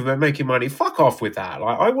happy for them making money. Fuck off with that.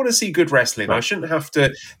 Like, I want to see good wrestling. Right. I shouldn't have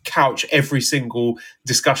to couch every single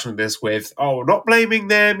discussion of this with, oh, not blaming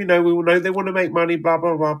them. We all know they want to make money. Blah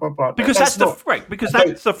blah blah blah blah. Because that's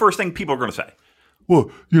the first thing people are going to say.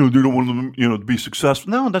 Well, they don't want them, to be successful.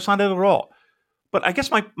 No, that's not it at all. But I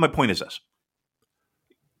guess my point is this.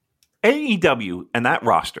 AEW and that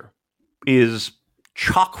roster is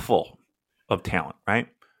chock full of talent, right?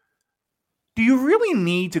 Do you really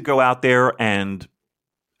need to go out there and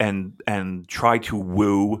try to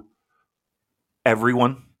woo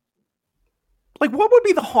everyone? Like, what would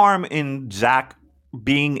be the harm in Zach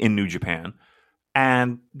being in New Japan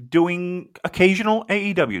and doing occasional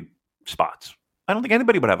AEW spots? I don't think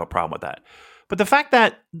anybody would have a problem with that. But the fact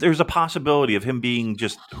that there's a possibility of him being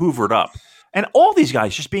just hoovered up, and all these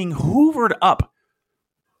guys just being hoovered up,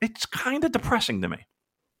 it's kind of depressing to me.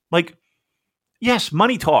 Like, yes,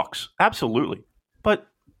 money talks, absolutely, but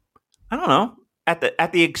I don't know,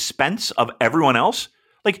 at the expense of everyone else.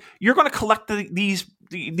 Like, you're going to collect these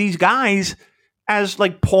guys as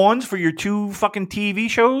like pawns for your 2 fucking TV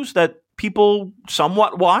shows that people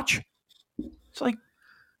somewhat watch. It's like,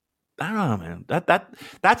 I don't know, man.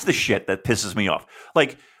 That's the shit that pisses me off.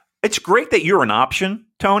 Like, it's great that you're an option,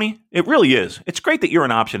 Tony. It really is. It's great that you're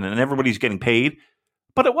an option and everybody's getting paid,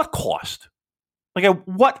 but at what cost? Like, at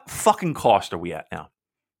what fucking cost are we at now?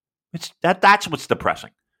 That's what's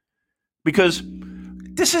depressing. Because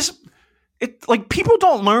this is it. Like, people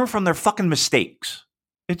don't learn from their fucking mistakes.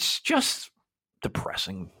 It's just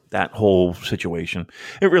depressing, that whole situation.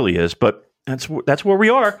 It really is. But that's where we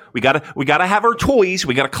are. We gotta have our toys.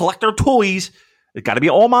 We gotta collect our toys. It gotta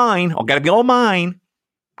be all mine. Gotta be all mine.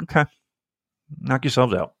 Okay, knock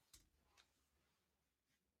yourselves out.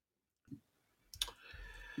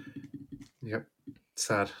 Yep.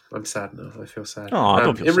 Sad. I'm sad now. I feel sad. Oh,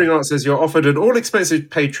 don't feel Imring Art says you're offered an all-expensive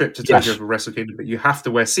paid trip to Tokyo for Wrestle Kingdom, but you have to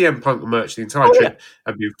wear CM Punk merch the entire trip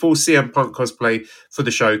and be full CM Punk cosplay for the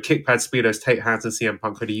show. Kickpad, Speedos, Tate Hands, and CM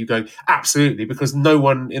Punk hoodie. You go, absolutely, because no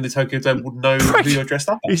one in the Tokyo Dome would know who you're dressed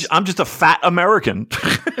up as. I'm just a fat American,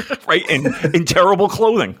 right? In terrible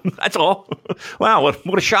clothing. That's all. Wow,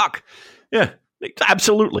 what a shock. Yeah,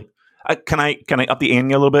 absolutely. Can I up the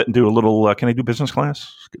ante a little bit and do a little? Can I do business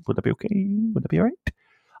class? Would that be okay? Would that be all right?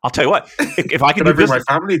 I'll tell you what. If I can do bring my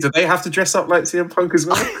family, do they have to dress up like CM Punk as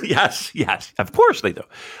well? Yes, of course they do.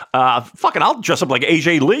 Fucking, I'll dress up like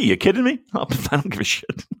AJ Lee. You kidding me? I don't give a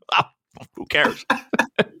shit. Who cares?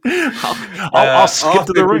 I'll skip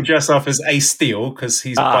to the ring. Dress up as Ace Steel because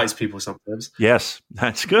he bites people sometimes. Yes,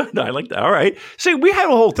 that's good. I like that. All right. See, we have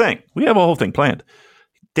a whole thing. We have a whole thing planned.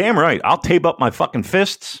 Damn right. I'll tape up my fucking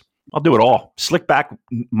fists. I'll do it all. Slick back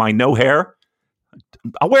my no hair.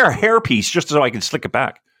 I'll wear a hairpiece just so I can slick it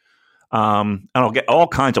back. And I'll get all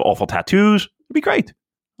kinds of awful tattoos. It'd be great.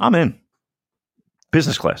 I'm in.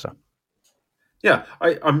 Business class, though. Yeah,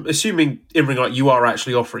 I'm assuming, Imring Art, you are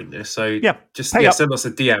actually offering this. So just send us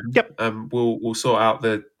a DM. Yep. We'll sort out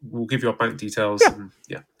we'll give you our bank details.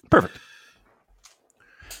 Yeah. And, perfect.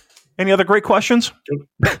 Any other great questions?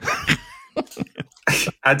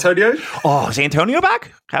 Antonio? Oh, is Antonio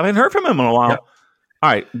back? Haven't heard from him in a while. Yep. All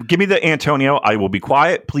right, give me the Antonio. I will be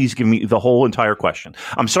quiet. Please give me the whole entire question.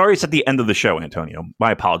 I'm sorry it's at the end of the show, Antonio.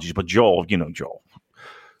 My apologies, but Joel, Joel.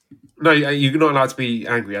 No, you're not allowed to be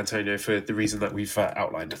angry, Antonio, for the reason that we've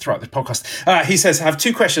outlined throughout the podcast. He says, I have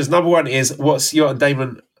 2 questions. Number 1 is, what's your and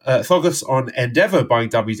Damon thoughts on Endeavor buying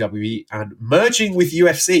WWE and merging with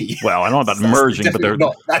UFC? Well, I don't know about merging, but they're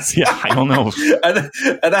not. I don't know.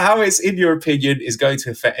 and how it's, in your opinion, is going to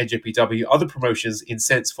affect NJPW, other promotions, in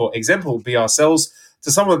sense, for example, be ourselves, to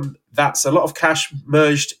someone that's a lot of cash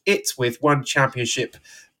merged it with 1 championship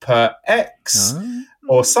per X.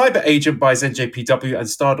 Or Cyber Agent buys NJPW and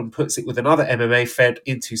Stardom puts it with another MMA fed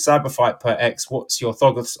into Cyber Fight per X. What's your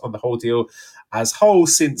thoughts on the whole deal as whole,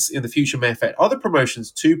 since in the future may affect other promotions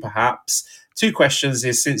too, perhaps? 2 questions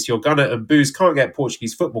is, since your Gunner and Booze can't get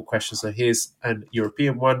Portuguese football questions, so here's an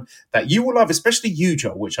European one that you will love, especially you,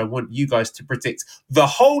 Joel, which I want you guys to predict the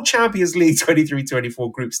whole Champions League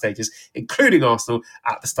 23-24 group stages, including Arsenal,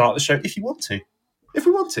 at the start of the show, if you want to. If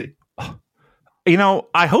we want to.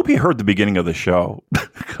 I hope you heard the beginning of the show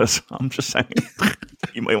because I'm just saying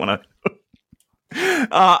you might want to.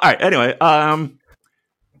 All right. Anyway,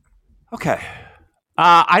 okay.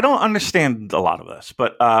 I don't understand a lot of this,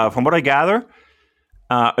 but from what I gather,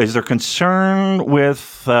 is there concern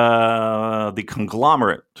with the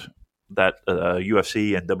conglomerate that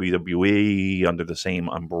UFC and WWE under the same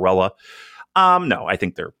umbrella? No, I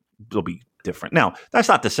think they'll be different. Now, that's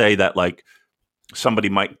not to say that like somebody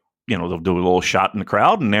might, they'll do a little shot in the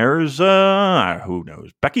crowd and there's, who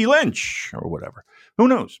knows, Becky Lynch or whatever. Who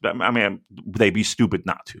knows? I mean, they'd be stupid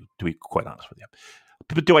not to be quite honest with you.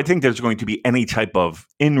 But do I think there's going to be any type of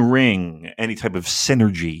in-ring, any type of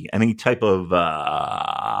synergy, any type of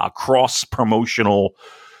cross-promotional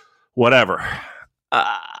whatever?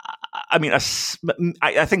 I mean,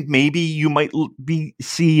 I think maybe you might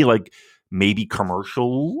see like maybe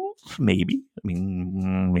commercials, maybe. I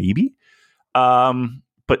mean, maybe.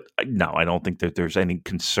 But no, I don't think that there's any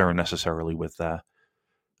concern necessarily with that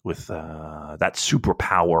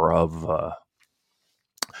superpower of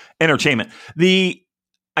entertainment.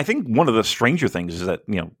 I think one of the stranger things is that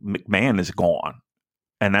McMahon is gone,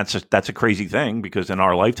 and that's a crazy thing because in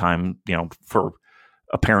our lifetime, for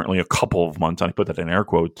apparently a couple of months, I put that in air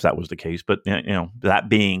quotes, that was the case. But that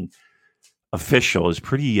being official is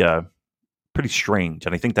pretty strange,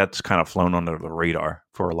 and I think that's kind of flown under the radar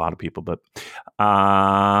for a lot of people. But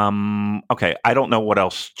okay, I don't know what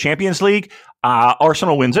else. Champions League,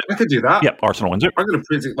 Arsenal wins it. I could do that. Yep, Arsenal wins it. I'm going to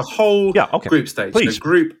predict the whole group stage. Please. So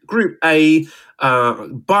Group A,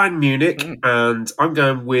 Bayern Munich, and I'm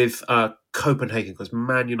going with Copenhagen because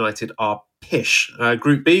Man United are pish.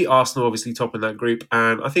 Group B, Arsenal obviously top in that group,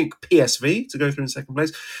 and I think PSV to go through in second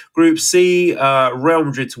place. Group C, Real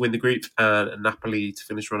Madrid to win the group, and Napoli to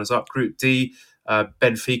finish runners up. Group D,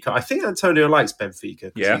 Benfica. I think Antonio likes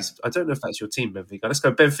Benfica. Yeah. I don't know if that's your team, Benfica. Let's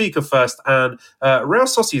go Benfica first, and Real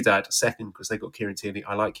Sociedad second because they got Kieran Tierney.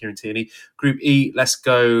 I like Kieran Tierney. Group E, let's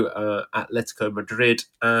go Atletico Madrid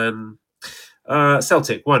and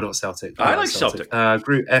Celtic. Why not Celtic? I like Celtic.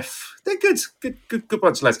 Group F, they're good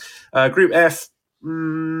bunch of lads. Group F,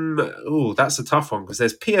 that's a tough one because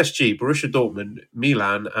there's PSG, Borussia Dortmund,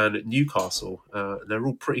 Milan, and Newcastle. They're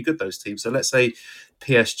all pretty good, those teams. So let's say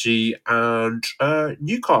PSG and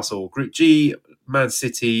Newcastle. Group G, Man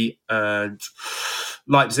City and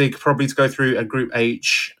Leipzig probably to go through. And Group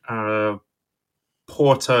H,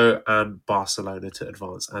 Porto and Barcelona to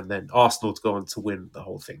advance, and then Arsenal to go on to win the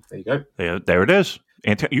whole thing. There you go. Yeah, there it is.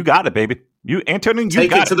 You got it, baby. Antonio,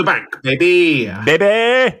 take it to the bank, baby.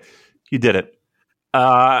 Baby, you did it.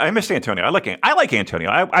 I missed Antonio. I like Antonio.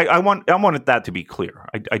 I wanted that to be clear.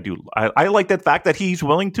 I do. I like that fact that he's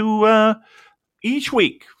willing to each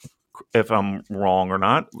week. If I'm wrong or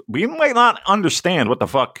not, we might not understand what the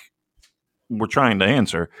fuck we're trying to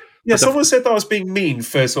answer. Yeah, someone said that I was being mean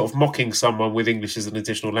for sort of mocking someone with English as an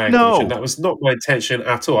additional language, and that was not my intention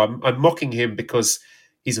at all. I'm mocking him because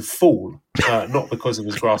he's a fool, not because of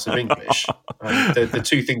his grasp of English. The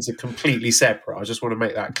two things are completely separate. I just want to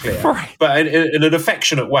make that clear. Right. But in an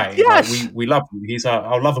affectionate way. Yes. Like we love him. He's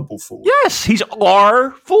our lovable fool. Yes, he's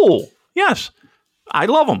our fool. Yes. I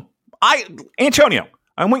love him. Antonio,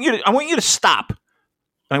 I want you to stop.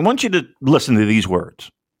 I want you to listen to these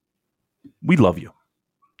words. We love you.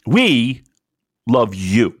 We love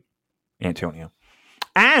you, Antonio.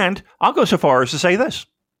 And I'll go so far as to say this.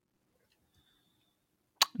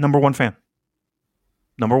 Number one fan,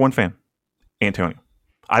 Antonio.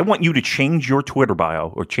 I want you to change your Twitter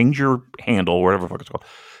bio or change your handle, or whatever the fuck it's called,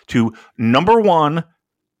 to number one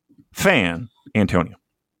fan, Antonio.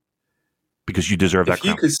 Because you deserve that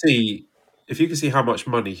crown. If you could see how much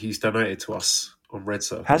money he's donated to us on Red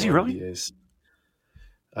Circle. Has he really? Years.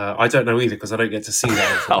 I don't know either because I don't get to see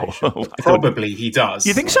that information. Probably he does.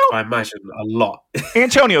 You think so? I imagine a lot.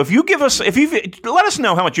 Antonio, if you let us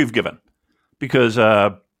know how much you've given, because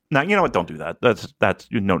now you know what? Don't do that. That's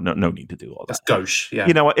no need to do all that. That's gauche. Yeah.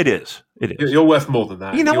 You know what? It is. You're worth more than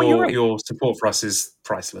that. You know what? You're right. Your support for us is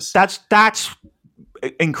priceless. That's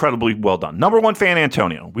incredibly well done. Number one fan,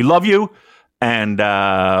 Antonio. We love you, and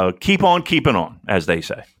keep on keeping on, as they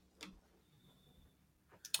say.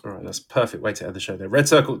 All right, that's a perfect way to end the show there.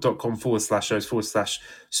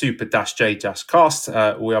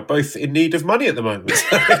 redcircle.com/shows/super-j-cast. We are both in need of money at the moment.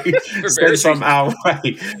 Send some our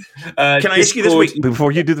way. Can I ask you this week,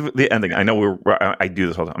 before you do the ending? I know I do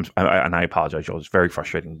this all the time, and I apologize, Joel. It's very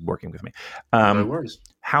frustrating working with me. No worries.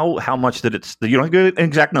 How much did it... You don't give an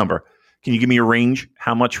exact number. Can you give me a range?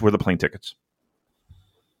 How much were the plane tickets?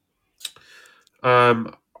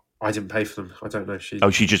 I didn't pay for them. I don't know.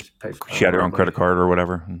 She just had her own credit card or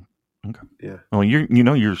whatever. Okay. Yeah. Well,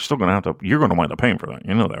 you're still going to have to. You're going to wind up paying for that.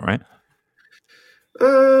 You know that, right?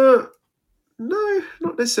 No,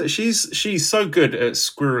 not necessarily. She's so good at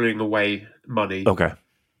squirreling away money. Okay.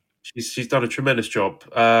 She's done a tremendous job.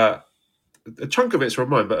 A chunk of it's from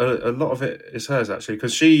mine, but a lot of it is hers actually.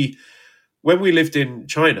 Because when we lived in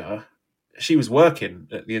China, she was working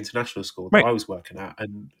at the international school that I was working at,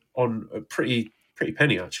 and on a pretty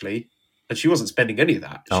penny actually. And she wasn't spending any of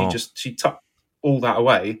that. She tucked all that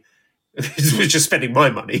away. It was just spending my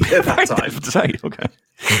money at that time. Okay.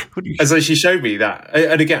 And so she showed me that.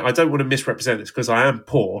 And again, I don't want to misrepresent this because I am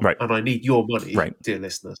poor and I need your money, dear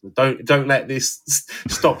listeners. Don't let this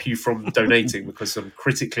stop you from donating because I'm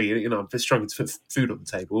critically, I'm struggling to put food on the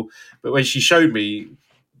table. But when she showed me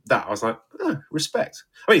that, I was like, respect.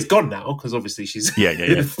 I mean, it's gone now because obviously she's flight to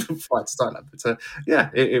Thailand. But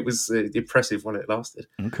it was impressive while it lasted.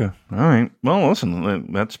 Okay, all right. Well,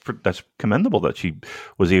 listen, that's commendable that she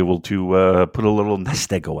was able to put a little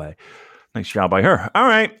nest egg away. Nice job by her. All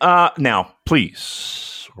right, now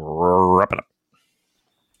please wrap it up.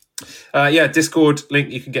 Discord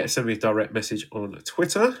link. You can send me a direct message on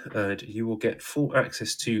Twitter, and you will get full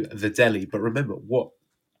access to the deli. But remember, what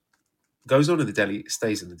goes on in the deli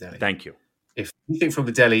stays in the deli. Thank you. If anything from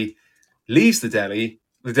the deli leaves the deli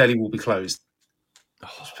will be closed.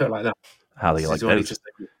 Just put it like that. How do you like that?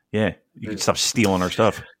 Yeah, you can stop stealing our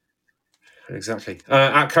stuff. Exactly.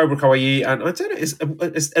 At Cobra Kawaii, and I don't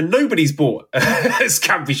know, and nobody's bought a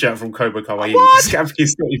Scampy shirt from Cobra Kawaii. Scampy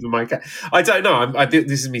is not even my cat. I don't know.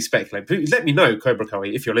 This is me speculating. Let me know, Cobra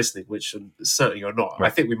Kawaii, if you're listening, which certainly you're not. Right. I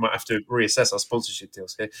think we might have to reassess our sponsorship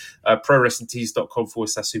deals here.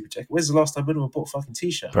 ProWrestlingTees.com/SuperCheck. When's the last time anyone bought a fucking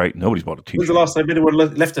t-shirt? Right. Nobody's bought a t-shirt. When's the last time anyone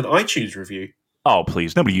left an iTunes review? Oh,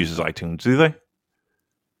 please. Nobody uses iTunes, do they?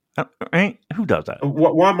 Right? Who does that?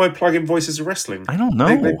 Why am I plugging Voices of Wrestling? I don't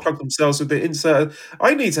know. They plug themselves with the insert.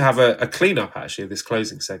 I need to have a clean-up, actually, of this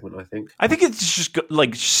closing segment, I think. I think it's just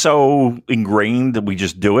like so ingrained that we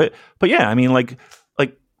just do it. But yeah, I mean, like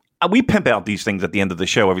we pimp out these things at the end of the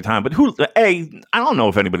show every time. But A, I don't know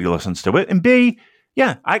if anybody listens to it. And B,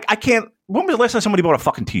 yeah, I can't. When was the last time somebody bought a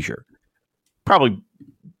fucking t-shirt? Probably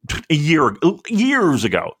years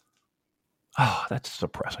ago. Oh, that's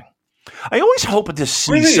depressing. I always hope to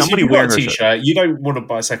see somebody wearing a t-shirt. You don't want to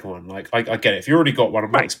buy a second one. Like I get it. If you already got one,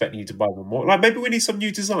 I'm not expecting you to buy one more. Like maybe we need some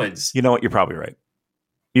new designs. You know what? You're probably right.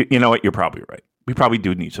 You know what? You're probably right. We probably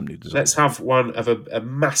do need some new designs. Let's have one of a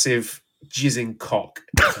massive jizzing cock,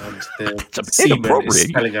 and the semen is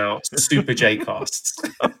spelling out Super J casts.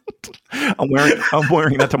 I'm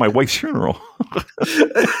wearing that to my wife's funeral.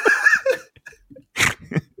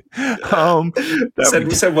 Send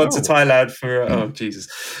one to Thailand for Jesus.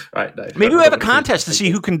 Right, no. Maybe we have a contest to see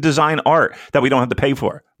who can design art that we don't have to pay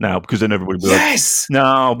for. No, because then everybody will be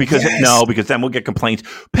like, because then we'll get complaints.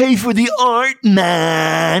 Pay for the art,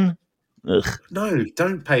 man. Ugh. No,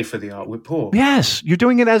 don't pay for the art. We're poor. Yes, you're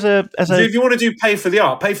doing it as a. If you want to pay for the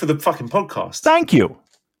art, pay for the fucking podcast. Thank you.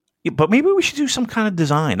 Yeah, but maybe we should do some kind of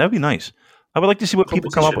design. That'd be nice. I would like to see what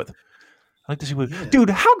people come up with. I like to see what. Yeah. Dude,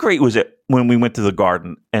 how great was it when we went to the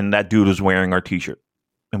garden and that dude was wearing our T-shirt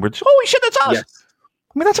and we're just, holy shit, that's us. Yes.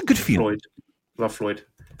 I mean, that's a good feeling. Love Floyd.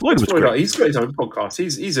 Floyd was great. He's got his own podcast.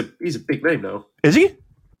 He's a big name now. Is he?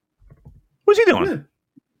 What's he doing?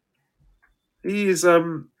 Yeah. He is.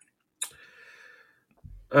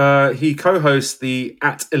 He co-hosts the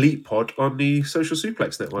 @Elite Pod on the Social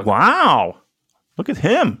Suplex Network. Wow, look at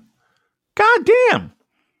him! God damn!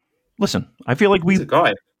 Listen, I feel like he's a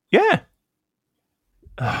guy. Yeah.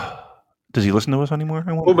 Does he listen to us anymore?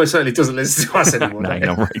 Almost certainly doesn't listen to us anymore. No, I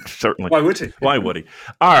know, right? Certainly. Why would he? Why would he?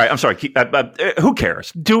 All right, I'm sorry. Who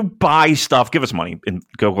cares? Do buy stuff. Give us money and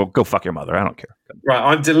go fuck your mother. I don't care. Right,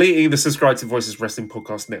 I'm deleting the Subscribe to Voices Wrestling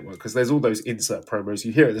Podcast Network because there's all those insert promos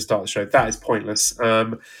you hear at the start of the show. That is pointless.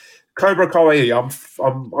 Cobra Kawaii,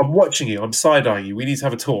 I'm watching you. I'm side-eyeing you. We need to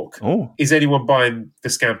have a talk. Oh. Is anyone buying the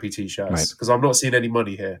Scampy T-shirts? Because I'm not seeing any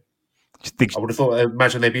money here. I would have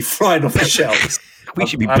imagine they'd be flying off the shelves. We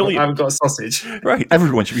should be billionaires. I haven't got a sausage. Right.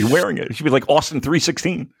 Everyone should be wearing it. It should be like Austin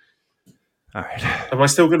 316. All right. Am I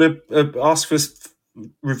still going to ask for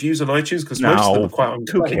reviews on iTunes? Because most of them are quite unkind.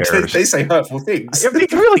 Who cares? They say hurtful things. They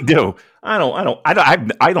really do. I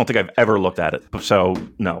don't think I've ever looked at it. So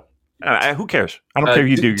no. Who cares? I don't care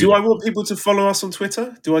if you do. Do I want people to follow us on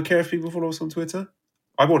Twitter? Do I care if people follow us on Twitter?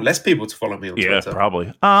 I want less people to follow me on Twitter. Yeah,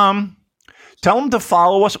 probably. Tell them to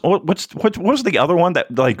follow us. What was the other one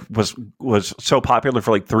that like was so popular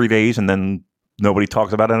for like 3 days and then nobody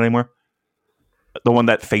talks about it anymore? The one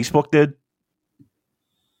that Facebook did.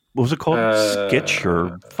 What was it called? Skitch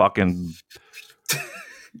or fucking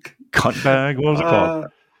cuntbag? What was it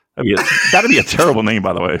called? That'd be a terrible name,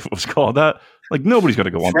 by the way, if it was called that. Like nobody's going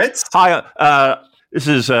to go on. Threads? Hi, This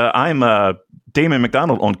is I'm Damon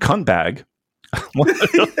McDonald on Cuntbag. I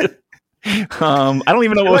don't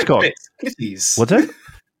even know what it's called. Clitties. What's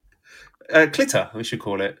that? Clitter, we should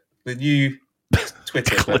call it. The new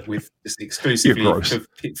Twitter, but with just exclusively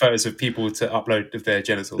photos of people to upload of their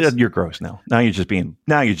genitals. Yeah, you're gross now. Now you're just being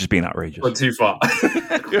outrageous. Gone too far.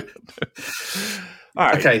 All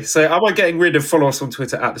right. Okay, so am I getting rid of follow us on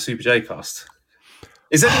Twitter at the Super Jcast?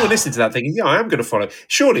 Is anyone listening to that thinking, yeah, I am going to follow?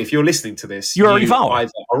 Surely, if you're listening to this, you already follow.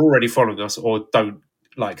 Either are already following us or don't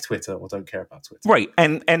like Twitter or don't care about Twitter. Right.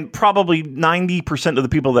 And probably 90% of the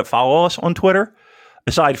people that follow us on Twitter,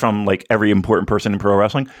 aside from like every important person in pro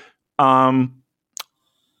wrestling,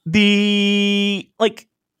 they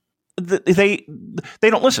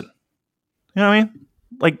don't listen. You know what I mean?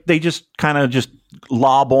 Like they just kind of just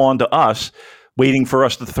lob on to us, waiting for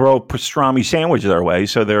us to throw pastrami sandwich their way.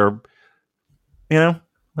 So they're, you know,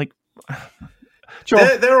 like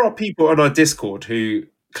there are people on our Discord who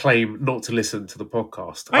claim not to listen to the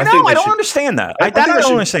podcast. I know. I don't understand that. I don't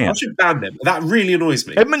understand. I should ban them. That really annoys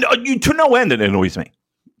me. I mean, to no end, it annoys me.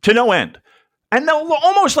 To no end, and they'll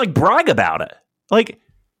almost like brag about it. Like,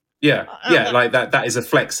 yeah, like that is a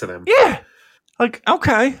flex to them. Yeah, like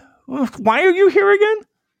okay, well, why are you here again?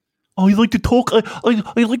 Oh, you like to talk. You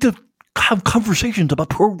like to have conversations about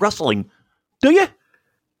pro wrestling, do you?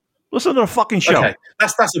 Listen to the fucking show. Okay,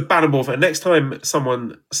 that's a bannable thing. Next time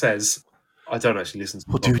someone says, "I don't actually listen to,"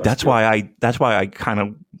 the dude, that's why I kind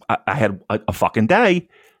of I had a fucking day,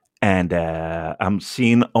 and I'm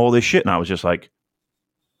seeing all this shit, and I was just like,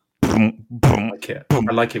 boom, boom.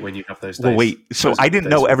 I like it when you have those days. Well, wait, so I didn't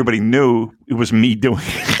know everybody knew it was me doing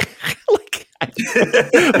it.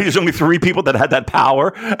 There's only 3 people that had that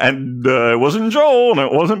power, and it wasn't Joel, and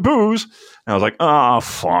it wasn't Booze. And I was like, oh,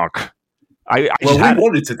 fuck. We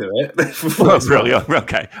wanted to do it. Really?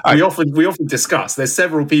 Okay. We often discuss. There's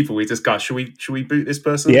several people we discuss. Should we boot this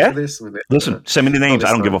person for this? Listen, send me the names.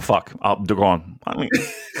 I don't give a fuck. They're gone.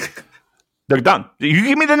 They're done. You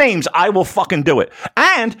give me the names, I will fucking do it.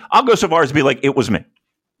 And I'll go so far as to be like, it was me.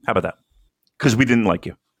 How about that? Because we didn't like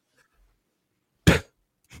you.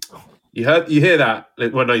 You hear that?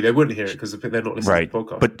 Well, no, they wouldn't hear it because they're not listening to the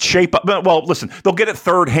podcast. But shape up. Well, listen, they'll get it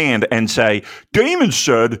third hand and say, Damon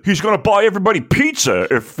said he's going to buy everybody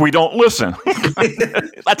pizza if we don't listen.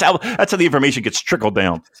 That's how the information gets trickled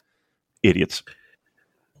down. Idiots.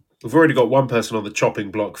 We've already got one person on the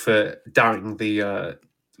chopping block for doubting the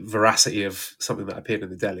veracity of something that appeared in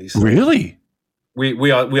the delis. So really?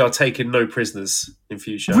 We are taking no prisoners in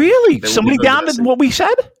future. Really? Somebody doubted what we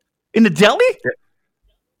said in the deli?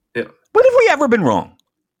 Yeah. When have we ever been wrong?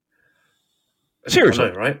 Seriously, I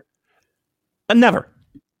know, right? Never.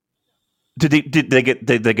 Did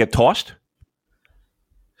they get tossed?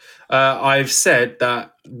 I've said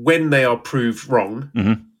that when they are proved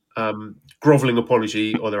wrong, groveling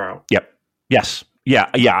apology or they're out. Yep. Yes. Yeah.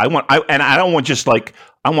 I don't want just like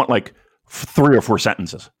 3 or 4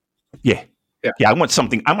 sentences. Yeah. I want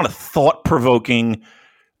something. I want a thought-provoking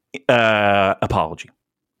apology.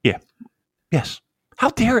 Yeah. Yes. How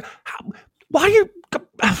dare? Why are you?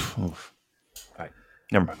 All right,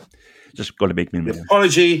 never mind. Just going to make me mad. The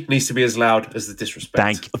apology needs to be as loud as the disrespect.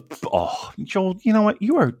 Thank you. Oh, Joel, you know what?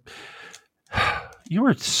 You are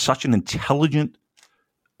such an intelligent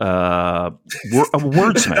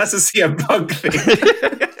wordsmith. That's a CM Punk thing.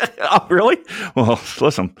 Oh, really? Well,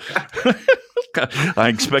 listen. I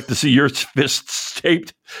expect to see your fists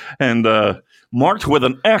taped and marked with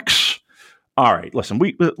an X. All right, listen,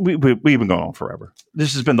 we've been going on forever.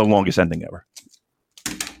 This has been the longest ending ever.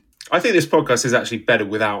 I think this podcast is actually better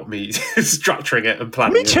without me structuring it and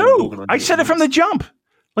planning. Me too. I said it from the jump.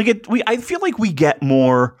 I feel like we get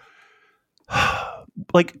more.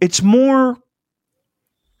 Like it's more.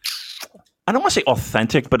 I don't want to say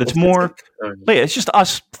authentic, but it's more. It's just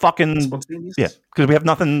us fucking. Yeah, because we have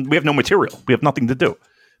nothing. We have no material. We have nothing to do.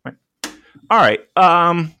 Right. All right.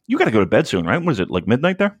 You got to go to bed soon, right? What is it, like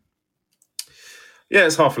midnight there? Yeah,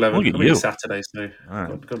 it's 11:30. Look at you. It's Saturday, so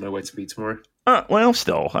I've got nowhere to be tomorrow. Well,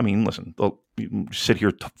 still, I mean, listen, you sit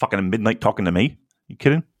here fucking at midnight talking to me. You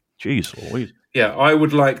kidding? Jeez Louise. Yeah, I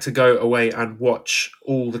would like to go away and watch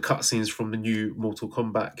all the cutscenes from the new Mortal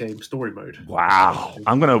Kombat game story mode. Wow.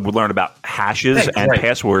 I'm going to learn about hashes and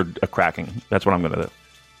password cracking. That's what I'm going to do.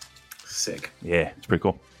 Sick. Yeah, it's pretty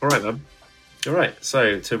cool. All right, then. All right,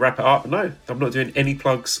 so to wrap it up, no, I'm not doing any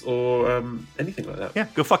plugs or anything like that. Yeah,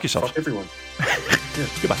 go fuck yourself. Fuck everyone. Yeah.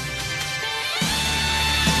 Goodbye.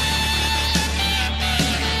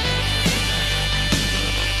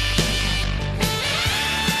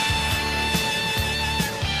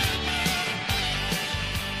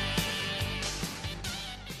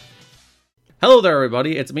 Hello there,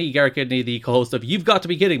 everybody. It's me, Garrett Kidney, the co-host of You've Got to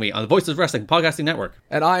Be Kidding Me on the Voices of Wrestling Podcasting Network.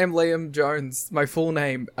 And I am Liam Jones, my full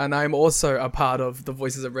name, and I'm also a part of the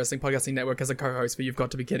Voices of Wrestling Podcasting Network as a co-host for You've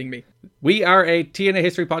Got to Be Kidding Me. We are a TNA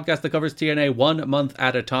history podcast that covers TNA 1 month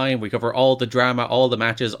at a time. We cover all the drama, all the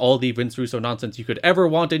matches, all the Vince Russo nonsense you could ever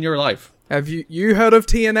want in your life. Have you heard of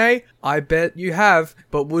TNA? I bet you have,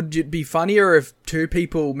 but would it be funnier if two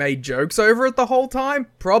people made jokes over it the whole time?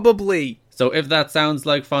 Probably. So if that sounds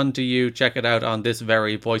like fun to you, check it out on this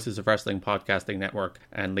very Voices of Wrestling Podcasting Network,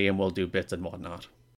 and Liam will do bits and whatnot.